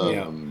purchase,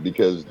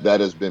 because that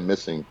has been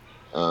missing.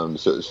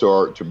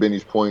 To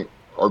Benny's point,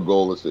 our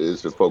goal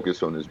is to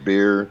focus on this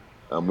beer.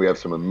 We have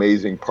some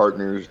amazing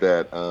partners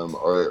that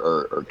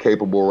are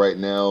capable right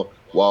now,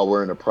 while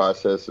we're in the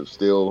process of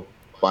still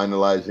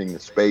finalizing the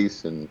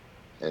space and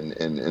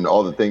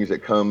all the things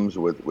that comes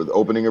with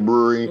opening a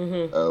brewery.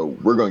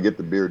 We're going to get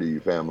the beer to you,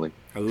 family.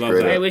 I love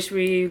Straight that. I wish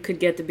we could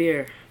get the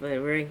beer, but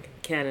we're in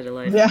Canada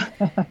life. Yeah.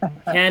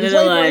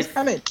 Canada life.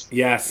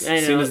 Yes. I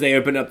As soon know. as they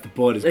open up the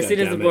borders. As soon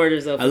as the goddammit.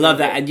 borders open. I love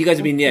that. And you guys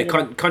have been Yeah.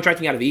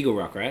 contracting out of Eagle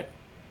Rock, right?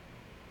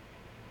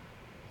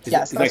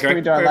 Yes, is that that's where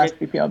we correct? did our last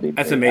BPLB.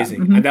 That's beer,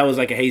 amazing. yeah. And that was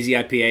like a hazy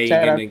IPA.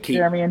 Shout You're out gonna keep.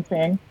 Jeremy and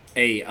Ting.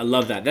 Hey, I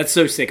love that. That's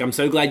so sick. I'm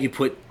so glad you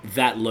put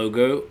that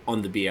logo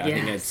on the beer. I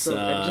think Yeah, it's so,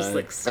 it just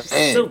looks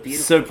so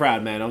beautiful. so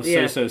proud, man. I'm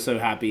Yeah. so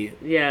happy.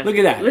 Yeah. Look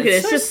at that. Look at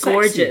it. It's It's so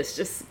just sexy. gorgeous.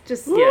 Just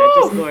just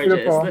gorgeous.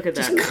 Beautiful. Look at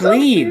that.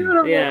 Clean.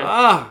 Yeah.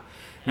 Ah,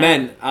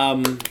 man.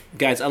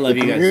 Guys, I love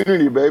you guys.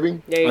 Community,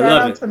 baby. There you I go. love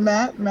Shout out it. to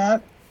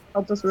Matt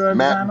helped us with our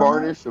Matt design.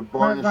 Varnish of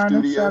Varnish Varnish,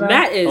 Studio. shout out.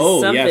 Matt is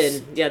Oh, something.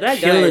 yes. Yeah, that guy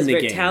Killing is the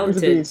very game. He's a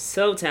talented. beast.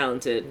 So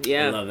talented.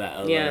 Yeah. I love that. I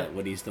love Yeah. that,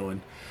 what he's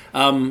doing.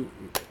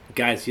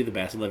 Guys, you're the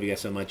best. I love you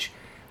guys so much.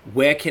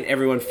 Where can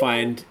everyone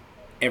find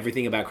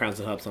everything about Crowns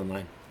and Hops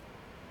online?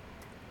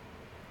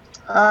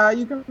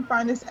 You can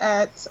find us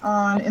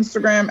on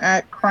Instagram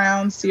at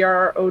Crowns,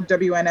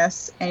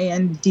 CROWNS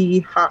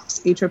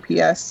hops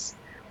HOPS,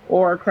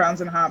 or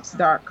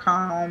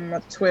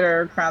crownsandhops.com,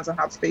 Twitter, Crowns and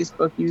Hops,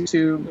 Facebook,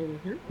 YouTube.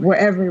 We're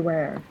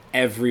everywhere.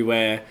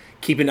 Everywhere.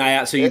 Keep an eye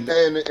out. So you.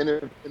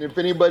 And if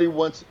anybody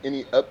wants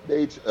any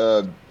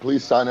updates,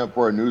 please sign up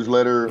for our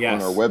newsletter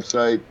Yes. on our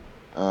website.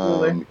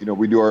 Absolutely.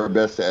 We do our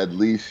best to at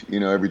least,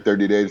 every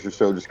 30 days or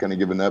so, just kind of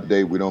give an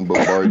update. We don't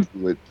bombard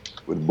you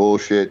with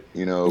bullshit,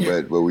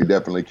 but we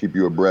definitely keep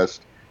you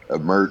abreast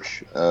of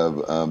merch,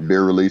 of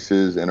beer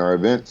releases, and our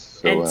events.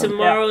 So, And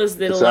tomorrow is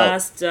the it's out.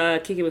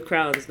 last Kick It With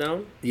Crowns,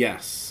 no?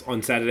 Yes.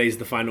 On Saturday's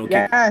the final.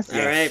 Yes.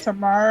 All right.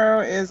 Tomorrow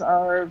is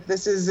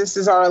this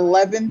is our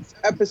 11th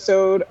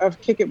episode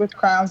of Kick It With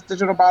Crowns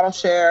Digital Bottle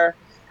Share.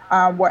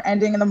 We're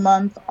ending the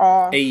month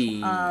off Hey.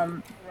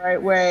 the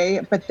right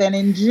way, but then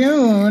in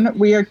June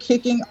we are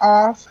kicking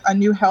off a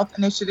new health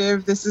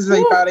initiative. This is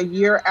about a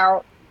year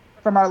out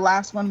from our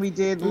last one we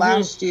did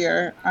last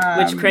year,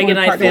 Which Craig and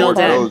I we're failed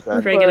partnered at.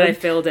 with Craig and I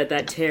failed at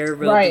that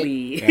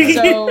terribly.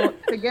 Yeah. So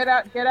to get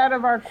out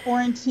of our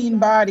quarantine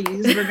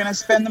bodies, we're gonna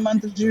spend the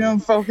month of June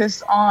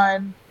focused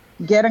on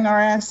getting our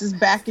asses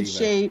back in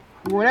shape.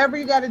 Whatever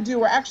you got to do,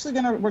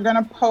 we're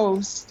gonna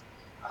post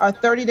a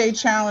 30-day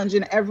challenge,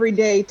 and every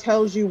day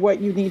tells you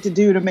what you need to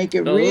do to make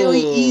it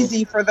really Oh.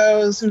 easy for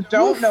those who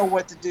don't know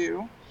what to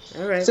do.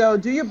 All right. So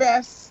do your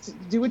best,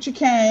 do what you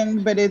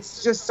can, but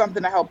it's just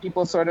something to help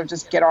people sort of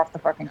just get off the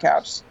fucking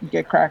couch,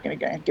 get cracking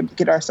again,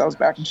 get ourselves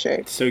back in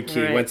shape. So key.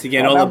 All right. Once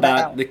again, All all about about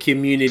balance. the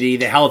community,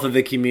 the health of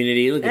the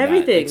community. Look at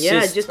Everything, that. It's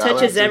yeah, just touches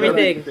Balance is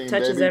everything.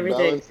 Touches baby.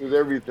 everything. Balance is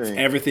everything.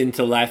 everything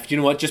to life. You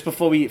know what? Just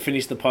before we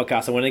finish the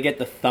podcast, I want to get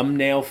the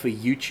thumbnail for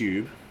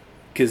YouTube.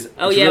 Because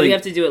Oh yeah, we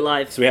have to do it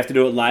live. So we have to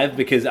do it live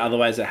because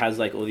otherwise it has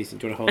like all these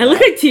things. Do you want to I hold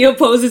look up? like Tio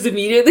poses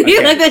immediately.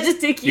 Okay. Like I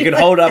just take You can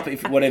hold up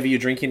whatever you're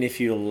drinking if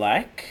you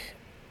like.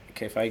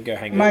 Okay, if I go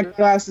hang My on.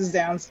 glass is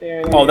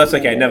downstairs. Oh, that's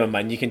okay. Never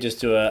mind. You can just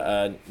do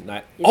a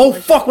night. Oh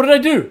fuck! What did I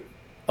do?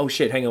 Oh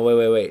shit! Hang on.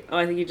 Wait. Oh,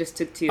 I think you just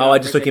took Tio. Oh, I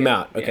out just for a took him second.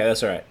 out. Okay, Yeah.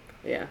 that's all right.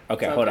 Yeah.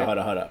 Okay, it's hold okay.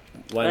 on. I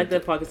like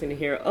the podcast in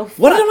here. Oh, fuck.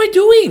 What am I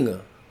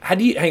doing? How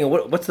do you hang on?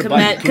 What's the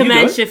Command, button? Can you do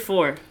command it? Shift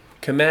 4.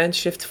 Command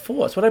Shift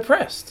 4. That's what I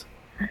pressed.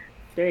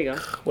 There you go.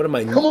 What am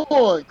I? Come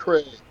on,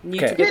 Craig. New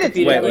Okay. to the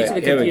computer. Wait. New to the Here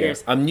we go.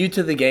 computers. I'm new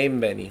to the game,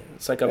 Benny.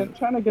 It's like I'm I'm.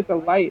 trying to get the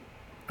light.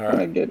 All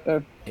right.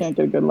 Can't get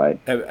a good light.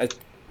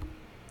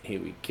 Here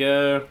we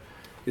go.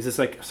 This is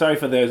like. Sorry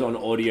for those on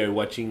audio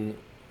watching,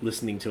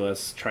 listening to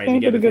us trying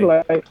Can't to get get a good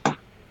everything. light.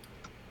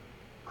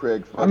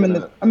 Craig, I'm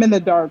in the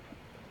dark.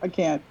 I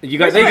can't. You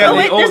guys. There's There you a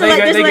light. go. There's a There light.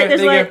 you There's a go. light.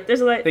 There's a There you light. go.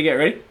 There's a light. They get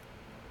ready.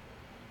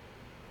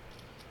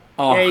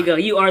 Oh, There you go.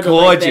 You are the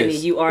light, gorgeous. Benny.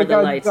 You are It the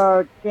got light.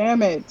 dark.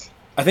 Damn it.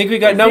 I think we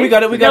got. No, we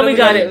got it. We got No, it. we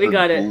got it. We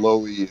got it.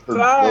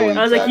 Sorry.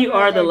 I was like, you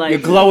are the light. You're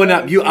glowing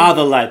up. You are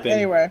the light, Benny.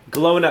 Anyway.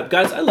 Glowing up,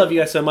 guys. I love you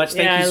guys so much.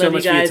 Thank Yeah, you I so love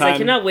much you for your guys. time. I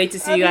cannot wait to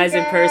see Love you you guys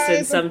in person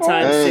guys, of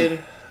sometime course. soon.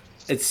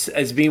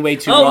 It's been way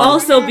too Oh, long.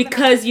 also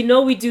because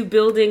we do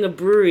building a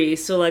brewery,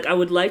 so like I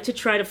would like to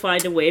try to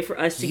find a way for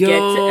us to get to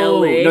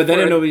LA. No, they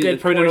don't know. They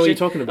probably don't know what you're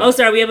talking about. Oh,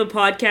 sorry, we have a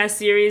podcast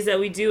series that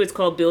we do. It's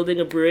called Building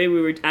a Brewery.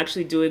 We were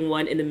actually doing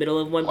one in the middle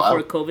of one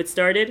before COVID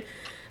started.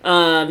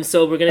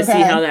 So we're gonna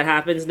see how that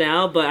happens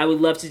now. But I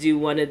would love to do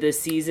one of the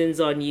seasons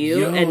on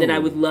you, and then I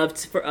would love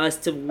for us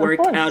to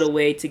work out a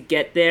way to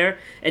get there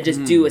and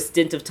just do a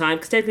stint of time.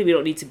 Because technically, we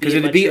don't need to be. Because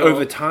it'd be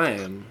over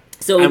time.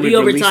 So it would be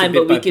over time,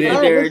 but we can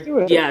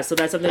either. Yeah, so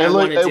that's something I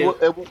want to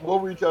do. We'll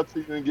reach out to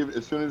you and give,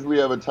 as soon as we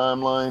have a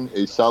timeline,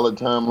 a solid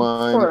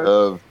timeline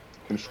of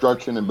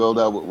construction and build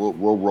out.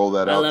 We'll roll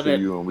that out to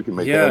you, and we can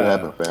make that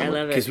happen, family. I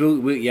love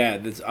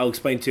it. Because I'll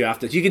explain to you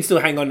after. You can still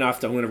hang on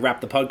after. I'm going to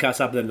wrap the podcast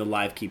up, and then the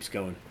live keeps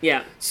going.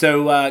 Yeah.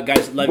 So,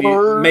 guys, love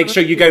you. Make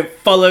sure you go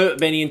follow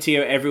Benny and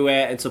Tio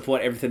everywhere and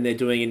support everything they're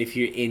doing. And if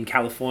you're in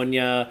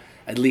California,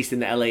 at least in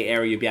the LA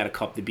area, you'll be able to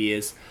cop the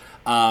beers.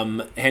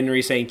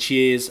 Henry saying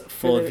cheers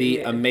for the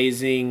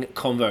amazing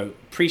convo.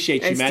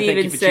 Appreciate you, and man. Steven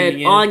Thank you for said,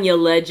 tuning in. Anya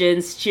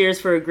legends. Cheers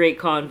for a great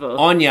convo.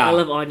 Anya. I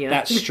love Anya.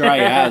 That's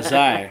straight as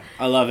I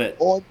love it.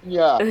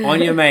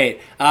 Anya, mate.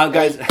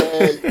 Guys.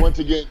 Hey, once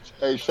again,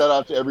 shout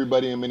out to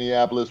everybody in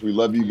Minneapolis. We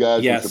love you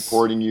guys. We're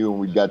supporting you,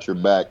 and we got your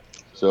back.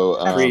 So,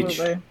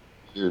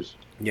 cheers.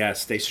 Yeah,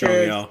 stay strong,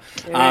 y'all.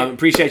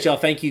 Appreciate y'all.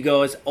 Thank you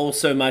guys all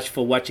so much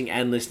for watching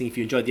and listening. If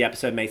you enjoyed the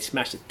episode, mate,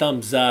 smash the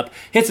thumbs up.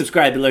 Hit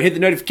subscribe below. Hit the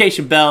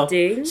notification bell.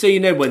 Ding. So you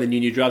know when the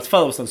new drops.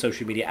 Follow us on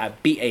social media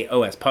at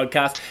BAOS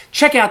Podcast.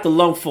 Check out the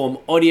long form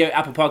audio,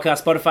 Apple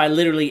Podcast, Spotify,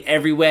 literally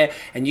everywhere.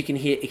 And you can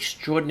hear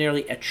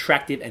extraordinarily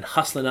attractive and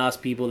hustling ass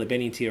people that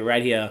Benny and Tia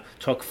right here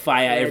talk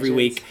fire every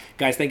week.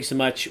 Guys, thank you so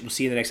much. We'll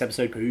see you in the next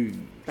episode.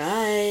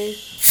 Bye.